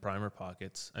cleaning primer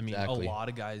pockets. A lot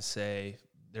of guys say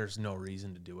there's no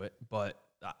reason to do it, but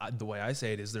the way I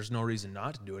say it is there's no reason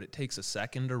not to do it. It takes a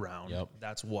second a round. Yep.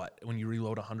 That's when you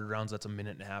reload 100 rounds, that's 1.5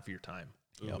 minutes of your time.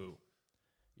 Ooh.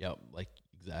 Yep. Like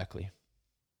exactly.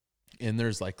 And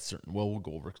there's like we'll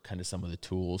go over kind of some of the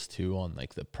tools too on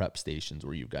like the prep stations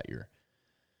where you've got your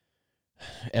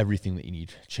everything that you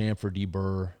need. Chamfer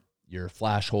deburr, your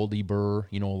flash hole deburr.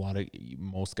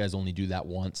 Most guys only do that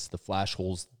once. The flash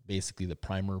hole's basically the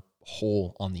primer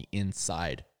hole on the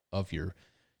inside of you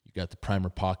got the primer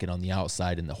pocket on the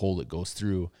outside, and the hole that goes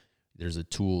through, there's a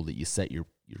tool that you set your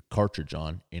cartridge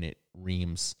on, and it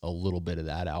reams a little bit of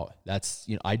that out. That's,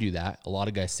 I do that. A lot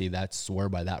of guys say that, swear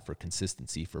by that for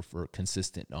consistency, for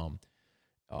consistent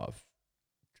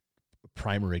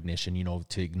primer ignition,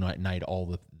 to ignite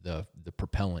all the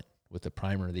propellant with the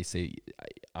primer. They say,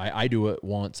 I do it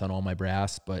once on all my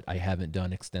brass, but I haven't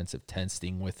done extensive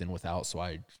testing with and without, so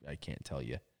I can't tell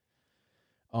you.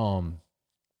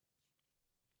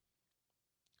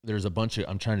 There's a bunch of,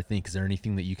 I'm trying to think, is there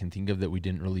anything that you can think of that we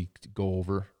didn't really go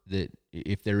over? That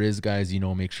if there is, guys,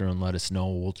 make sure and let us know.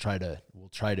 We'll try to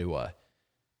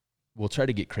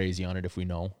get crazy on it if we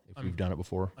know, if we've done it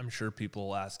before. I'm sure people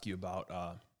will ask you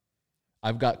about,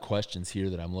 I've got questions here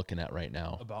that I'm looking at right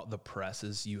now. About the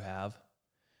presses you have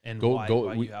and why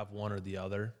you have one or the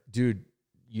other. Dude,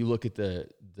 you look at the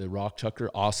Rock Chucker,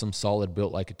 awesome, solid,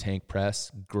 built like a tank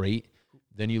press, great.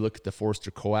 Then you look at the Forster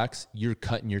Coax, you're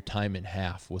cutting your time in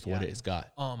half with what it's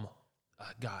got.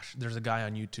 There's a guy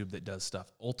on YouTube that does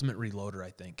stuff. Ultimate Reloader,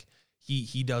 I think.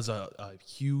 He does a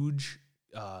huge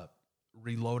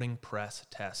reloading press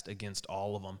test against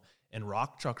all of them. And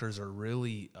Rock Chuckers are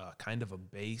really kind of a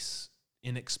base,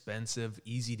 inexpensive,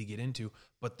 easy to get into.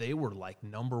 But they were like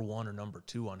number 1 or number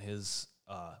 2 on his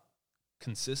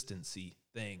consistency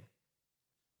thing.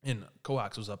 And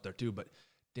Coax was up there too, but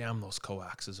damn, those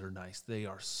coaxes are nice. They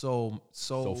are so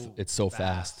it's so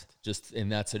fast.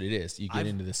 And that's what it is. You get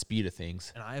into the speed of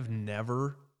things. And I have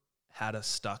never had a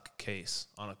stuck case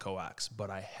on a coax, but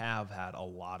I have had a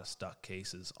lot of stuck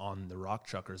cases on the Rock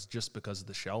Chuckers just because of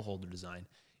the shell holder design.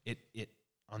 It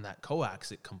on that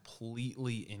coax, it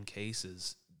completely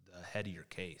encases the head of your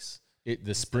case.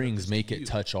 The springs make it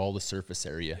touch all the surface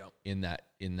area in that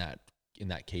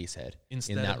case head.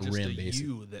 Instead in that of just rim, a basically.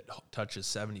 U that touches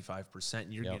 75%,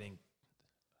 you're getting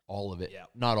all of it.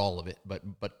 Not all of it, but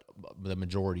the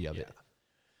majority of it.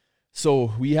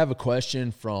 So we have a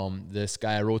question from this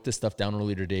guy. I wrote this stuff down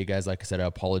earlier today, guys. Like I said, I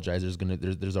apologize.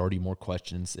 There's already more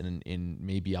questions, and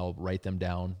maybe I'll write them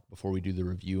down before we do the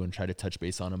review and try to touch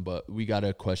base on them. But we got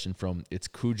a question from, it's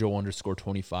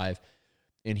Cujo_25,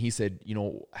 and he said,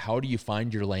 how do you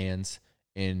find your lands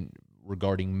and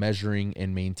regarding measuring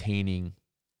and maintaining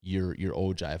your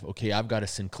ogive? Okay, I've got a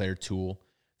Sinclair tool.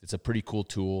 It's a pretty cool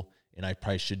tool, and I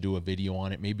probably should do a video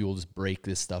on it. Maybe we'll just break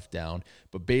this stuff down.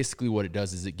 But basically what it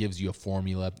does is it gives you a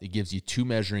formula. It gives you 2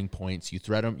 measuring points. You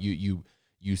thread them. You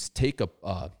take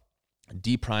a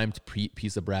deprimed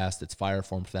piece of brass that's fire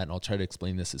formed for that, and I'll try to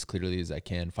explain this as clearly as I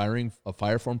can. Firing a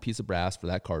fire formed piece of brass for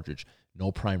that cartridge,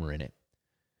 no primer in it.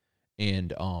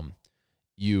 And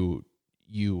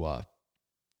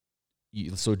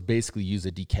so basically use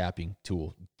a decapping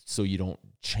tool so you don't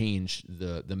change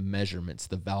the measurements,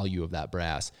 the value of that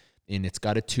brass. And it's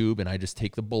got a tube, and I just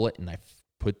take the bullet and I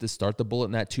start the bullet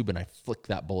in that tube, and I flick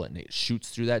that bullet, and it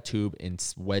shoots through that tube and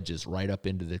wedges right up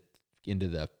into the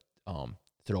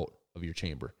throat of your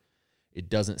chamber. It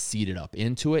doesn't seat it up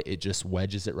into it. It just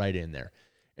wedges it right in there.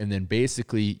 And then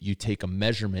basically you take a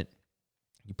measurement,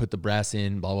 you put the brass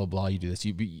in, blah, blah, blah. You do this.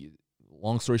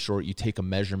 Long story short, you take a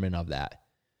measurement of that.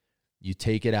 You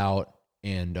take it out,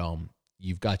 and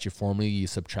you've got your formula. You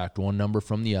subtract one number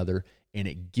from the other, and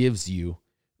it gives you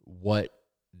what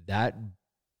that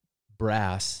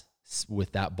brass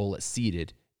with that bullet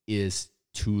seated is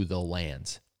to the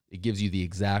lands. It gives you the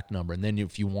exact number. And then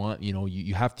if you want,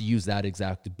 you have to use that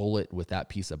exact bullet with that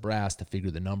piece of brass to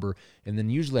figure the number. And then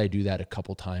usually I do that a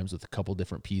couple times with a couple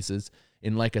different pieces.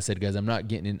 And like I said, guys, I'm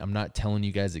not telling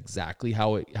you guys exactly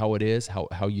how it is,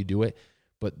 how you do it,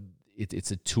 but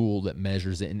it's a tool that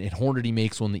measures it. And Hornady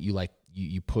makes one that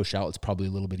you push out. It's probably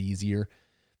a little bit easier.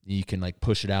 You can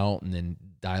push it out and then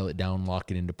dial it down,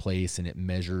 lock it into place, and it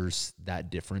measures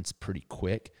that difference pretty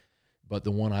quick. But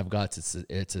the one I've got,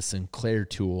 it's a Sinclair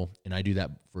tool, and I do that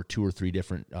for 2 or 3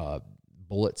 different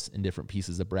bullets and different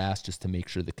pieces of brass just to make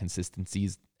sure the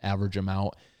consistencies average them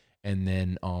out. And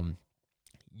then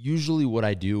usually what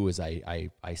I do is I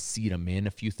seat them in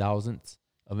a few thousandths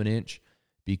of an inch,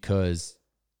 because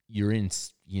you're in,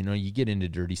 you get into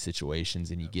dirty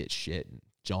situations and you get shit and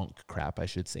junk crap, I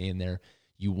should say, in there.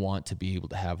 You want to be able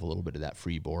to have a little bit of that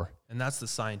free bore. And that's the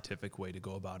scientific way to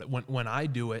go about it. When I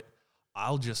do it,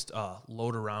 I'll just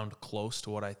load around close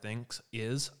to what I think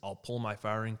is. I'll pull my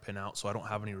firing pin out so I don't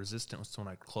have any resistance when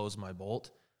I close my bolt,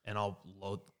 and I'll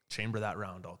chamber that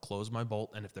round. I'll close my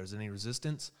bolt, and if there's any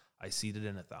resistance, I seat it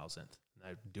in 1,000th. And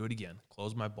I do it again,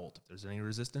 close my bolt. If there's any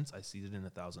resistance, I seat it in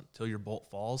 1,000th till your bolt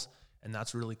falls, and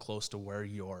that's really close to where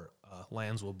your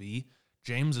lands will be.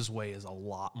 James's way is a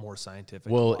lot more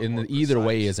scientific. Well, either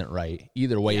way isn't right.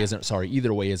 Either way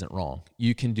isn't wrong.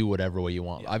 You can do whatever way you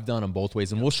want. Yeah. I've done them both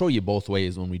ways, and we'll show you both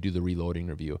ways when we do the reloading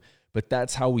review. But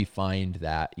that's how we find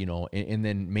that, and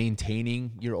then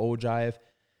maintaining your ogive.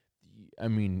 I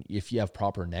mean, if you have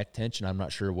proper neck tension, I'm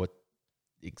not sure what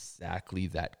exactly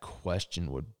that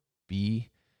question would be.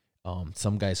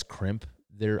 Some guys crimp.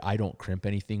 I don't crimp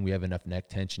anything. We have enough neck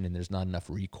tension, and there's not enough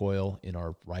recoil in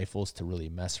our rifles to really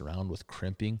mess around with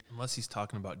crimping. Unless he's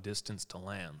talking about distance to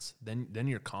lands, then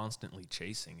you're constantly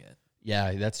chasing it.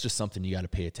 Yeah, that's just something you got to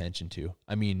pay attention to.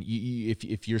 I mean,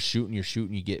 if you're shooting,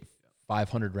 you get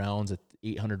 500 rounds,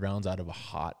 800 rounds out of a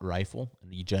hot rifle,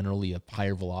 and you generally have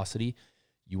higher velocity.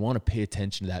 You want to pay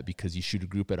attention to that, because you shoot a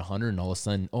group at 100, and all of a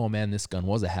sudden, oh man, this gun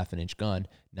was a 1/2 inch gun.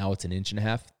 Now it's 1.5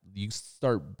 inches. You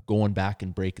start going back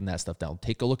and breaking that stuff down.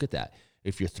 Take a look at that.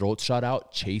 If your throat's shot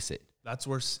out, chase it. That's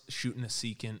where shooting a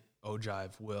secant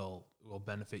ogive will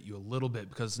benefit you a little bit,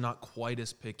 because it's not quite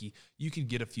as picky. You could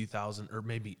get a few thousand, or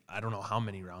maybe, I don't know how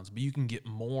many rounds, but you can get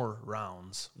more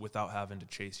rounds without having to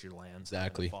chase your lands.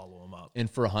 Exactly. And follow them up. And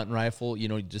for a hunting rifle,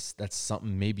 that's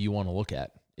something maybe you want to look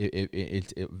at.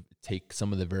 It take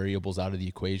some of the variables out of the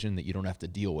equation that you don't have to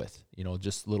deal with,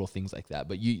 just little things like that.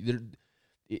 But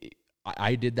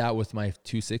I did that with my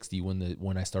 260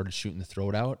 when I started shooting the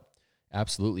throat out.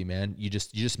 Absolutely, man. You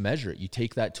just measure it. You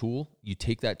take that tool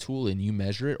and you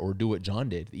measure it, or do what John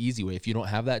did, the easy way. If you don't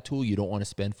have that tool, you don't want to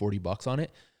spend $40 on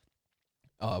it.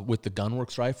 With the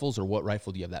Gunworks rifles, or what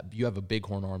rifle do you have that? You have a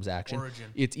Bighorn Arms Action. Origin.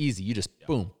 It's easy. You just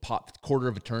boom, pop, quarter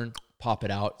of a turn, pop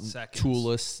it out, Seconds.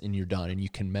 Toolless, and you're done. And you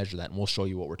can measure that, and we'll show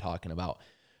you what we're talking about.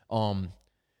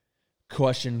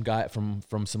 Question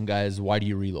from some guys, why do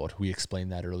you reload? We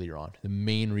explained that earlier on. The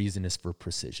main reason is for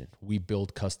precision. We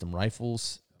build custom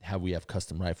rifles. We have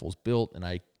custom rifles built, and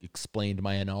I explained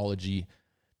my analogy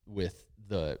with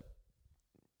the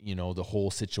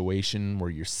whole situation where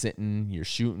you're sitting, you're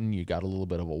shooting, you got a little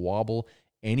bit of a wobble.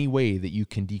 Any way that you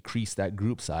can decrease that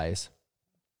group size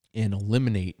and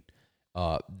eliminate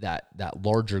that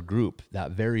larger group,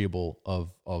 that variable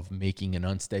of making an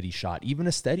unsteady shot, even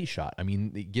a steady shot. I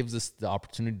mean, it gives us the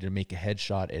opportunity to make a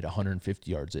headshot at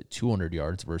 150 yards, at 200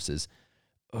 yards versus,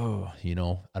 I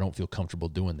don't feel comfortable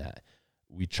doing that.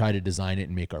 We try to design it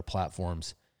and make our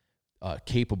platforms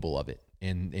capable of it.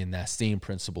 And that same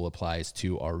principle applies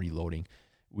to our reloading.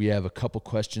 We have a couple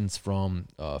questions from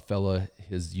a fella,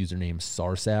 his username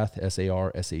Sarsath,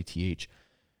 Sarsath.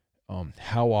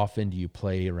 How often do you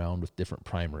play around with different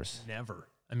primers? Never.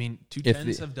 I mean,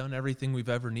 210s have done everything we've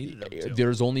ever needed them to.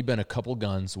 There's only been a couple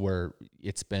guns where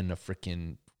it's been a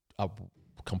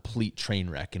complete train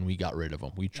wreck, and we got rid of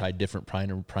them. We tried different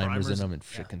primers in them, and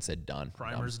frickin' said done.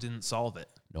 Primers didn't solve it.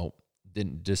 Nope.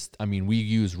 We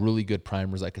use really good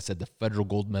primers. Like I said, the federal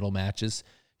gold medal matches,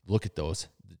 look at those.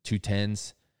 The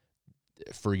 210s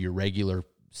for your regular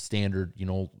standard,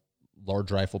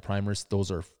 large rifle primers,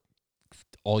 those are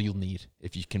all you'll need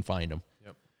if you can find them.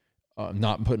 Yep.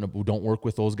 Don't work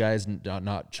with those guys,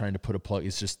 not trying to put a plug.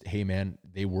 It's just, hey man,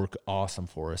 they work awesome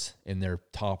for us and they're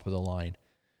top of the line.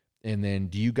 And then,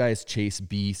 do you guys chase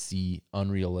BC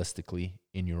unrealistically,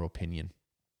 in your opinion?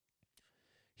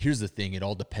 Here's the thing. It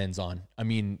all depends on,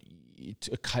 a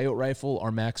coyote rifle,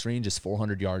 our max range is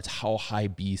 400 yards. How high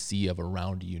BC of a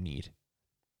round do you need?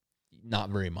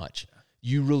 Not very much.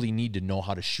 You really need to know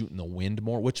how to shoot in the wind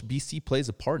more, which BC plays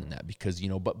a part in that because,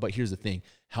 but here's the thing.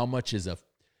 How much is a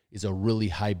really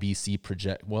high BC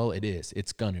project? Well, it is.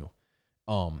 It's gonna.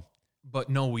 But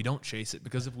no, we don't chase it,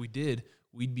 because if we did,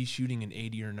 we'd be shooting an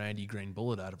 80 or 90 grain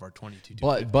bullet out of our 22.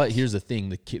 But here's the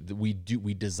thing: we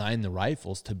design the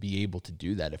rifles to be able to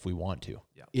do that if we want to.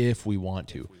 Yeah. If we want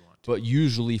to. But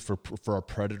usually for our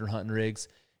predator hunting rigs,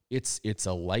 it's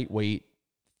a lightweight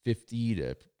 50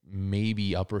 to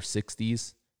maybe upper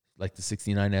 60s, like the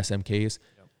 69 SMKs.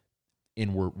 Yep.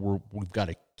 And we've got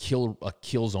a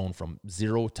kill zone from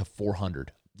 0 to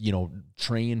 400.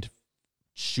 Trained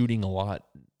shooting a lot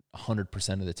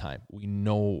 100% of the time. We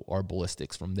know our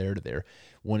ballistics from there to there.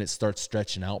 When it starts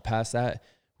stretching out past that,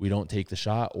 we don't take the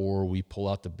shot, or we pull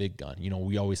out the big gun.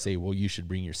 We always say, well, you should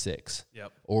bring your 6.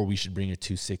 Yep. Or we should bring a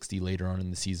 260 later on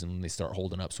in the season when they start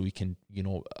holding up, so we can,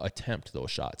 attempt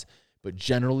those shots. But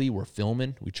generally, we're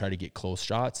filming. We try to get close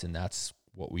shots, and that's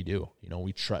what we do.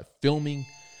 We try filming.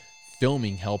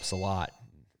 Filming helps a lot.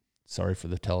 Sorry for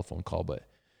the telephone call, but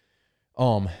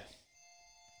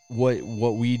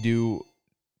what we do,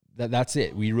 that's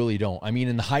it. We really don't.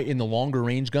 In the longer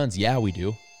range guns, yeah, we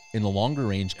do. In the longer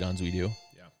range guns, we do.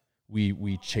 Yeah.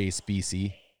 We chase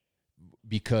BC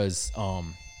because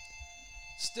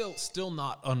Still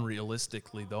not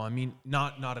unrealistically, though.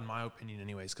 Not in my opinion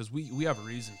anyways, because we have a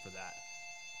reason for that.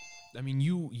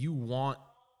 You want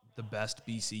the best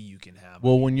BC you can have.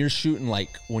 Well, when you're shooting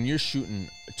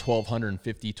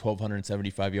 1,250,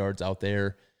 1,275 yards out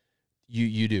there,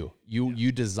 you do.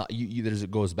 You design.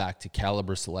 It goes back to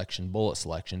caliber selection, bullet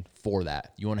selection for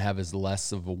that. You want to have as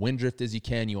less of a wind drift as you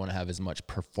can. You want to have as much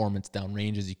performance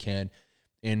downrange as you can.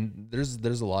 And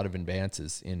there's a lot of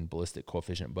advances in ballistic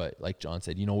coefficient, but like John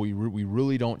said, we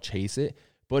really don't chase it,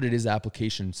 but it is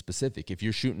application specific. If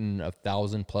you're shooting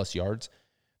 1,000+ yards,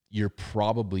 you're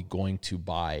probably going to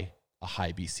buy a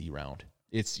high BC round.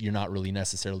 You're not really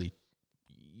necessarily,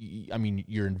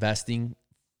 you're investing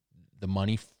the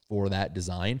money for that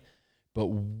design, but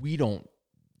we don't.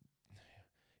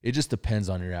 It just depends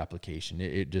on your application.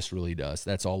 It just really does.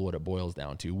 That's all what it boils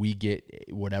down to. We get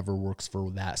whatever works for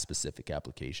that specific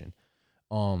application.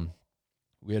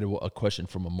 We had a question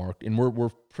from a Mark, and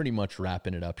we're pretty much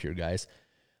wrapping it up here, guys.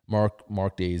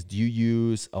 Mark Days, do you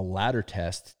use a ladder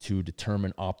test to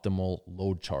determine optimal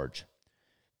load charge?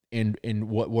 And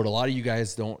what a lot of you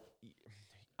guys don't.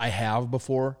 I have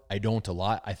before. I don't a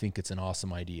lot. I think it's an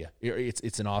awesome idea.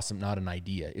 It's an awesome, not an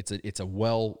idea. It's a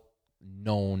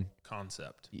well-known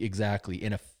concept. Exactly.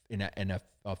 In a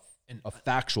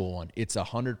factual one. It's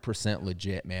 100%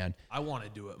 legit, man. I want to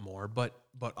do it more, but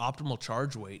optimal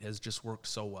charge weight has just worked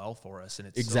so well for us, and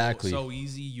it's exactly so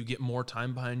easy. You get more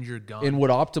time behind your gun. And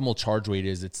what optimal charge weight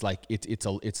is, it's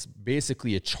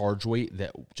basically a charge weight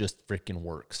that just freaking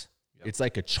works. Yep. It's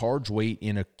like a charge weight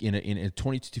in a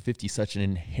 22-50, such an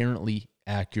inherently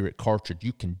accurate cartridge.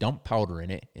 You can dump powder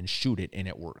in it and shoot it, and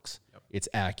it works. Yep. It's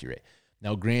accurate.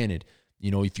 Now, granted,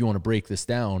 if you want to break this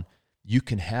down, you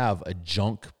can have a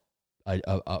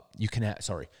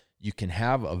you can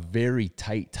have a very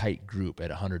tight group at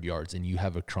 100 yards, and you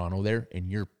have a chrono there,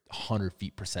 and you're 100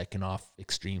 feet per second off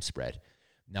extreme spread.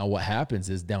 Now, what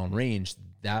happens is downrange,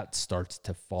 that starts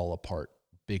to fall apart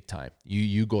big time.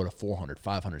 You go to 400,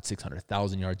 500, 600,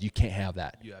 1,000 yards. You can't have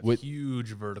that. You have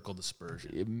huge vertical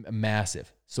dispersion.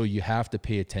 Massive. So you have to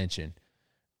pay attention.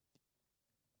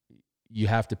 you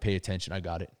have to pay attention. I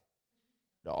got it.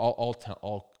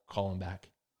 I'll call him back.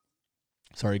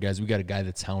 Sorry guys, we got a guy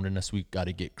that's hounding us. We got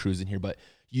to get cruising here, but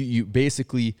you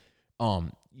basically,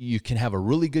 you can have a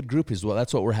really good group as well.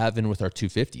 That's what we're having with our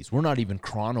 250s. We're not even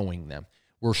chronoing them.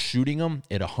 We're shooting them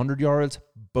at 100 yards,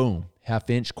 boom,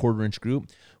 half-inch, quarter-inch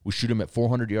group. We shoot them at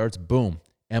 400 yards, boom,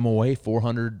 MOA,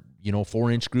 400,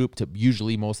 4-inch group to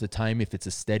usually most of the time, if it's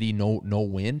a steady, no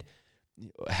wind,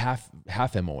 half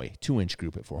MOA, 2-inch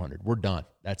group at 400. We're done.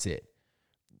 That's it.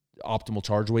 Optimal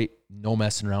charge weight, no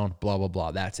messing around, blah, blah,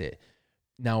 blah. That's it.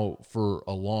 Now, for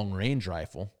a long-range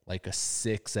rifle, like a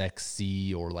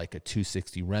 6XC or like a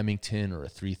 260 Remington or a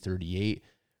 338,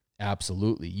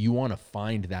 absolutely. You want to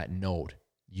find that node.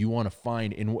 You want to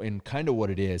find, and kind of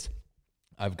what it is,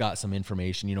 I've got some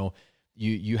information,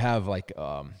 you have like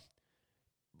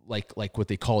what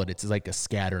they call it. It's like a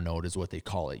scatter node is what they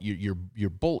call it.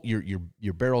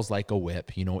 Your barrel's like a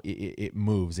whip, it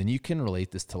moves, and you can relate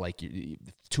this to like your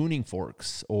tuning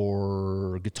forks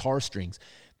or guitar strings.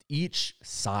 Each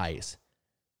size,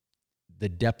 the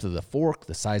depth of the fork,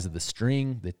 the size of the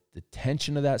string, the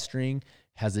tension of that string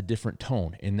has a different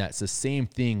tone. And that's the same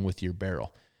thing with your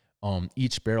barrel.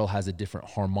 Each barrel has a different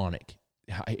harmonic.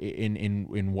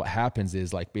 In what happens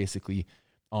is like basically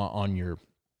on your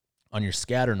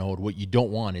scatter node, what you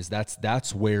don't want is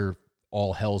that's where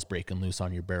all hell's breaking loose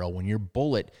on your barrel. When your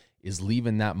bullet is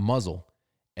leaving that muzzle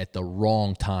at the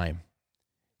wrong time,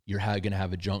 you're going to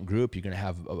have a junk group. You're going to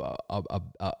have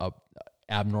a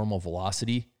abnormal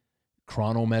velocity,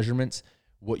 chrono measurements.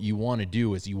 What you want to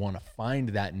do is you want to find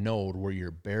that node where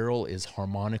your barrel is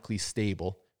harmonically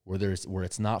stable, where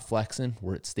it's not flexing,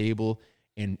 where it's stable.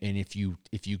 And if you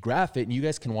graph it, and you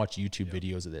guys can watch YouTube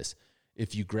videos of this,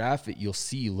 if you graph it, you'll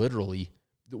see literally.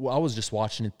 I was just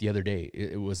watching it the other day.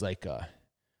 It was like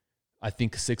I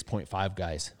think 6.5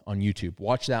 guys on YouTube.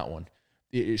 Watch that one.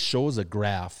 It shows a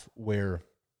graph where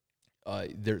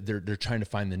they're trying to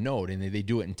find the node, and they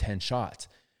do it in 10 shots.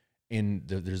 And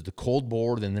there's the cold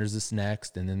bore, then there's this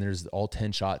next, and then there's all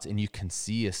 10 shots, and you can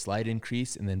see a slight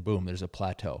increase, and then boom, there's a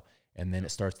plateau, and then it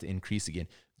starts to increase again.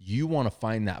 You want to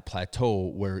find that plateau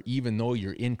where even though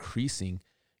you're increasing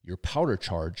your powder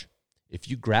charge, if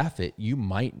you graph it, you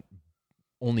might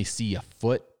only see a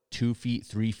foot, 2 feet,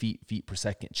 3 feet per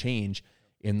second change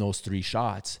in those 3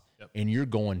 shots, and you're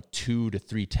going 2 to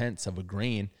 3/10 of a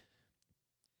grain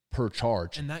per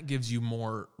charge. And that gives you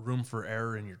more room for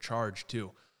error in your charge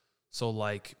too. So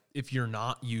like if you're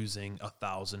not using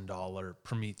 $1,000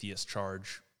 Prometheus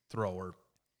charge thrower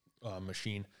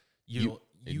machine, you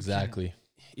exactly. Can,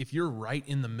 if you're right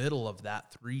in the middle of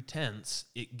that 3/10,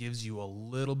 it gives you a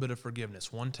little bit of forgiveness,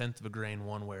 1/10 of a grain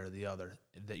one way or the other,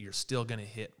 that you're still going to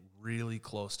hit really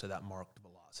close to that marked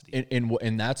velocity.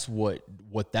 And that's what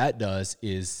that does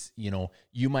is,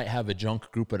 you might have a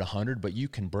junk group at 100, but you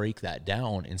can break that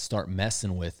down and start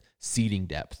messing with seating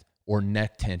depth or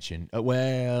neck tension.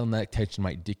 Well, neck tension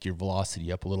might dick your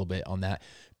velocity up a little bit on that,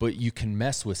 but you can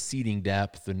mess with seating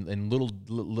depth and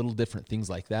little different things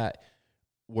like that,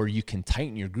 where you can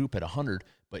tighten your group at 100,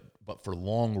 but for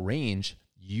long range,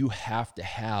 you have to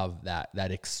have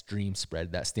that extreme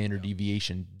spread, that standard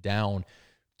deviation down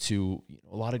to,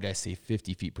 a lot of guys say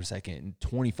 50 feet per second, and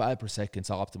 25 per second is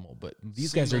optimal, but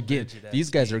these guys are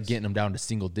getting them down to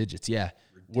single digits. Yeah.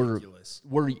 Ridiculous.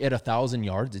 We're at 1,000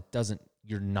 yards.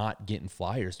 You're not getting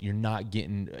flyers. You're not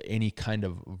getting any kind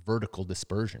of vertical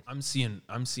dispersion. I'm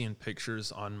seeing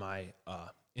pictures on my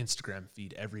Instagram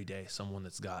feed every day. Someone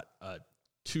that's got a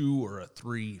 2 or a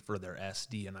 3 for their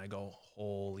SD, and I go,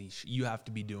 holy you have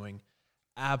to be doing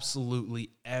absolutely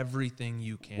everything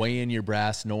you can. Weighing your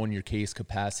brass, knowing your case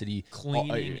capacity,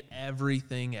 cleaning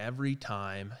everything every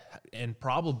time, and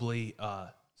probably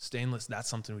stainless. That's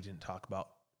something we didn't talk about.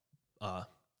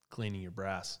 Cleaning your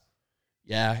brass.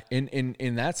 Yeah,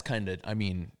 and that's kind of,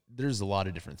 there's a lot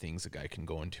of different things a guy can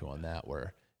go into on that,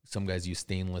 where some guys use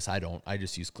stainless. I don't. I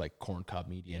just use like corncob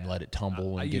media and let it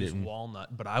tumble and get it. I use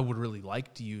walnut, but I would really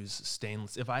like to use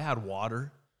stainless. If I had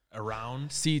water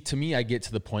around. See, to me, I get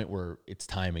to the point where it's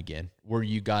time again, where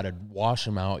you got to wash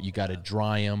them out, you got to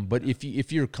dry them. But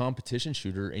if you're a competition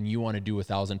shooter and you want to do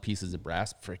 1,000 pieces of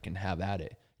brass, freaking have at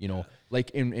it.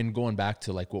 Like in going back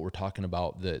to like what we're talking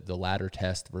about, the ladder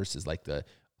test versus like the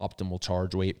optimal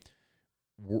charge weight.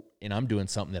 And I'm doing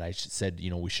something that I said,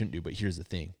 we shouldn't do. But here's the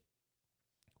thing.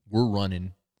 We're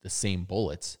running the same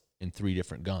bullets in 3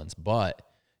 different guns, but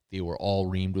they were all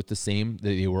reamed with the same.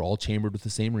 They were all chambered with the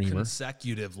same reamer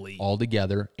consecutively, all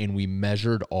together, and we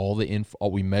measured all the info.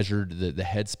 We measured the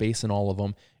headspace in all of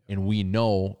them, And we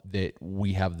know that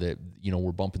we have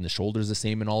we're bumping the shoulders the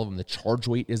same in all of them. The charge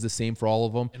weight is the same for all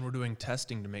of them. And we're doing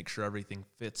testing to make sure everything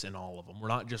fits in all of them. We're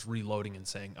not just reloading and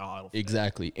saying, oh, it'll fit.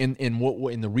 Exactly. And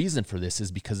the reason for this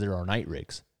is because there are night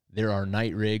rigs. There are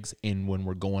night rigs, and when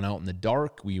we're going out in the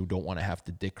dark, we don't want to have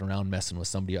to dick around messing with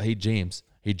somebody. Hey, James.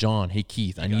 Hey, John. Hey,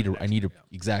 Keith. I need a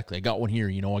exactly. I got one here.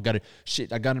 I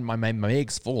got my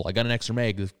mag's full. I got an extra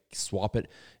mag. Swap it.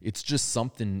 It's just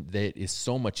something that is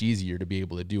so much easier to be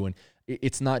able to do. And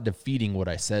it's not defeating what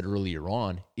I said earlier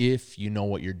on. If you know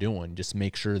what you're doing, just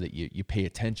make sure that you pay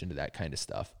attention to that kind of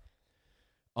stuff.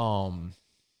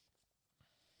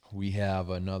 We have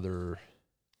another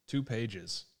 2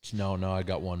 pages. No, I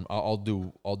got one. I'll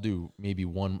do maybe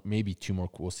one, maybe 2 more.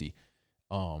 We'll see.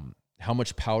 How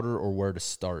much powder or where to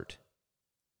start?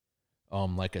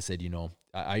 Like I said,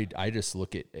 I just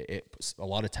look at it a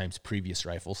lot of times previous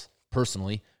rifles.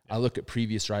 Personally, I look at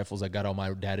previous rifles. I got all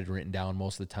my data written down.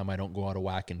 Most of the time I don't go out of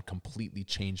whack and completely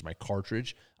change my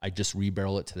cartridge. I just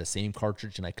rebarrel it to the same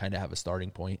cartridge, and I kind of have a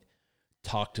starting point.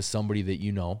 Talk to somebody that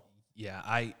you know.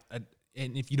 Yeah,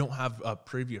 and if you don't have a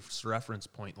previous reference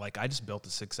point, like I just built a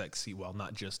 6XC,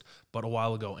 but a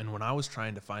while ago. And when I was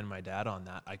trying to find my data on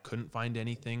that, I couldn't find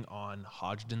anything on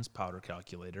Hodgdon's powder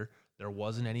calculator. There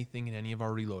wasn't anything in any of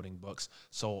our reloading books.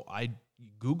 So I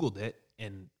Googled it,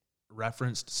 and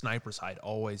referenced Sniper's Hide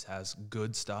always has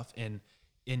good stuff. And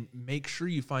make sure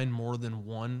you find more than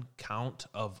one count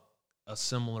of a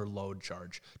similar load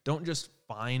charge. Don't just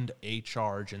find a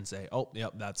charge and say, oh,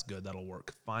 yep, that's good, that'll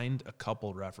work. Find a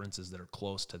couple references that are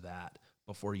close to that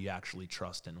before you actually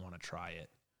trust and want to try it.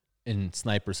 And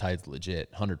Sniper's Hide's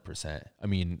legit, 100%. I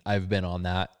mean, I've been on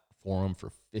that forum for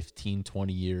 15,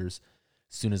 20 years.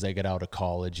 As soon as I got out of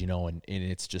college, and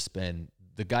it's just been,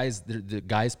 the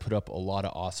guys put up a lot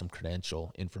of awesome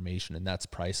credential information, and that's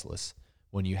priceless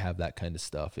when you have that kind of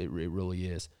stuff. It really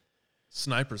is.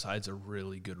 Sniper's Hide's a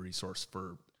really good resource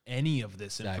for any of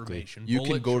this information. You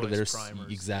can go to their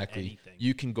anything.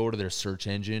 You can go to their search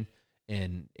engine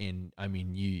and I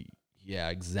mean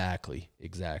exactly.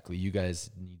 You guys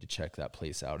need to check that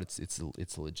place out.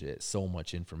 It's legit. So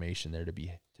much information there to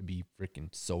be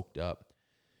freaking soaked up.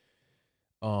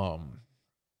 How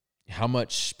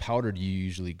much powder do you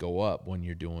usually go up when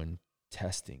you're doing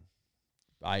testing?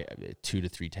 2 to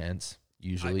 3 tenths.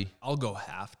 Usually, I'll go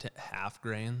half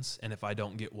grains, and if I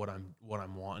don't get what I'm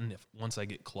wanting, once I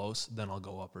get close, then I'll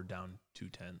go up or down 2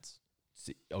 tenths.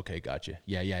 See, okay, gotcha.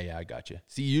 Yeah, I gotcha.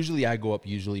 See, usually I go up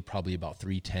probably about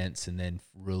 3 tenths, and then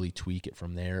really tweak it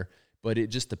from there. But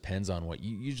it just depends on what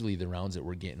usually the rounds that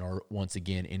we're getting are once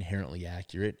again inherently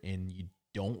accurate, and you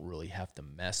don't really have to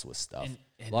mess with stuff. And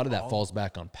a lot of that falls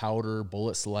back on powder,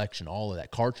 bullet selection, all of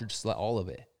that, cartridge all of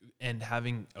it. And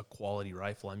having a quality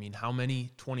rifle. I mean, how many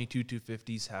 22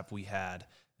 250s have we had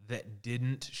that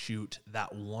didn't shoot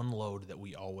that one load that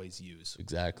we always use?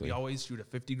 Exactly. We always shoot a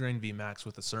 50 grain VMAX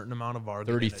with a certain amount of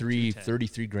Varga.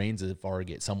 33 grains of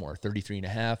Varga somewhere,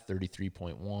 33.5,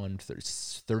 33.1,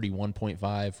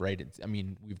 31.5, right? I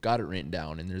mean, we've got it written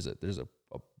down, and there's a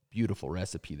beautiful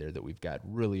recipe there that we've got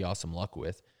really awesome luck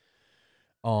with.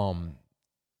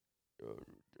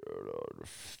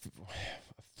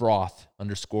 Froth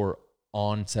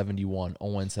 _on71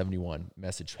 ON71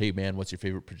 message. Hey man, what's your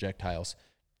favorite projectiles?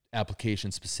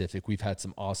 Application specific. We've had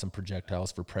some awesome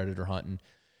projectiles for predator hunting.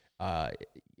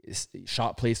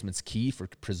 Shot placement's key for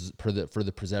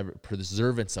the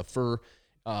preservance of fur.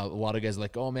 A lot of guys are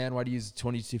like, oh man, why do you use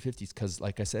 2250s? Because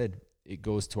like I said, it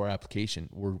goes to our application.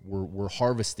 We're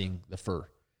harvesting the fur.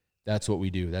 That's what we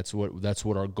do. That's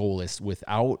what our goal is,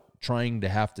 without trying to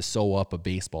have to sew up a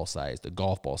baseball size, the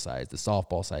golf ball size, the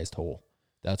softball sized hole.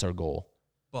 That's our goal.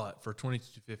 But for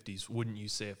 2250s, wouldn't you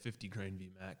say a 50 grain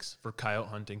VMAX for coyote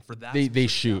hunting? For that, they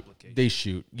shoot. They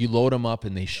shoot. You load them up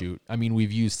and they shoot. I mean,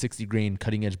 we've used 60 grain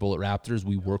cutting edge bullet Raptors.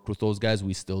 We worked with those guys.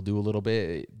 We still do a little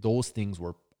bit. Those things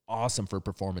were awesome for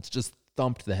performance. Just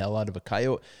thumped the hell out of a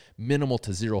coyote. Minimal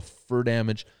to zero fur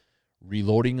damage.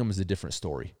 Reloading them is a different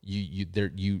story.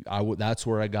 That's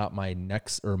where I got my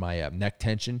neck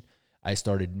tension. I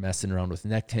started messing around with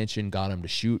neck tension, got them to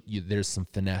shoot. There's some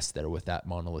finesse there with that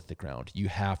monolithic round. You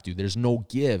have to. There's no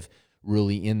give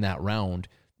really in that round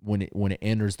when it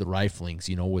enters the riflings.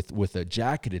 With a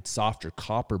jacketed, softer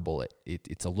copper bullet,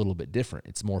 it's a little bit different.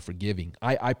 It's more forgiving.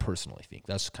 I personally think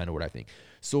that's kind of what I think.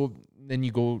 So then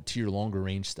you go to your longer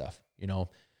range stuff.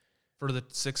 For the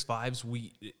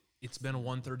 6.5s, it's been a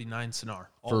 139 Sinar.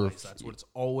 Always. That's what it's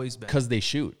always been. Because they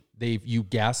shoot. You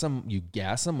gas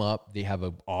them up. They have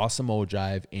an awesome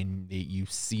ogive, and you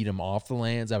seed them off the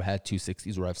lands. I've had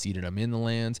 260s where I've seeded them in the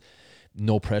lands.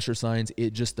 No pressure signs.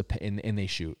 It just depends, and they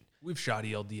shoot. We've shot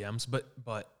ELDMs,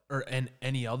 and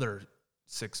any other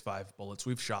 6.5 bullets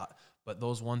we've shot, but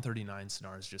those 139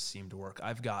 Sonars just seem to work.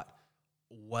 I've got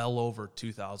well over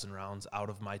 2,000 rounds out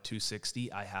of my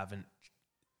 260. I haven't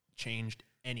changed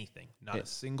anything, not a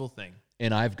single thing.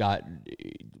 And I've got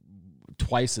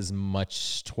twice as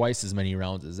many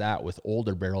rounds as that with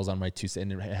older barrels on my 260,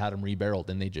 and had them rebarreled,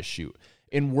 and they just shoot.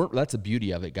 And that's the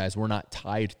beauty of it, guys. We're not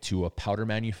tied to a powder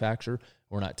manufacturer.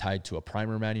 We're not tied to a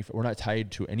primer manufacturer. We're not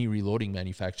tied to any reloading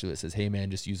manufacturer that says, hey,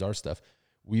 man, just use our stuff.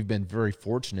 We've been very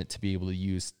fortunate to be able to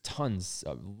use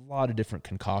a lot of different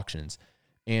concoctions,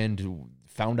 and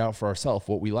found out for ourselves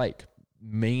what we like.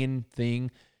 Main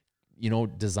thing,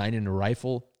 designing a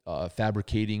rifle,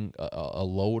 fabricating a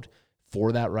load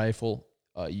for that rifle.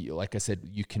 Like I said,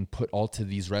 you can put all to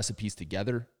these recipes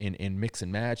together and mix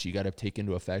and match. You got to take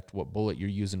into effect what bullet you're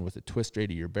using with a twist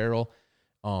rate of your barrel.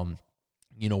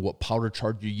 What powder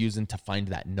charge you're using to find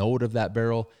that node of that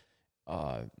barrel.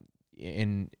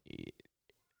 And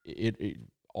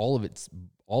all of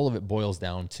it boils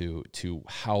down to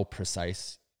how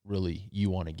precise really you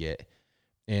want to get.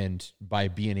 And by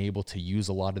being able to use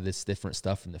a lot of this different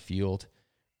stuff in the field,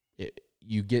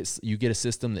 you get a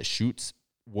system that shoots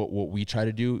what we try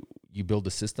to do. You build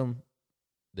a system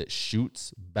that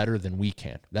shoots better than we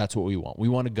can. That's what we want. We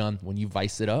want a gun, when you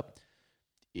vise it up,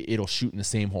 it'll shoot in the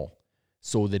same hole,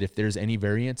 so that if there's any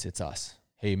variance, it's us.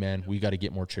 Hey man, we got to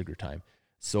get more trigger time.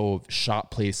 So shot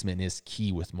placement is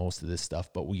key with most of this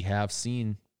stuff, but we have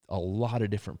seen a lot of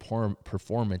different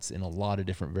performance in a lot of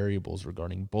different variables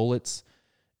regarding bullets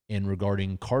and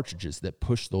regarding cartridges that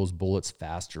push those bullets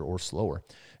faster or slower.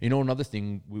 Another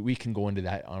thing, we can go into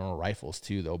that on our rifles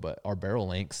too, though, but our barrel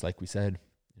lengths, like we said,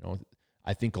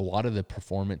 I think a lot of the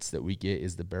performance that we get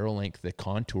is the barrel length, the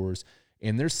contours.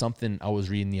 And there's something I was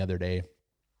reading the other day,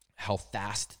 how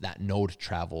fast that node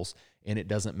travels. And it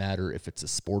doesn't matter if it's a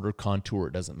sporter contour.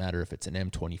 It doesn't matter if it's an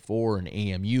M24, an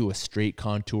AMU, a straight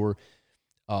contour.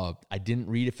 I didn't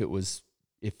read if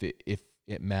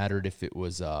it mattered if it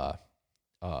was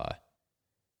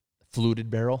fluted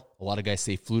barrel. A lot of guys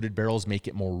say fluted barrels make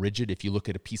it more rigid. If you look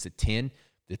at a piece of tin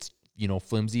that's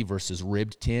flimsy versus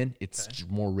ribbed tin, it's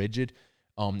more rigid.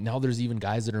 Now there's even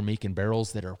guys that are making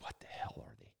barrels that are, what the hell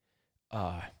are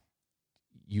they?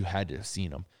 You had to have seen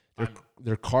them.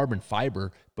 They're carbon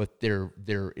fiber, but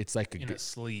it's like in a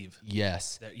sleeve.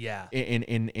 Yes. Yeah.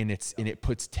 And it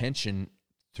puts tension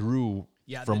through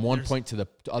from one point to the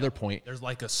other point. There's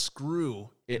like a screw,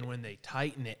 and when they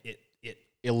tighten it, it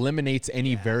eliminates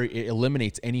any it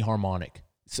eliminates any harmonic.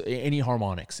 So any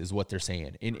harmonics is what they're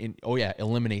saying.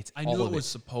 Eliminates. I knew it was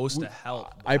supposed to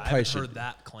help. I haven't heard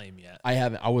that claim yet. I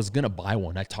haven't. I was gonna buy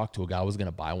one. I talked to a guy. I was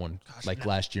gonna buy one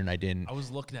last year, and I didn't. I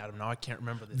was looking at them now. I can't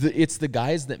remember it's the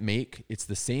guys that make. It's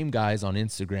the same guys on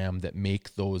Instagram that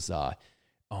make those.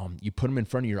 You put them in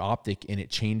front of your optic, and it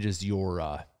changes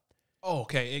your.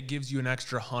 Okay. It gives you an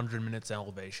extra 100 minutes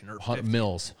elevation or 50.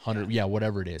 Mils, 100,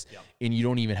 whatever it is, and you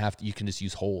don't even have to. You can just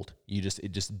use hold.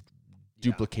 It just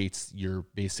duplicates your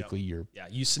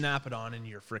you snap it on and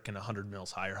you're freaking 100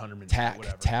 mils higher, 100 mils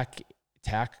TAC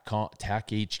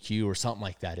HQ or something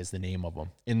like that is the name of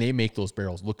them, and they make those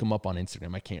barrels. Look them up on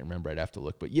Instagram. I can't remember. I'd have to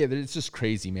look, but it's just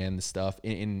crazy, man. The stuff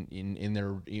in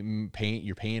their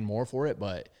you're paying more for it,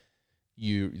 but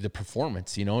the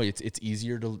performance, it's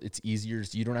easier.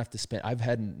 You don't have to spend.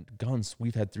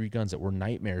 We've had 3 guns that were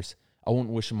nightmares. I wouldn't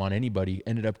wish them on anybody.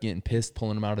 Ended up getting pissed,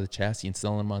 pulling them out of the chassis and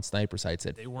selling them on sniper sites.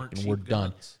 They weren't cheap we're done.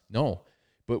 Guns. No,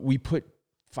 but we put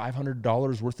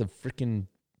 $500 worth of freaking,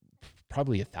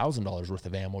 probably $1,000 worth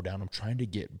of ammo down. I'm trying to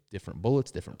get different bullets,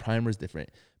 different primers, different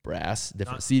brass,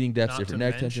 different seating depths, different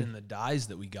neck tension. Not to mention the dies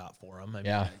that we got for them.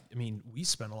 I mean, we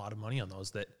spent a lot of money on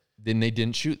those that. Then they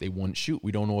didn't shoot. They wouldn't shoot.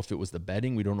 We don't know if it was the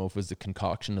bedding. We don't know if it was the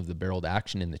concoction of the barreled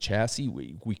action in the chassis.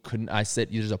 We couldn't. I said,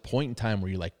 there's a point in time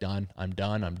where you're like, done. I'm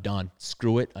done.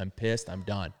 Screw it. I'm pissed. I'm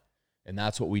done. And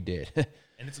that's what we did.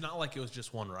 And it's not like it was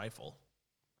just one rifle.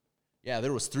 Yeah,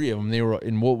 there was 3 of them. They were,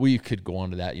 and what we could go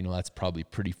on to that. That's probably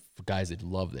pretty for guys that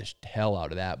love the hell out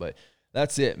of that. But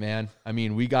that's it, man. I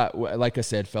mean, we got, like I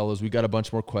said, fellas, we got a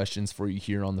bunch more questions for you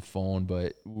here on the phone,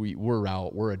 but we're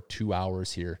out. We're at 2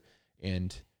 hours here,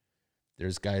 and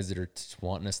there's guys that are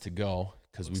wanting us to go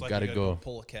because we've got to go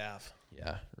pull a calf.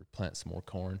 Yeah, or plant some more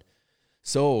corn.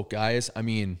 So, guys, I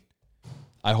mean,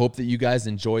 I hope that you guys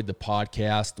enjoyed the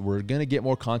podcast. We're going to get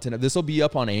more content. This will be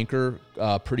up on Anchor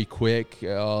pretty quick.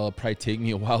 It'll probably take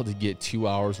me a while to get 2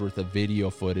 hours worth of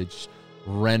video footage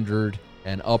rendered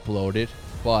and uploaded.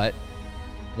 But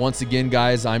once again,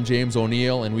 guys, I'm James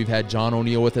O'Neill, and we've had John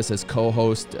O'Neill with us as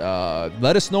co-host.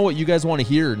 Let us know what you guys want to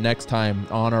hear next time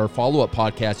on our follow-up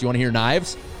podcast. You want to hear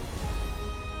knives?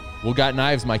 We got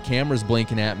knives. My camera's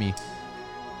blinking at me.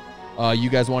 You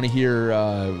guys want to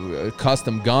hear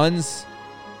custom guns,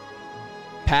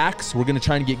 packs? We're going to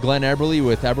try and get Glenn Eberly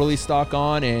with Eberly Stock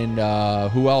on,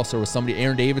 and who else? There was somebody,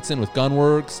 Aaron Davidson with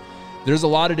Gunworks. There's a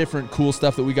lot of different cool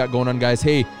stuff that we got going on, guys.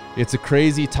 Hey, it's a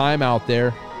crazy time out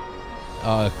there.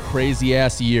 Crazy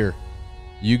ass year.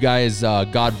 You guys,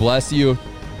 God bless you.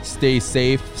 Stay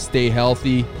safe, stay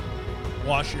healthy.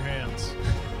 Wash your hands.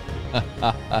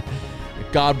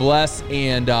 God bless,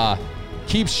 and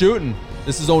keep shooting.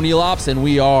 This is O'Neill Ops, and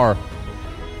we are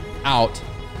out.